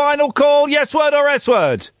 And final call, yes word or S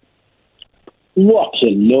word? What a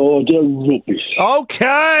load of rubbish.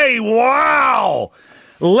 Okay, wow.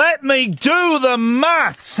 Let me do the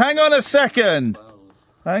maths. Hang on a second.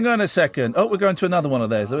 Oh, we're going to another one of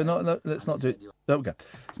theirs. Let's not do it. There we go.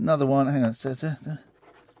 It's another one. Hang on.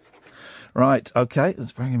 Right, okay.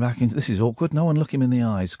 Let's bring him back into... This is awkward. No one look him in the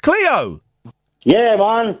eyes. Cleo! Yeah,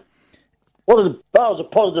 man. That was a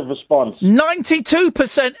positive response.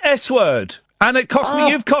 92% S word. And it cost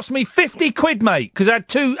me... You've cost me 50 quid, mate, because I had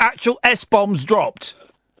 2 actual S-bombs dropped.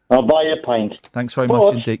 I'll buy you a pint. Thanks very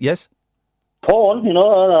much indeed. Yes? Porn,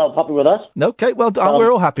 I'm happy with that. Okay, well,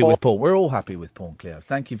 we're all happy with porn. We're all happy with porn, Cleo.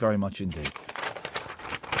 Thank you very much indeed.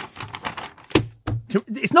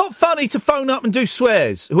 It's not funny to phone up and do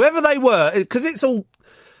swears, whoever they were, because it's all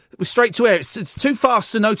straight to air. It's too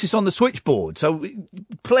fast to notice on the switchboard. So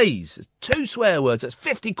please, 2 swear words. That's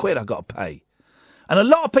 50 quid I've got to pay. And a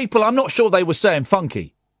lot of people, I'm not sure they were saying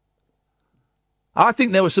funky. I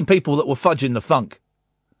think there were some people that were fudging the funk.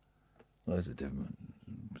 Well, it's a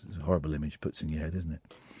horrible image puts in your head, isn't it?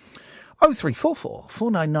 0344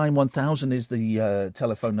 499 1000 is the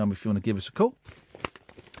telephone number if you want to give us a call.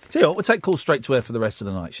 Tell you what, we'll take calls straight to air for the rest of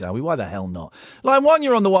the night, shall we? Why the hell not? Line 1,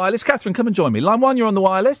 you're on the wireless. Catherine, come and join me. Line 1, you're on the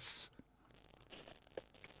wireless.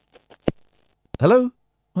 Hello?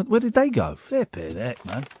 Where did they go? Flippin' heck,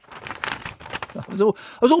 man. I was all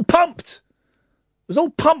pumped. I was all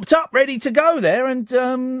pumped up, ready to go there, and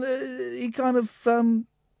he kind of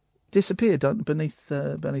disappeared beneath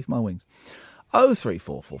my wings.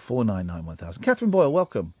 0344 499 1000. Catherine Boyle,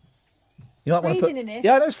 welcome. You might Freezing in here.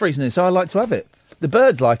 Yeah, I know it's freezing in here, so I like to have it. The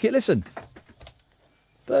birds like it. Listen,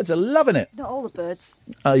 birds are loving it. Not all the birds.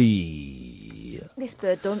 Aye. This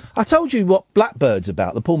bird don't. I told you what Blackbird's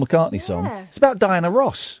about, the Paul McCartney song. It's about Diana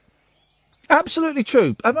Ross. Absolutely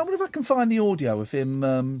true. I wonder if I can find the audio of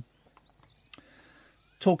him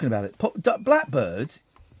talking about it. Blackbird,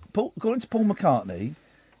 according to Paul McCartney,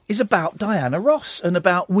 is about Diana Ross and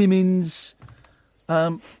about women's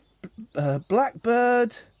Blackbird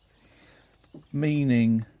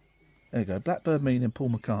meaning. There you go. Blackbird meaning Paul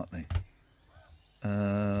McCartney.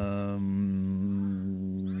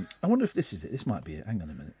 I wonder if this is it. This might be it. Hang on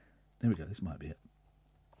a minute. There we go. This might be it.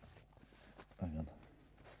 Hang on.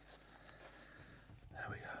 There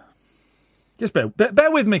we go. Just bear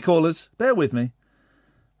with me, callers. Bear with me.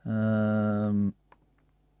 There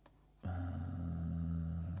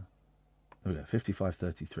we go.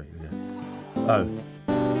 5533. Here we go. Oh.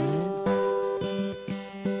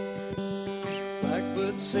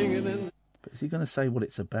 Blackbird singing in. But is he going to say what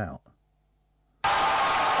it's about?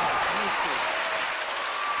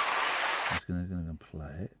 He's going to go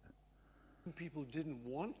play it. People didn't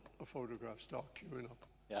want a photograph stock queuing up.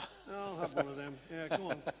 Yeah. I'll have one of them. Yeah, go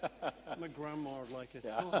on. My grandma would like it.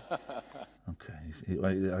 Yeah. Go on.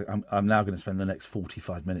 Okay. I'm now going to spend the next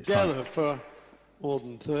 45 minutes. Together for more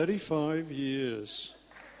than 35 years.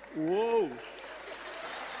 Whoa.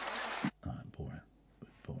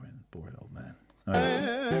 Boring old man.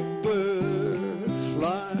 Blackbird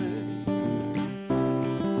fly.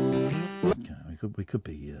 Okay, we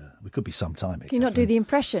could be some time. Can you not do the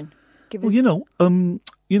impression? Give us... Well,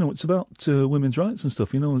 it's about women's rights and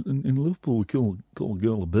stuff. In Liverpool we call a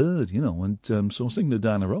girl a bird, and so I was thinking of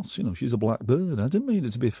Diana Ross. She's a black bird. I didn't mean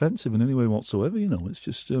it to be offensive in any way whatsoever. It's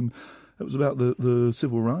just it was about the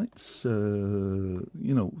civil rights, thing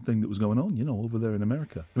that was going on, over there in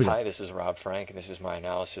America. Hi, this is Rob Frank, and this is my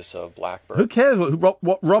analysis of Blackbird. Who cares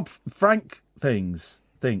what Rob Frank thinks?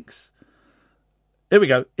 Here we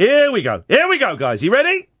go, guys. You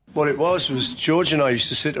ready? What it was George and I used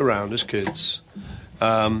to sit around as kids,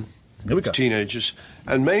 teenagers,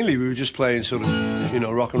 and mainly we were just playing sort of,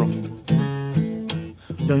 rock and roll.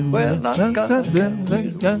 Well, not gonna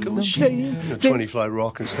 20-fly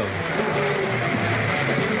rock and stuff.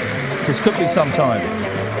 This could be some time.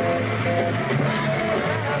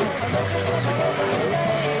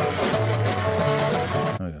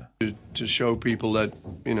 To show people that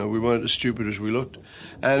we weren't as stupid as we looked,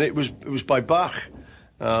 and it was by Bach.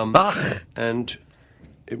 Bach, and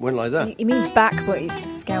it went like that. He means back, but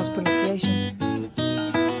it's Scouse pronunciation.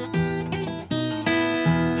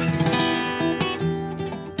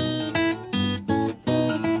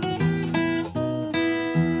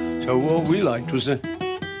 So what we liked was as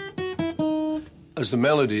the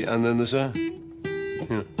melody, and then there's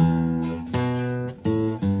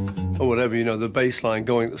or whatever, the bass line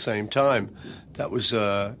going at the same time. That was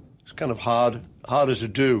it's kind of harder to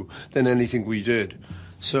do than anything we did.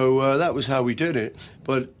 So that was how we did it,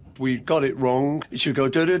 but we got it wrong. It should go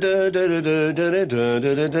da da da da da da da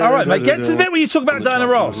da da. All right, mate. Get to the bit where you talk about Diana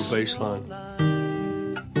Ross. Bass line.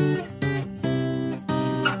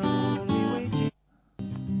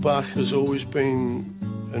 Bach has always been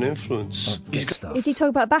an influence. Is he talking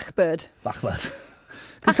about Blackbird? Blackbird.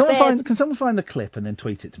 Can someone find the clip and then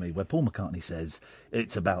tweet it to me where Paul McCartney says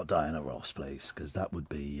it's about Diana Ross, please? Because that would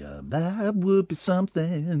be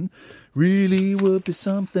something. Really would be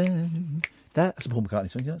something. That's a Paul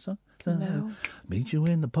McCartney song. You know that song? No. Meet you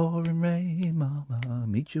in the pouring rain, Mama.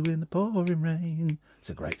 Meet you in the pouring rain.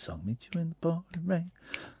 It's a great song. Meet you in the pouring rain,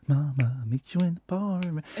 Mama. Meet you in the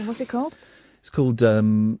pouring rain. And what's it called? It's called.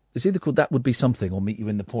 It's either called That Would Be Something or Meet You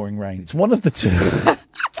in the Pouring Rain. It's one of the two.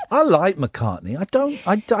 I like McCartney. I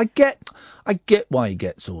get why he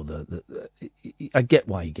gets all I get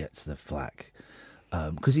why he gets the flack.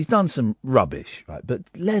 Because he's done some rubbish, right? But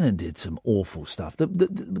Lennon did some awful stuff.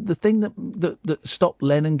 The thing that stopped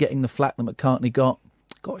Lennon getting the flack that McCartney got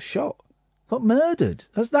shot, got murdered.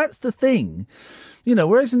 That's the thing.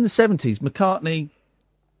 Whereas in the 70s, McCartney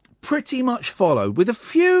pretty much followed, with a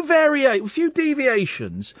few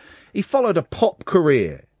deviations, he followed a pop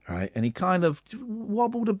career, right? And he kind of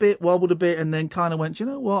wobbled a bit, and then kind of went, you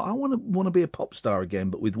know what, I want to be a pop star again,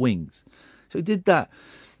 but with wings. So he did that.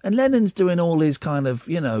 And Lennon's doing all his kind of,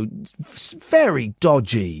 very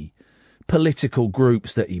dodgy political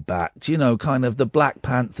groups that he backed, kind of the Black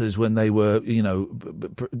Panthers when they were,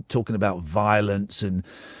 talking about violence, and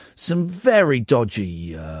some very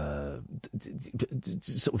dodgy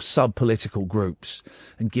sort of sub-political groups,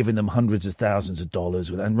 and giving them hundreds of thousands of dollars,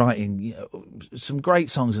 and writing some great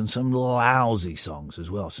songs and some lousy songs as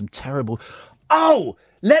well, some terrible. Oh,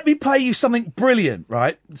 let me play you something brilliant,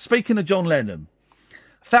 right? Speaking of John Lennon.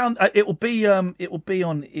 Found it will be on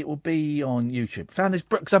YouTube. Found this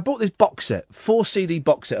because I bought this box set, 4 CD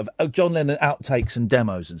box set of John Lennon outtakes and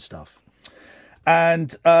demos and stuff.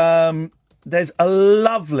 And there's a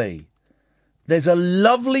lovely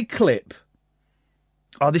clip.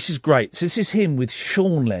 Oh, this is great. So this is him with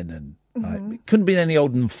Sean Lennon. Right? It couldn't be any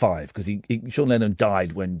older than 5 because Sean Lennon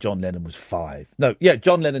died when John Lennon was 5. No, yeah,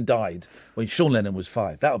 John Lennon died when Sean Lennon was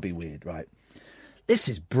 5. That would be weird, right? This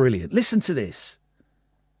is brilliant. Listen to this.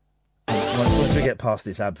 Once we get past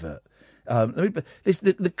this advert,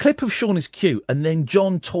 the clip of Sean is cute, and then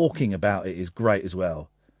John talking about it is great as well.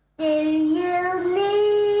 Do you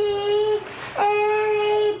need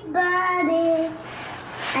anybody?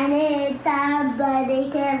 I need somebody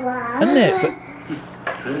to love. Isn't it?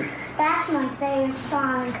 That's my favorite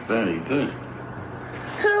song. Very good.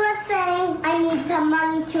 Who was saying I need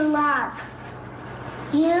somebody to love?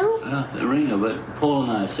 You? The ringer, but Paul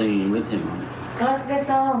and I are singing with him on it. What's the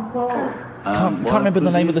song called? Can't remember the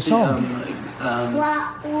name of the song.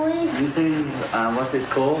 What would you think? What's it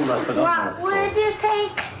called? I forgot. What would you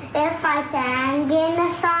think if I sang in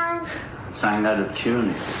a song? Sang out of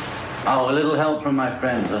tune. Oh, A Little Help from My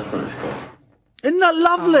Friends. That's what it's called. Isn't that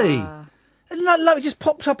lovely? Isn't that lovely? It just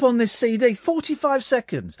popped up on this CD. 45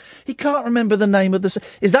 seconds. He can't remember the name of the song.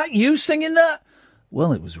 Is that you singing that?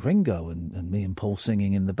 Well, it was Ringo and me and Paul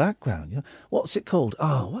singing in the background. What's it called?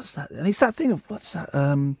 Oh, what's that? And it's that thing of, what's that?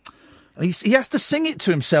 He has to sing it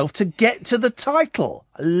to himself to get to the title.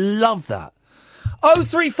 I love that.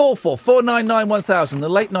 0344 499 1000, the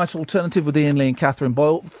late night alternative with Iain Lee and Catherine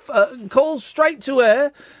Boyle. Call straight to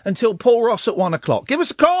air until Paul Ross at 1 o'clock. Give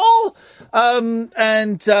us a call.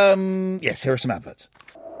 Yes, here are some adverts.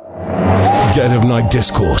 Dead of Night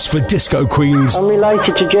discourse for disco queens. I'm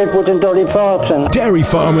related to Jedward and Dolly Parton. Dairy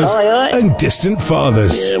farmers and distant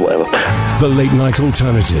fathers. Yeah, whatever. The Late Night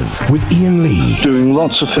Alternative with Iain Lee. Doing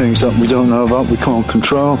lots of things that we don't know about, we can't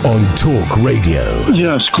control. On Talk Radio.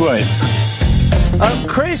 Yes, great.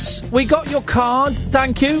 Chris, we got your card.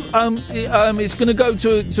 Thank you. It's going to go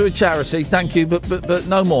to a charity. Thank you, but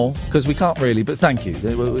no more because we can't really. But thank you.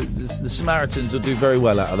 The Samaritans will do very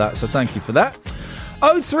well out of that. So thank you for that.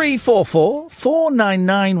 0344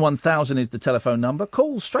 499 1000 is the telephone number.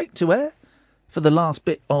 Call straight to air for the last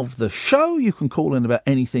bit of the show. You can call in about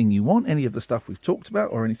anything you want, any of the stuff we've talked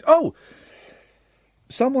about or anything. Oh,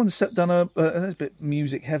 someone's done that's a bit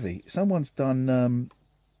music heavy. Someone's done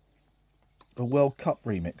a World Cup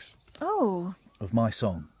remix. Oh. Of my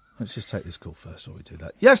song. Let's just take this call first while we do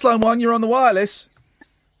that. Yes, line 1, you're on the wireless.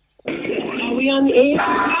 Are we on the air?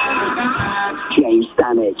 James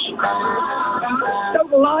Stanage.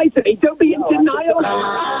 Don't lie to me. Don't be in denial.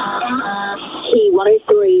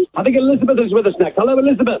 T103. I think Elizabeth is with us next. Hello,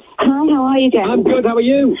 Elizabeth. Hi, how are you, James? I'm good. How are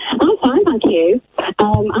you? I'm fine, thank you.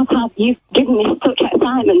 You've given me such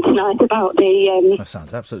excitement tonight about the... That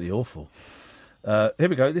sounds absolutely awful. Here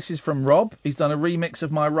we go. This is from Rob. He's done a remix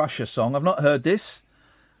of my Russia song. I've not heard this.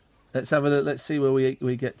 Let's have a look. Let's see where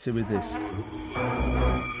we get to with this.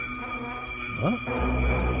 What?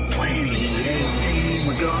 2018,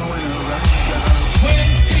 we're going to Russia.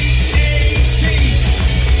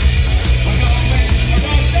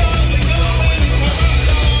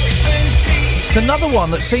 2018. It's another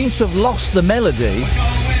one that seems to have lost the melody.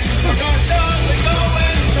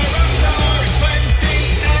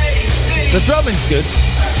 The drumming's good.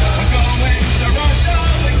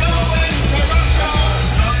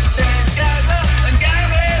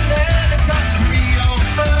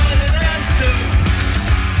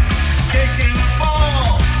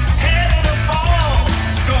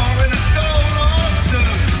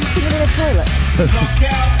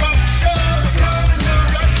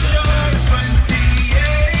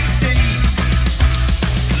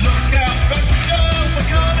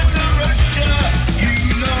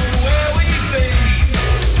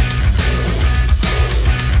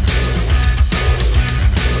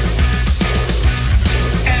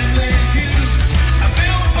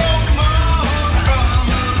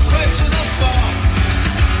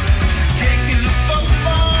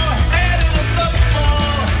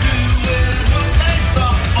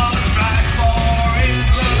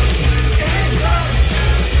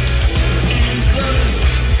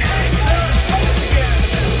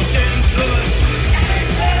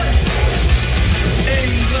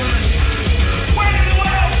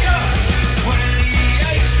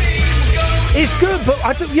 It's good,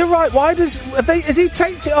 but you're right. Why has he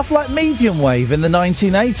taped it off like medium wave in the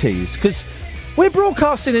 1980s? Because we're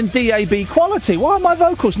broadcasting in DAB quality. Why are my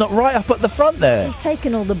vocals not right up at the front there? He's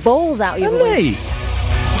taken all the balls out of your voice. Me?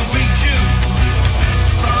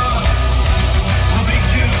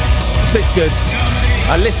 This bit's good.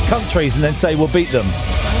 I list countries and then say we'll beat them.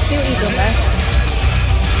 I see what you've done there.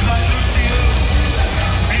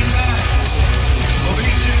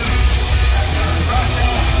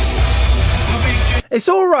 It's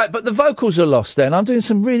all right, but the vocals are lost there, and I'm doing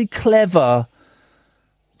some really clever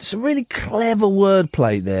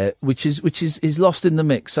wordplay there, which is lost in the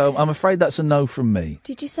mix. So I'm afraid that's a no from me.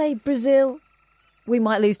 Did you say Brazil? We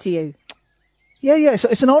might lose to you. Yeah.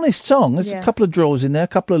 It's an honest song. There's a couple of draws in there, a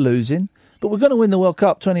couple of losing, but we're going to win the World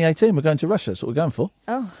Cup 2018. We're going to Russia. That's what we're going for.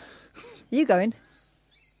 Oh, you going?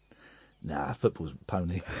 Nah, football's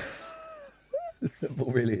pony.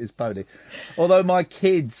 Football really is pony. Although my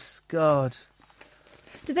kids, God.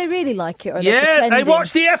 Do they really like it? Or are yeah, they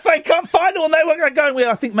watched the FA Cup final and they were going,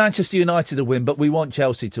 I think Manchester United will win, but we want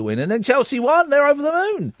Chelsea to win. And then Chelsea won. They're over the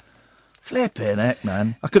moon. Flipping heck,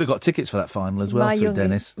 man. I could have got tickets for that final as well through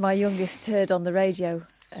Dennis. My youngest heard on the radio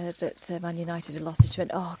that Man United had lost. She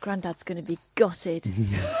went, oh, Grandad's going to be gutted.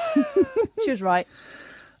 She was right.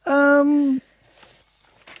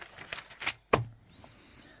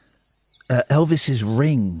 Elvis's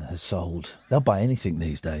ring has sold. They'll buy anything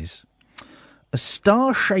these days. A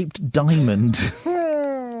star-shaped diamond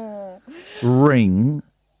ring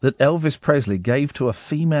that Elvis Presley gave to a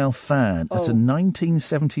female fan at a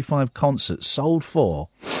 1975 concert sold for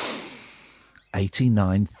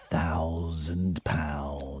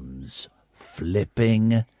 £89,000.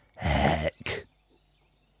 Flipping heck.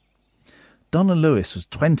 Donna Lewis was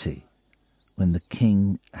 20 when the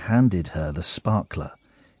king handed her the sparkler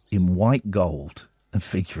in white gold and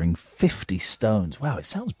featuring 50 stones. Wow, it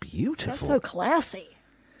sounds beautiful. That's so classy.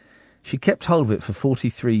 She kept hold of it for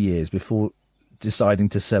 43 years before deciding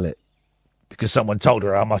to sell it because someone told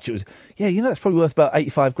her how much it was. Yeah, it's probably worth about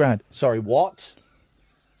 85 grand. Sorry, what?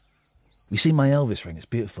 You see my Elvis ring? It's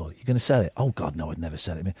beautiful. You're going to sell it? Oh, God, no, I'd never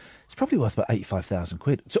sell it. It's probably worth about 85,000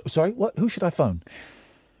 quid. Sorry, what? Who should I phone?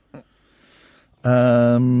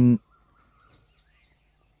 Hang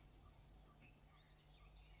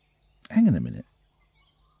on a minute.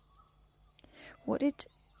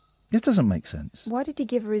 This doesn't make sense. Why did he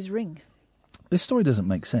give her his ring? This story doesn't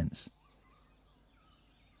make sense.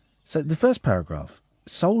 So the first paragraph,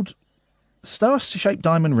 sold star-shaped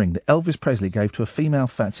diamond ring that Elvis Presley gave to a female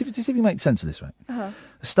fan. See if you make sense of this, right? Uh-huh.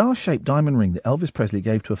 A star-shaped diamond ring that Elvis Presley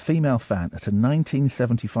gave to a female fan at a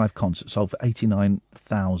 1975 concert sold for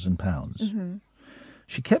 £89,000. Mm-hmm.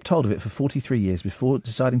 She kept hold of it for 43 years before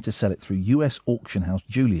deciding to sell it through US auction house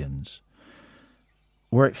Julian's,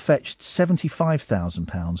 where it fetched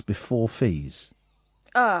 £75,000 before fees.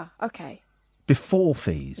 Ah, okay. Before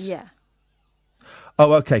fees? Yeah.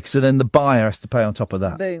 Oh, okay, so then the buyer has to pay on top of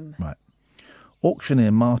that. Boom. Right.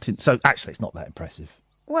 Auctioneer Martin... So, actually, it's not that impressive.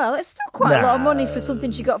 Well, it's still quite a lot of money for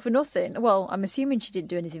something she got for nothing. Well, I'm assuming she didn't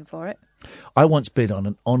do anything for it. I once bid on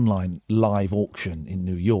an online live auction in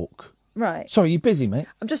New York. Right. Sorry, you busy, mate?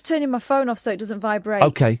 I'm just turning my phone off so it doesn't vibrate.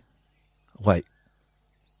 Okay. Wait.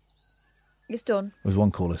 It's done. As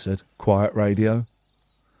one caller said, quiet radio.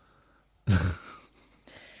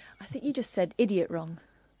 I think you just said idiot wrong.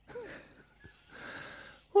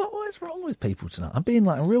 What is wrong with people tonight? I'm being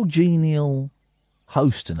like a real genial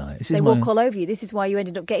host tonight. They walk all over you. This is why you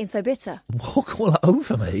ended up getting so bitter. Walk all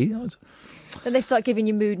over me? Then they start giving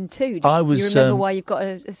you mood and tood. You remember why you've got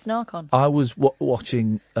a snark on. I was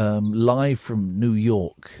watching live from New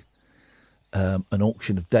York an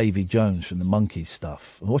auction of Davy Jones from the Monkees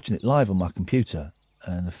stuff. I'm watching it live on my computer,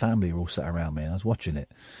 and the family are all sat around me, and I was watching it.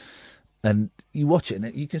 And you watch it,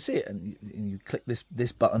 and you can see it, and you click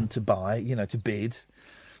this button to buy, to bid.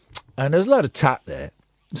 And there's a load of tat there.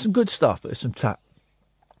 There's some good stuff, but there's some tat.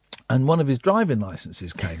 And one of his driving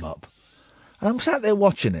licenses came up. And I'm sat there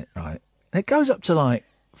watching it, right? And it goes up to like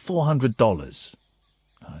 $400.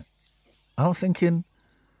 Right? And I'm thinking,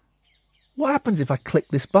 what happens if I click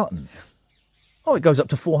this button? Oh, it goes up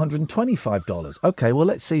to $425. Okay, well,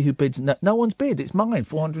 let's see who bids. No one's bid. It's mine,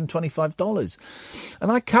 $425.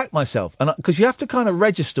 And I cacked myself, because you have to kind of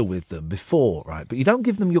register with them before, right? But you don't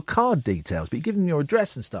give them your card details, but you give them your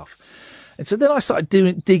address and stuff. And so then I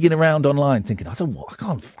started digging around online, thinking, I can't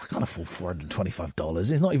afford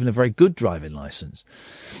 $425. It's not even a very good driving license.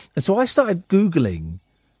 And so I started Googling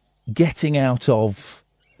getting out of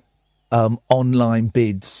online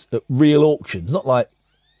bids at real auctions, not like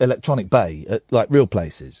Electronic Bay, at like real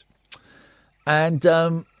places. And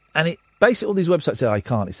basically all these websites say, I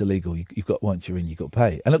can't, it's illegal. You've got, once you're in, you've got to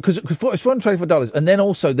pay. And because it's $424, and then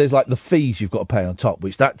also there's like the fees you've got to pay on top,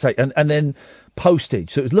 which that take, and then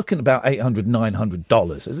postage. So it was looking about $800,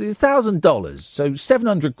 $900. It's $1,000. So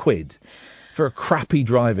 700 quid for a crappy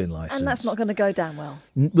driving license. And that's not going to go down well.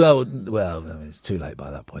 Well, I mean, it's too late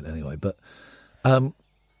by that point anyway. But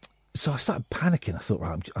so I started panicking. I thought,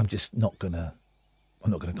 right, I'm just not gonna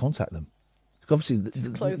contact them. Obviously,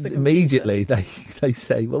 immediately they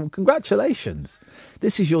say, well, congratulations,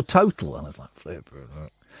 this is your total. And I was like, flip.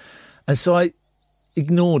 And so I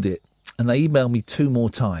ignored it, and they emailed me 2 more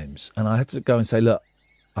times, and I had to go and say, look,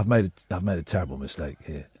 I've made a terrible mistake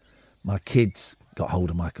here. My kids got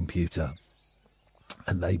hold of my computer,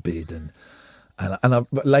 and they bid, and I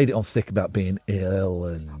laid it on thick about being ill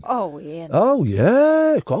and oh yeah,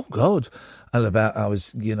 oh God. And about I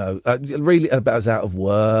was, really about I was out of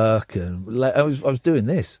work, and I was doing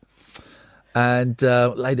this, and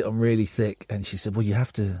laid it on really thick. And she said, "Well, you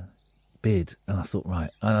have to bid." And I thought, right.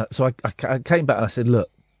 And so I came back and I said, "Look,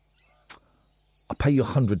 I'll pay you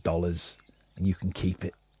 $100, and you can keep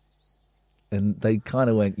it." And they kind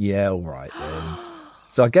of went, "Yeah, all right then."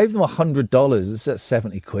 So I gave them $100. That's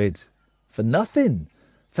 70 quid for nothing,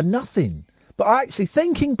 But actually,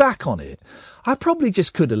 thinking back on it, I probably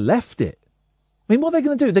just could have left it. I mean, what are they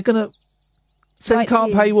going to do? They're going to say you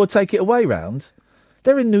can't pay you or take it away round.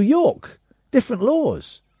 They're in New York. Different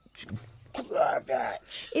laws.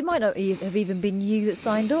 It might not have even been you that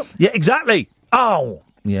signed up. Yeah, exactly. Oh,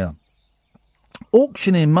 yeah.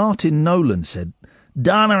 Auctioneer Martin Nolan said,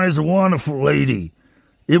 Donna is a wonderful lady.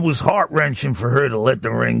 It was heart-wrenching for her to let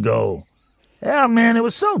the ring go. Yeah, man, it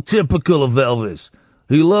was so typical of Elvis.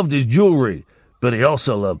 He loved his jewelry, but he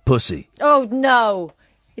also loved pussy. Oh, no.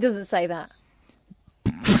 He doesn't say that.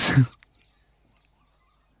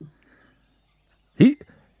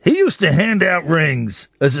 He used to hand out rings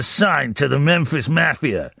as a sign to the Memphis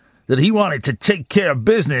Mafia that he wanted to take care of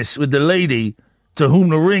business with the lady to whom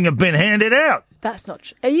the ring had been handed out. That's not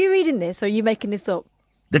true. Are you reading this or are you making this up?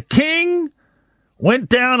 The king went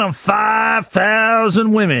down on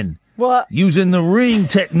 5,000 women. What? Using the ring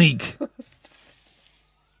technique.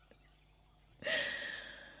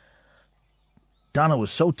 Donna was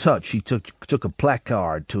so touched she took a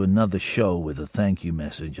placard to another show with a thank you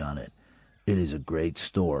message on it. It is a great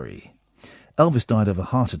story. Elvis died of a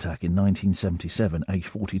heart attack in 1977, age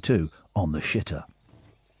 42, on the shitter.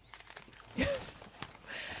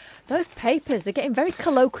 Those papers, they're getting very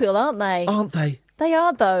colloquial, aren't they? Aren't they? They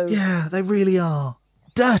are, though. Yeah, they really are.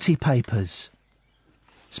 Dirty papers.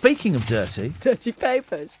 Speaking of dirty... Dirty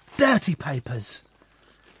papers. Dirty papers.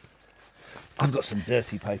 I've got some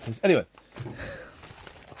dirty papers. Anyway.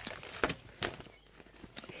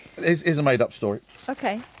 Here's a made-up story.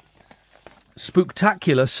 Okay.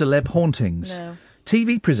 Spooktacular celeb hauntings. No.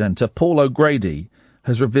 TV presenter Paul O'Grady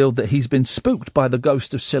has revealed that he's been spooked by the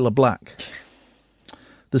ghost of Cilla Black.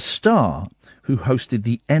 The star, who hosted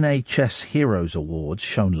the NHS Heroes Awards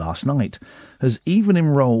shown last night, has even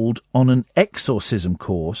enrolled on an exorcism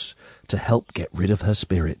course to help get rid of her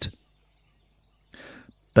spirit.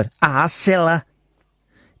 But Cilla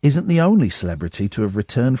isn't the only celebrity to have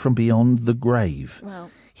returned from beyond the grave.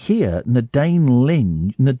 Well. Here, Nadine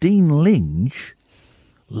Linge,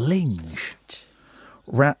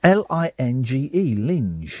 L-I-N-G-E,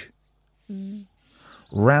 Linge,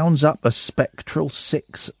 rounds up a spectral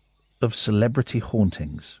 6 of celebrity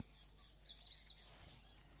hauntings.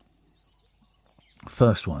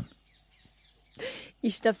 First one. You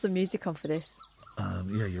should have some music on for this.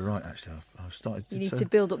 Yeah, you're right, actually. I've started... You need to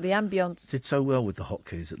build up the ambience. Did so well with the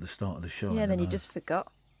hotkeys at the start of the show. Yeah, and then you just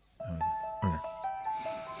forgot. Okay.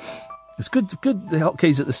 It's good, the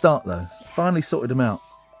hotkeys at the start, though. Finally sorted them out.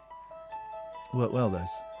 Worked well, those.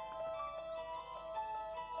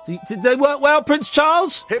 Did they work well, Prince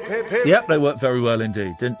Charles? Hip, hip, hip. Yep, they worked very well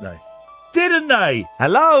indeed, didn't they? Didn't they?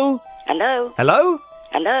 Hello? Hello? Hello?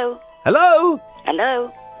 Hello? Hello?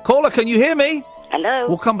 Hello? Caller, can you hear me? Hello?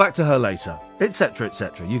 We'll come back to her later. Etc.,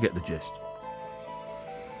 etc. You get the gist.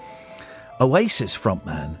 Oasis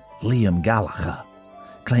frontman Liam Gallagher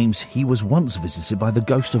claims he was once visited by the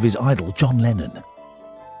ghost of his idol, John Lennon.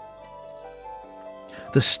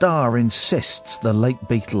 The star insists the late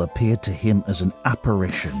Beatle appeared to him as an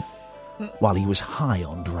apparition while he was high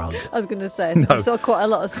on drugs. I was going to say, I saw quite a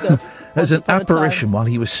lot of stuff. As an apparition while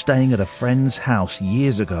he was staying at a friend's house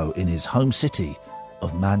years ago in his home city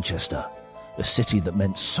of Manchester, a city that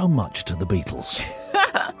meant so much to the Beatles,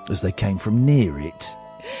 as they came from near it.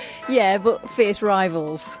 Yeah, but fierce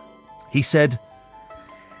rivals. He said,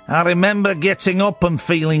 I remember getting up and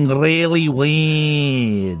feeling really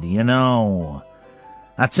weird, you know.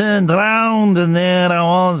 I turned round and there I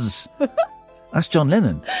was. That's John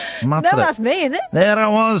Lennon. No, that's me, isn't it? There I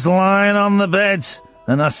was lying on the bed,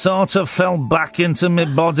 and I sort of fell back into my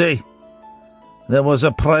body. There was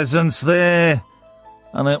a presence there,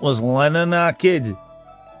 and it was Lennon, our kid.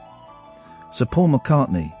 Sir Paul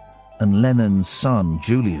McCartney and Lennon's son,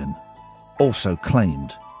 Julian, also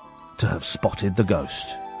claimed to have spotted the ghost.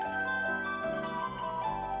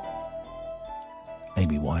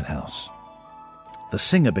 Amy Winehouse. The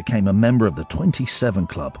singer became a member of the 27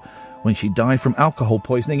 Club when she died from alcohol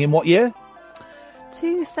poisoning in what year?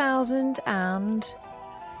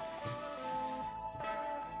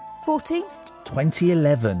 2014?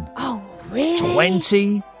 2011. Oh, really?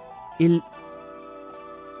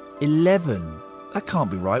 2011. That can't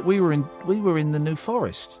be right. We were in the New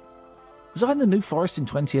Forest. Was I in the New Forest in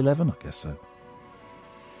 2011? I guess so.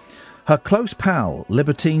 Her close pal,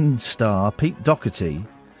 Libertine star Pete Doherty,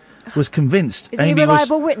 was convinced Amy was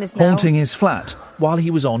haunting his flat while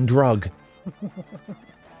he was on drug.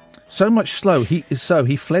 So much so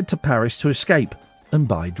he fled to Paris to escape and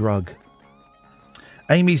buy drug.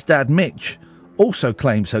 Amy's dad, Mitch, also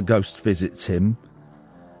claims her ghost visits him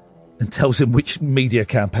and tells him which media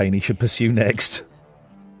campaign he should pursue next.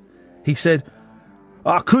 He said,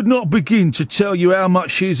 I could not begin to tell you how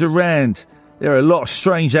much she's around. There are a lot of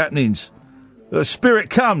strange happenings. Her spirit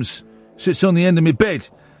comes, sits on the end of my bed,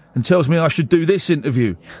 and tells me I should do this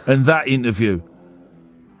interview and that interview.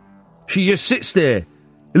 She just sits there.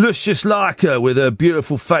 It looks just like her with her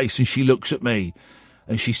beautiful face, and she looks at me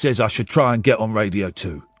and she says I should try and get on radio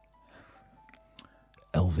too.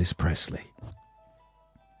 Elvis Presley.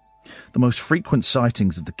 The most frequent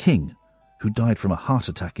sightings of the King, who died from a heart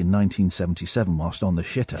attack in 1977 whilst on the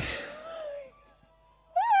shitter,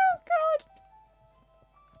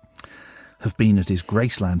 have been at his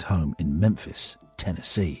Graceland home in Memphis,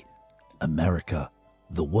 Tennessee. America,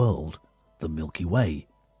 the world, the Milky Way,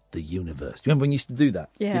 the universe. Do you remember when you used to do that?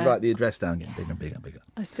 Yeah. You'd write the address down, getting bigger and bigger and bigger.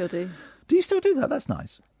 I still do. Do you still do that? That's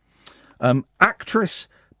nice. Actress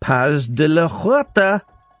Paz de la Huerta.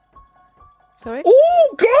 Sorry?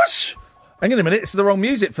 Oh, gosh! Hang on a minute, it's the wrong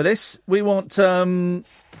music for this. We want, She's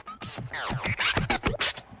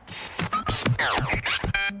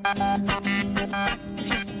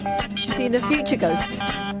seen a future ghost.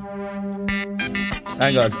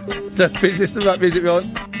 Hang on. Is this the right music we want?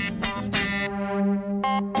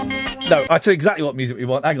 No, I tell you exactly what music we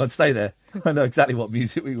want. Hang on, stay there. I know exactly what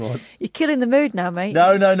music we want. You're killing the mood now, mate.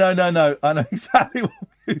 No. I know exactly what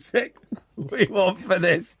music we want for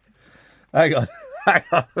this. Hang on. I'm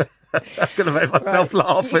going to make myself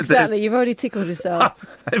laugh with this. Exactly, you've already tickled yourself.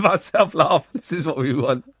 Make myself laugh. This is what we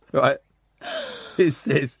want. Right. It's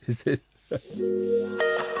this.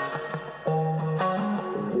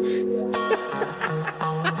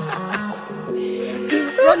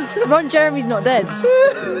 Ron Jeremy's not dead.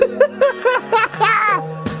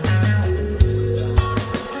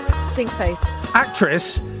 Stink face.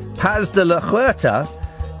 Actress Paz de la Huerta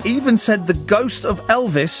even said the ghost of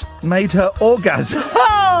Elvis made her orgasm.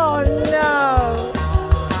 Oh no!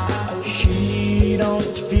 She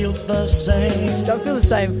don't feel the same. She don't feel the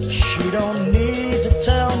same. She don't need to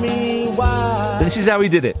tell me why. This is how he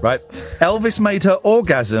did it, right? Elvis made her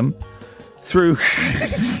orgasm through...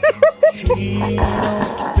 She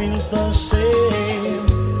don't feel the same.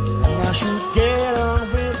 I should get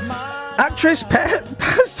on with my... Actress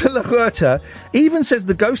Paz de la Huerta even says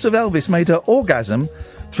the ghost of Elvis made her orgasm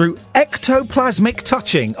through ectoplasmic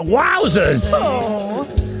touching. Wowzers! Oh.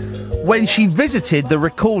 When she visited the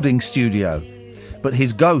recording studio. But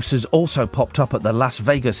his ghost has also popped up at the Las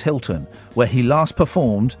Vegas Hilton, where he last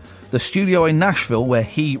performed, the studio in Nashville, where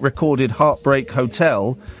he recorded Heartbreak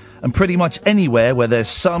Hotel, and pretty much anywhere where there's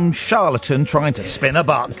some charlatan trying to spin a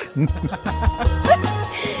buck. Thank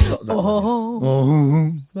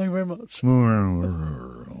you very much.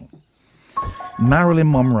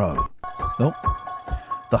 Marilyn Monroe. Oh.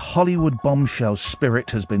 The Hollywood bombshell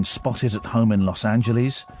spirit has been spotted at home in Los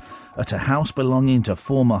Angeles, at a house belonging to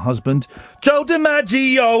former husband Joe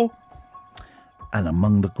DiMaggio, and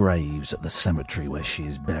among the graves at the cemetery where she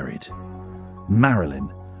is buried. Marilyn,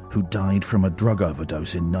 who died from a drug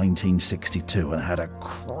overdose in 1962 and had a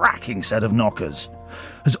cracking set of knockers,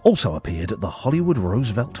 has also appeared at the Hollywood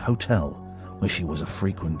Roosevelt Hotel, where she was a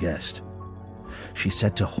frequent guest. She's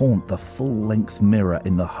said to haunt the full-length mirror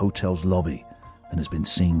in the hotel's lobby and has been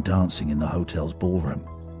seen dancing in the hotel's ballroom.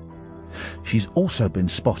 She's also been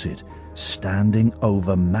spotted standing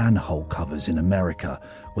over manhole covers in America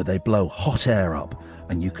where they blow hot air up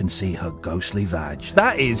and you can see her ghostly vag.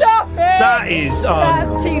 That's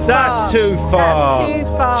too far.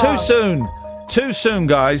 Too soon,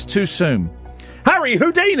 guys, too soon. Harry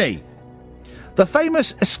Houdini! The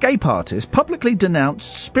famous escape artist publicly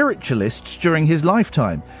denounced spiritualists during his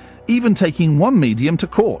lifetime, even taking one medium to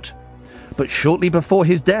court. But shortly before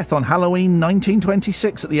his death on Halloween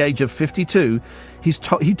 1926 at the age of 52,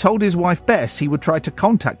 he told his wife Bess he would try to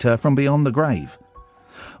contact her from beyond the grave.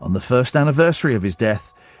 On the first anniversary of his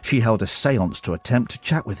death, she held a séance to attempt to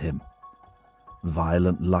chat with him.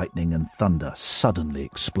 Violent lightning and thunder suddenly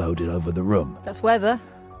exploded over the room. That's weather.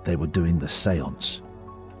 They were doing the séance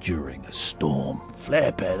during a storm.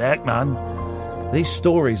 Flippin' heck, man. These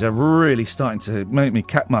stories are really starting to make me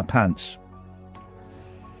cack my pants.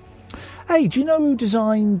 Hey, do you know who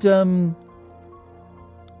designed the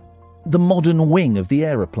modern wing of the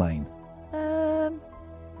aeroplane?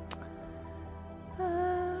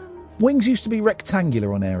 Wings used to be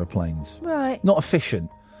rectangular on aeroplanes. Right. Not efficient.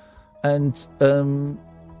 And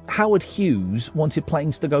Howard Hughes wanted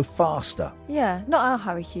planes to go faster. Yeah, not our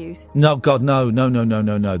Harry Hughes. No, God, no. The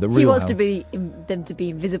real He wants Howard. them to be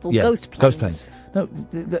invisible Yeah, ghost planes. Ghost planes. No,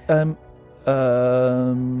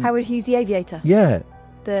 Howard Hughes, the aviator. Yeah,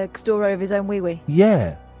 The storer of his own wee-wee.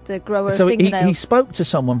 yeah. The grower So of he fingernails. spoke to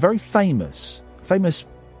someone very famous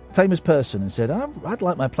person and said, I'd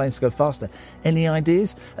like my planes to go faster. Any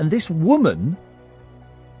ideas? And this woman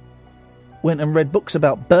went and read books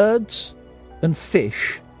about birds and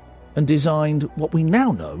fish and designed what we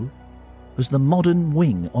now know as the modern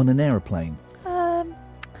wing on an aeroplane.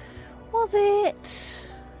 Was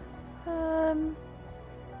it...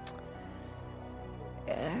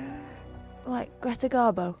 like Greta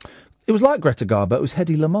Garbo? It was like Greta Garbo, it was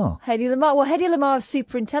Hedy Lamarr. Hedy Lamarr. Well, Hedy Lamarr is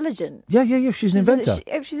super intelligent. Yeah, she's an inventor.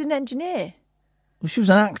 She's an engineer. Well, she was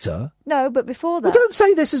an actor. No, but before that... Well, don't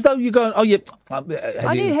say this as though you're going, oh, yeah...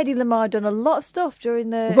 I knew Hedy Lamarr had done a lot of stuff during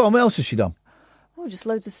the... Well, go on, what else has she done? Oh, just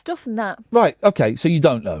loads of stuff and that. Right, okay, so you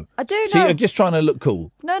don't know. I do know. So you're just trying to look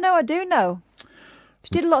cool. No, I do know. She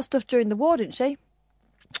did a lot of stuff during the war, didn't she?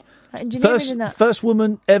 Like engineering and that. First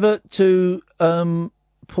woman ever to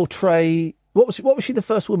portray... What was she the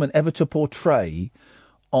first woman ever to portray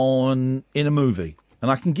in a movie?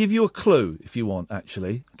 And I can give you a clue if you want,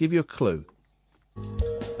 actually. I'll give you a clue.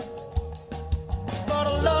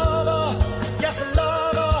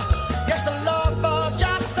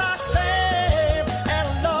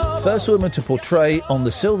 First woman to portray on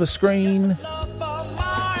the silver screen.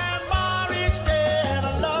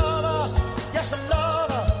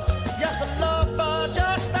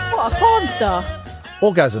 What, a porn star?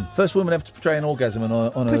 Orgasm. First woman ever to portray an orgasm on a...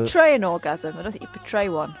 Portray an orgasm. I don't think you portray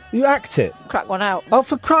one. You act it. Crack one out. Oh,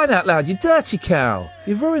 for crying out loud, you dirty cow.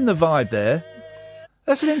 You've ruined the vibe there.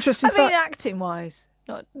 That's an interesting fact. I mean, acting-wise.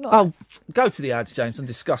 Not... Oh, go to the ads, James. I'm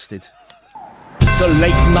disgusted. The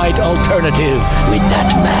late night alternative with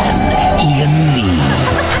that man, Iain Lee.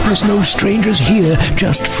 There's no strangers here,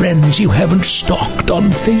 just friends you haven't stalked on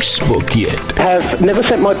Facebook yet. Have never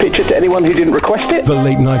sent my picture to anyone who didn't request it. The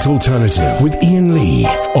late night alternative with Iain Lee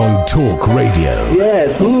on Talk Radio.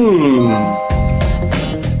 Yes.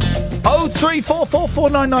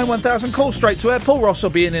 03444991000. Call straight to air. Paul Ross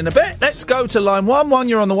will be in a bit. Let's go to line 1.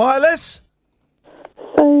 You're on the wireless.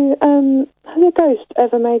 So, has a ghost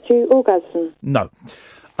ever made you orgasm? No.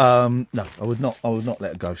 No, I would not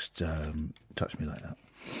let a ghost touch me like that.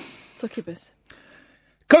 Succubus.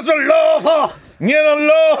 'Cause I love her, and I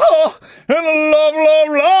love her, and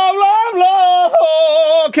I love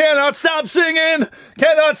her. Cannot stop singing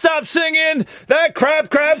that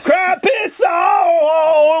crap is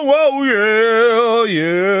song. Whoa,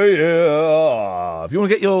 yeah. If you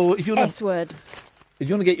want to get your S-word. If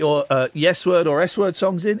you want to get your yes word or S word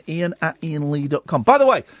songs in, Ian@IainLee.com. By the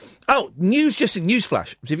way,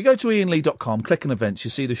 newsflash. So if you go to IainLee.com, click on events,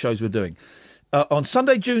 you'll see the shows we're doing. On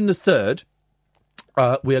Sunday, June the 3rd,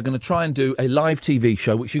 we are going to try and do a live TV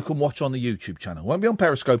show, which you can watch on the YouTube channel. It won't be on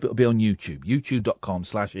Periscope, it'll be on YouTube.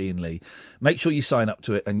 YouTube.com/Iain Lee. Make sure you sign up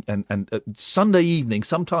to it. And Sunday evening,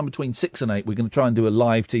 sometime between 6 and 8, we're going to try and do a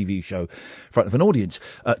live TV show in front of an audience.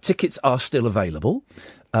 Tickets are still available.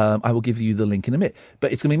 I will give you the link in a minute.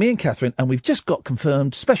 But it's going to be me and Catherine, and we've just got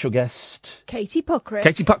confirmed special guest. Katie Puckrick.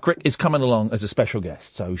 Katie Puckrick is coming along as a special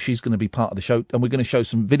guest. So she's going to be part of the show, and we're going to show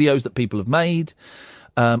some videos that people have made.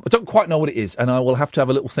 I don't quite know what it is, and I will have to have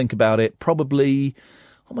a little think about it. Probably,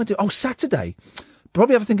 what am I doing? Oh, Saturday.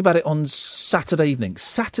 Probably have to think about it on Saturday evening.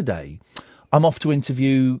 Saturday, I'm off to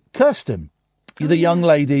interview Kirsten, the young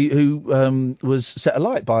lady who was set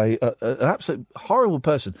alight by an absolute horrible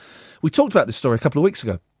person. We talked about this story a couple of weeks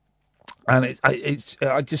ago, and I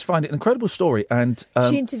just find it an incredible story. And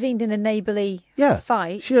she intervened in a neighbourly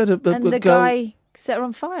fight. She had a and the girl, guy set her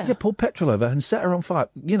on fire. Yeah, poured petrol over and set her on fire.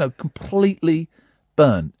 You know, completely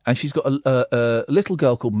burned. And she's got a little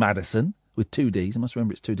girl called Madison, with two Ds. I must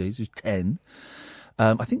remember it's two Ds. Who's 10.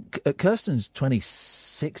 I think Kirsten's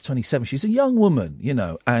 26, 27. She's a young woman, you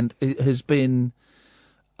know, and it has been.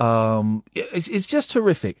 It's just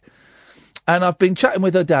horrific. And I've been chatting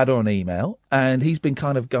with her dad on email, and he's been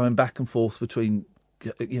kind of going back and forth between,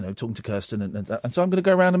 you know, talking to Kirsten, and so I'm going to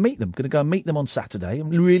go around and meet them. Going to go and meet them on Saturday. I'm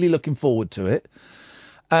really looking forward to it,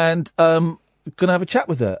 and going to have a chat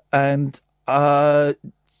with her, and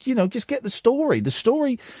you know, just get the story,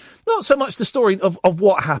 not so much the story of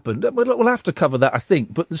what happened. We'll have to cover that, I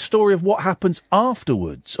think, but the story of what happens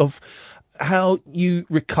afterwards, of how you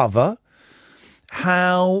recover,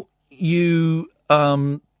 how you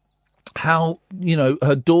know,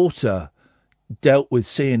 her daughter dealt with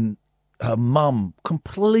seeing her mum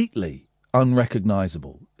completely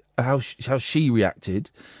unrecognisable, how she reacted.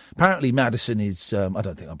 Apparently Madison is, I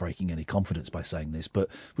don't think I'm breaking any confidence by saying this, but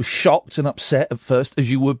was shocked and upset at first,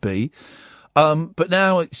 as you would be. But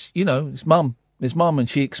now it's, you know, it's mum, and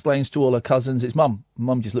she explains to all her cousins, it's mum.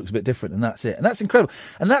 Mum just looks a bit different, and that's it. And that's incredible.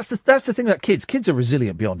 And that's the thing about kids. Kids are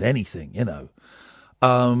resilient beyond anything, you know.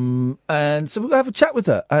 And so we'll have a chat with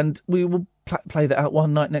her, and we will play that out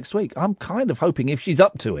one night next week. I'm kind of hoping, if she's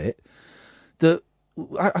up to it, that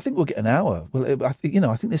I think we'll get an hour. Well, I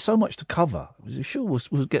think there's so much to cover. Sure,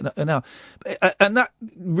 we'll get an hour, and that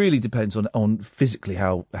really depends on physically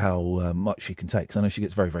how much she can take. 'Cause I know she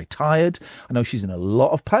gets very, very tired. I know she's in a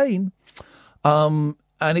lot of pain, and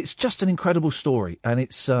it's just an incredible story. And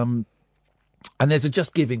it's and there's a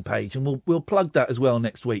Just Giving page, and we'll plug that as well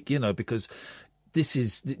next week. You know, because this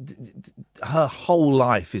is her whole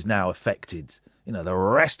life is now affected. You know, the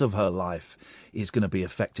rest of her life is going to be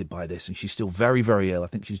affected by this, and she's still very, very ill. I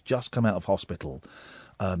think she's just come out of hospital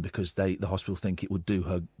because the hospital think it would do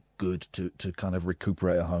her good to kind of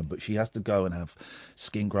recuperate at home. But she has to go and have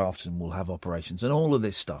skin grafts, and will have operations and all of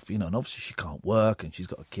this stuff. You know, and obviously she can't work, and she's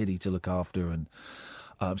got a kiddie to look after, and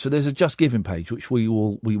so there's a Just Giving page which we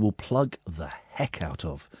will plug the heck out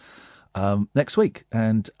of next week,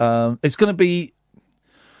 and it's going to be.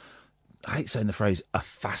 I hate saying the phrase a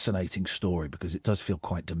fascinating story, because it does feel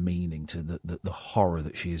quite demeaning to the horror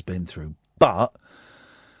that she has been through. But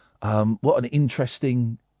what an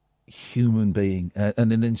interesting human being,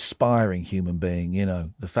 and an inspiring human being. You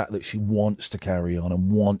know, the fact that she wants to carry on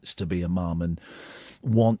and wants to be a mum and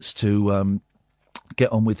wants to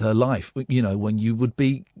get on with her life. You know, when you'd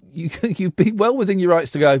be well within your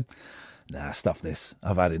rights to go, nah, stuff this.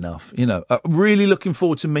 I've had enough. You know, really looking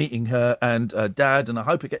forward to meeting her and Dad, and I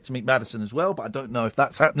hope I get to meet Madison as well, but I don't know if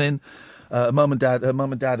that's happening. Her mum and dad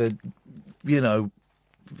are, you know,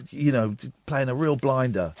 playing a real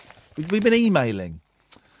blinder. We've been emailing,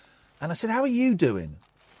 and I said, "How are you doing?"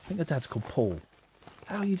 I think her dad's called Paul.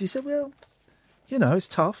 How are you? He said, "Well, you know, it's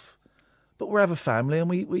tough, but we have a family, and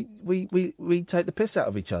we take the piss out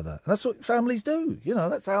of each other. And that's what families do. You know,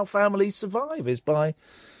 that's how families survive, is by."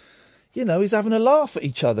 You know, he's having a laugh at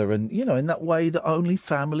each other, and, you know, in that way that only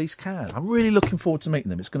families can. I'm really looking forward to meeting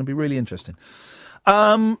them. It's going to be really interesting.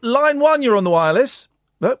 Line 1, you're on the wireless.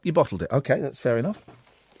 Oh, you bottled it. Okay, that's fair enough.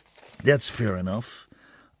 That's fair enough.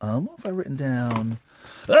 What have I written down?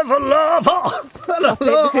 There's a love her! Stop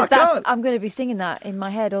it, because I'm going to be singing that in my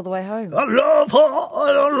head all the way home. I love her!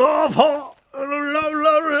 I love her!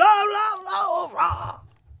 Love her!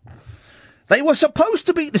 They were supposed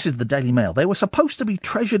to be, this is the Daily Mail, they were supposed to be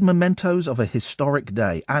treasured mementos of a historic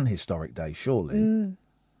day. An historic day, surely. Mm.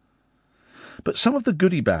 But some of the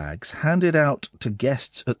goodie bags handed out to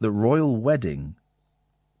guests at the royal wedding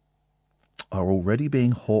are already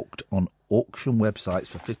being hawked on auction websites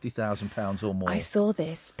for £50,000 or more. I saw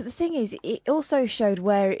this, but the thing is, it also showed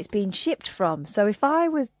where it's been shipped from. So if I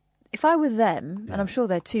were them, and I'm sure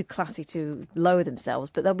they're too classy to lower themselves,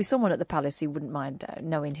 but there'll be someone at the palace who wouldn't mind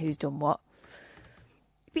knowing who's done what.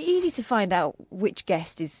 It'd be easy to find out which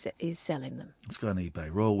guest is selling them. Let's go on eBay.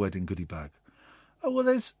 Royal wedding goodie bag. Oh, well,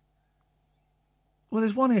 there's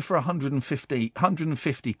one here for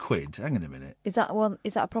 150 quid. Hang on a minute. Is that one?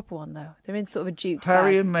 Is that a proper one though? They're in sort of a jute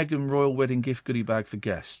Harry bag. and Meghan royal wedding gift goodie bag for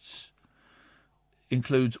guests.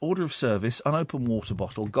 Includes order of service, unopened water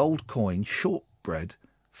bottle, gold coin, shortbread,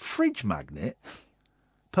 fridge magnet,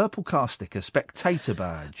 purple car sticker, spectator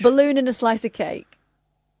badge, balloon and a slice of cake.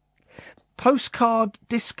 Postcard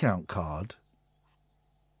discount card.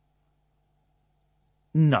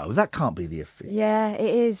 No, that can't be the official. Yeah,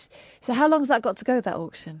 it is. So how long's that got to go, that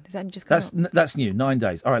auction? Is that just gone up? That's new. 9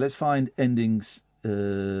 days. All right, let's find endings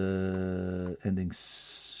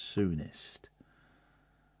soonest.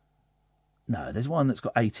 No, there's one that's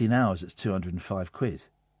got 18 hours. That's 205 quid.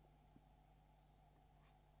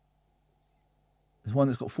 There's one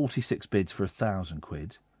that's got 46 bids for 1,000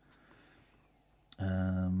 quid.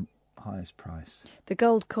 Highest price. The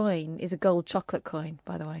gold coin is a gold chocolate coin,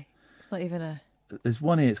 by the way. It's not even a... There's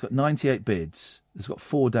one here, it's got 98 bids. It's got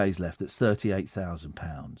 4 days left. It's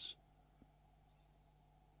 £38,000.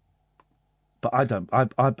 But I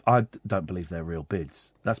don't believe they're real bids.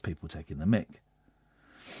 That's people taking the mick.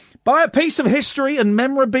 Buy a piece of history and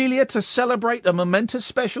memorabilia to celebrate a momentous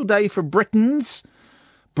special day for Britons,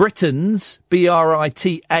 Britons,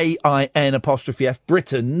 BRITAIN',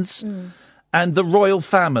 Britons, and the royal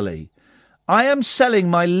family. I am selling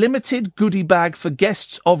my limited goodie bag for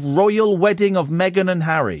guests of royal wedding of Meghan and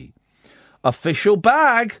Harry. Official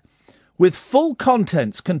bag with full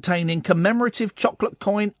contents containing commemorative chocolate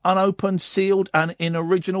coin, unopened, sealed and in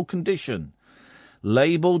original condition.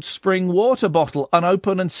 Labelled spring water bottle,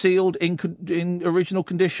 unopened and sealed in original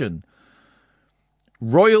condition.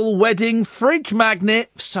 Royal wedding fridge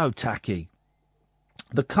magnet, so tacky.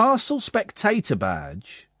 The castle spectator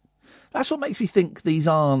badge. That's what makes me think these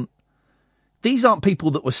aren't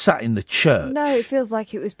people that were sat in the church. No, it feels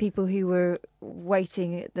like it was people who were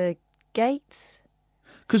waiting at the gates.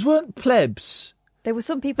 Because weren't plebs There were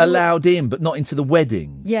some people allowed in, but not into the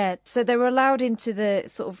wedding? Yeah, so they were allowed into the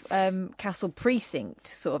sort of castle precinct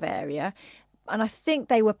sort of area. And I think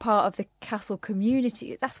they were part of the castle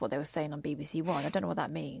community. That's what they were saying on BBC One. I don't know what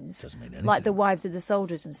that means. Doesn't mean anything. Like the wives of the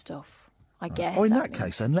soldiers and stuff, I guess. Oh, in that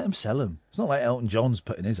case, then let them sell them. It's not like Elton John's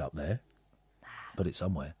putting his up there. Put it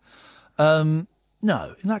somewhere. No,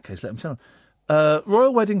 in that case, let them sell them.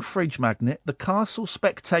 Royal wedding fridge magnet, the castle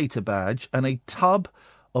spectator badge, and a tub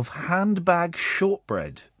of handbag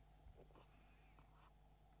shortbread.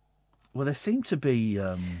 Well, there seem to be...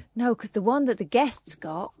 No, because the one that the guests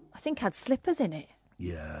got, I think had slippers in it.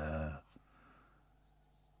 Yeah.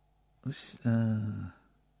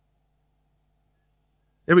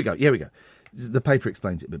 Here we go. The paper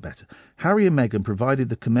explains it a bit better. Harry and Meghan provided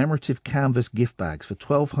the commemorative canvas gift bags for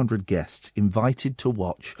 1,200 guests invited to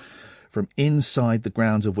watch from inside the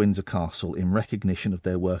grounds of Windsor Castle in recognition of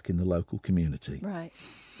their work in the local community. Right.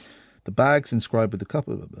 The bags inscribed with the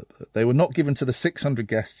couple. They were not given to the 600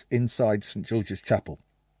 guests inside St George's Chapel.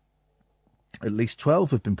 At least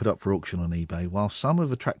 12 have been put up for auction on eBay, while some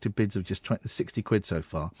have attracted bids of just 60 quid so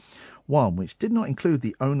far. One, which did not include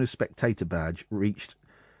the owner's spectator badge, reached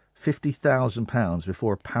 £50,000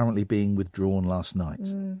 before apparently being withdrawn last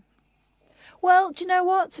night. Well, do you know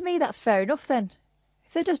what? To me, that's fair enough then.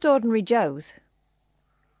 If they're just ordinary Joes.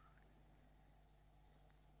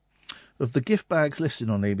 Of the gift bags listed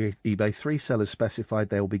on eBay, 3 sellers specified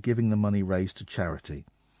they will be giving the money raised to charity.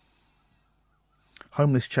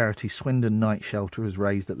 Homeless charity Swindon Night Shelter has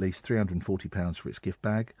raised at least £340 for its gift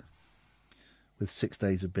bag, with 6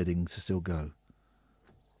 days of bidding to still go.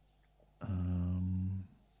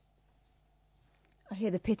 I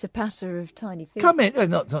hear the pitter-patter of tiny feet. Come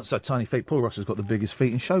in. Not so tiny feet. Paul Ross has got the biggest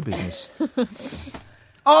feet in show business.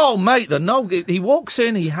 Oh, mate, he walks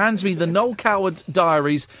in, he hands me the Noel Coward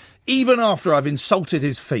diaries, even after I've insulted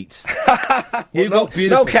his feet. You've got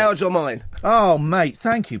beautiful... No Coward's on mine. Oh, mate,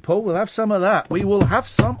 thank you, Paul. We'll have some of that. We will have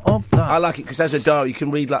some of that. I like it because as a diary you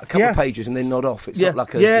can read like a couple of pages and then nod off. It's not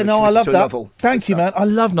like I love that. Novel. Thank you, man. I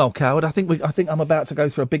love Noel Coward. I think I'm about to go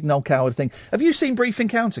through a big Noel Coward thing. Have you seen Brief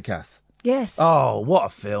Encounter, Kath? Yes. Oh, what a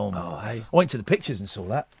film. Oh, hey. I went to the pictures and saw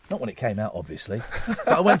that. Not when it came out, obviously. But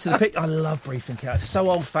I went to the picture. I love Brief Encounter. It's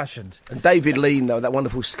so old-fashioned. And David Lean, though, that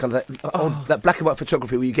wonderful kind of that black and white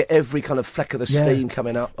photography where you get every kind of fleck of the steam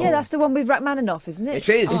coming up. Yeah, that's the one with Rachmaninoff, isn't it? It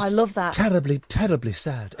is. Oh, I love that. Terribly, terribly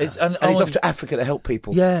sad. And he's off to Africa to help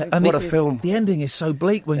people. Yeah. And what a film. The ending is so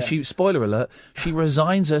bleak when she, spoiler alert, she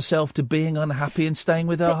resigns herself to being unhappy and staying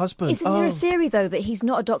with her husband. Isn't there a theory, though, that he's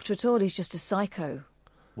not a doctor at all, he's just a psycho?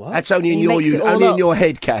 What? That's only in your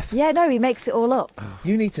head, Kath. Yeah, no, he makes it all up.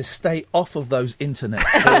 You need to stay off of those internet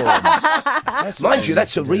forums. Mind you,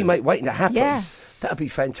 that's a remake waiting to happen. Yeah. That'd be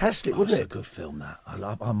fantastic, wouldn't it? It's a good film, that.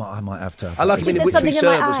 I might have to. I like him in The Which We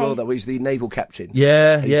Serve as well, though. He's the naval captain.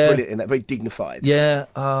 Yeah, He's brilliant in that, very dignified. Yeah.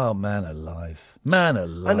 Oh, man alive. Man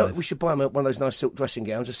alive. I know, we should buy him one of those nice silk dressing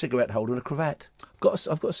gowns, a cigarette holder and a cravat.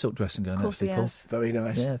 I've got a silk dressing gown, actually, Paul. Very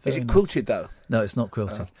nice. Yeah, Is it quilted, though? No, it's not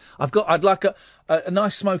quilted. I'd like a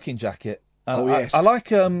nice smoking jacket. Yes. I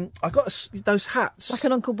like I got those hats. Like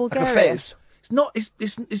an Uncle Bulgaria. Like a fez. It's not.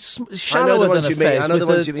 It's shallower than a fez. I know the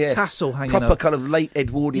ones you mean. With the tassel hanging proper up. kind of late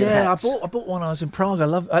Edwardian hats. I bought one when I was in Prague. I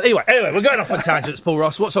love. Anyway, we're going off on tangents. Paul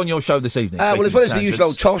Ross, what's on your show this evening? Well, as well as the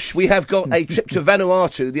usual tosh, we have got a trip to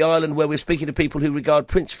Vanuatu, the island where we're speaking to people who regard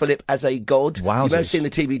Prince Philip as a god. Wowzers. You may have seen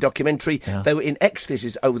the TV documentary. Yeah. They were in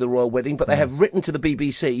ecstasies over the royal wedding, but they have written to the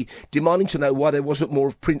BBC demanding to know why there wasn't more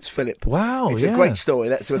of Prince Philip. Wow, it's a great story.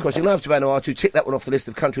 That's so of course in love to Vanuatu. Tick that one off the list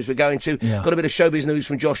of countries we're going to. Yeah. Got a bit of showbiz news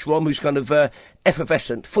from Josh Rom, who's kind of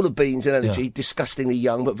effervescent, full of beans and energy, disgustingly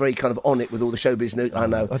young, but very kind of on it with all the show business. I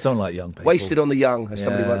know. I don't like young people. Wasted on the young, as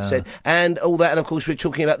somebody once said. And all that, and of course we're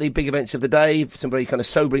talking about the big events of the day, some very kind of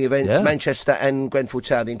sobering events, Manchester and Grenfell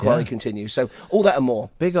Tower, the inquiry continues. So all that and more.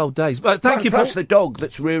 Big old days. But thank you, Paul. Plus the dog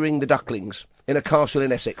that's rearing the ducklings in a castle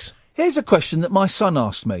in Essex. Here's a question that my son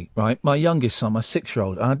asked me, right? My youngest son, my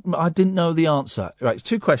 6-year-old. I didn't know the answer. Right, it's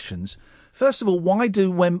 2 questions. First of all,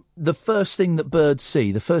 when the first thing that birds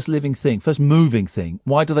see, the first living thing, first moving thing,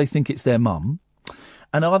 why do they think it's their mum?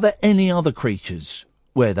 And are there any other creatures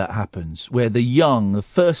where that happens? Where the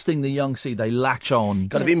first thing the young see, they latch on.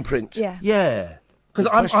 Kind of imprint. Yeah. Yeah. Because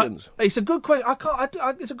it's a good question.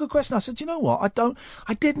 It's a good question. I said, you know what?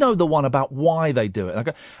 I did know the one about why they do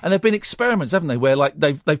it. And there've been experiments, haven't they, where like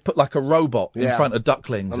they've put like a robot in front of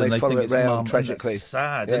ducklings and they think it's a mum. Tragically. It's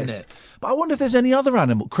sad, isn't it? But I wonder if there's any other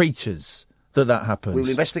creatures that happens. We'll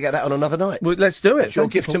investigate that on another night. Well, let's do it. It's your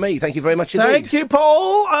gift to me. Thank you very much indeed. Thank you,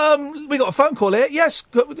 Paul. We got a phone call here. Yes.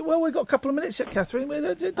 Well, we've got a couple of minutes yet, Catherine.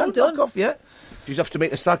 Don't knock off yet. She's off to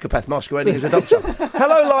meet a psychopath masquerading as a doctor.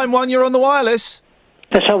 Hello, line 1. You're on the wireless.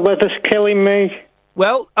 This weather's killing me.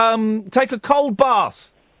 Well, take a cold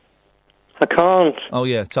bath. I can't. Oh,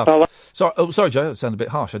 yeah, tough. Sorry, Joe, that sounded a bit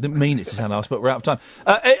harsh. I didn't mean it to sound harsh, but we're out of time.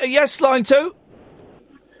 Yes, line 2?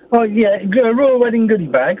 Oh, yeah, Royal Wedding goodie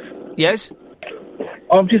bags. Yes?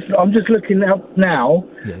 I'm just looking up now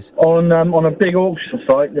on a big auction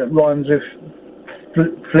site that rhymes with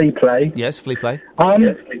Flea Play. Yes, Flea Play.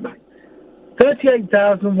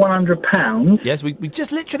 £38,100. Yes, we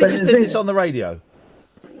just literally did this on the radio.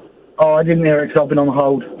 Oh, I didn't hear it because I've been on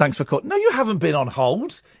hold. Thanks for calling. No, you haven't been on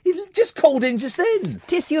hold. You just called in just then.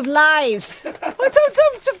 Tissue of lies.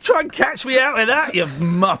 Don't try and catch me out with that, you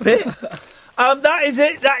muppet. That is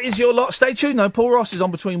it. That is your lot. Stay tuned, though. Paul Ross is on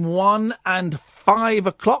between 1 and 5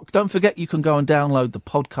 o'clock. Don't forget you can go and download the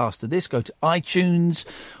podcast of this. Go to iTunes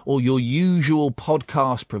or your usual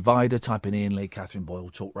podcast provider. Type in Iain Lee, Catherine Boyle,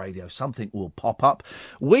 Talk Radio. Something will pop up.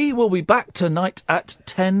 We will be back tonight at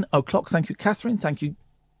 10 o'clock. Thank you, Catherine. Thank you.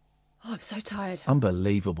 Oh, I'm so tired.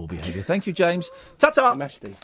 Unbelievable behaviour. Thank you, James. Ta-ta.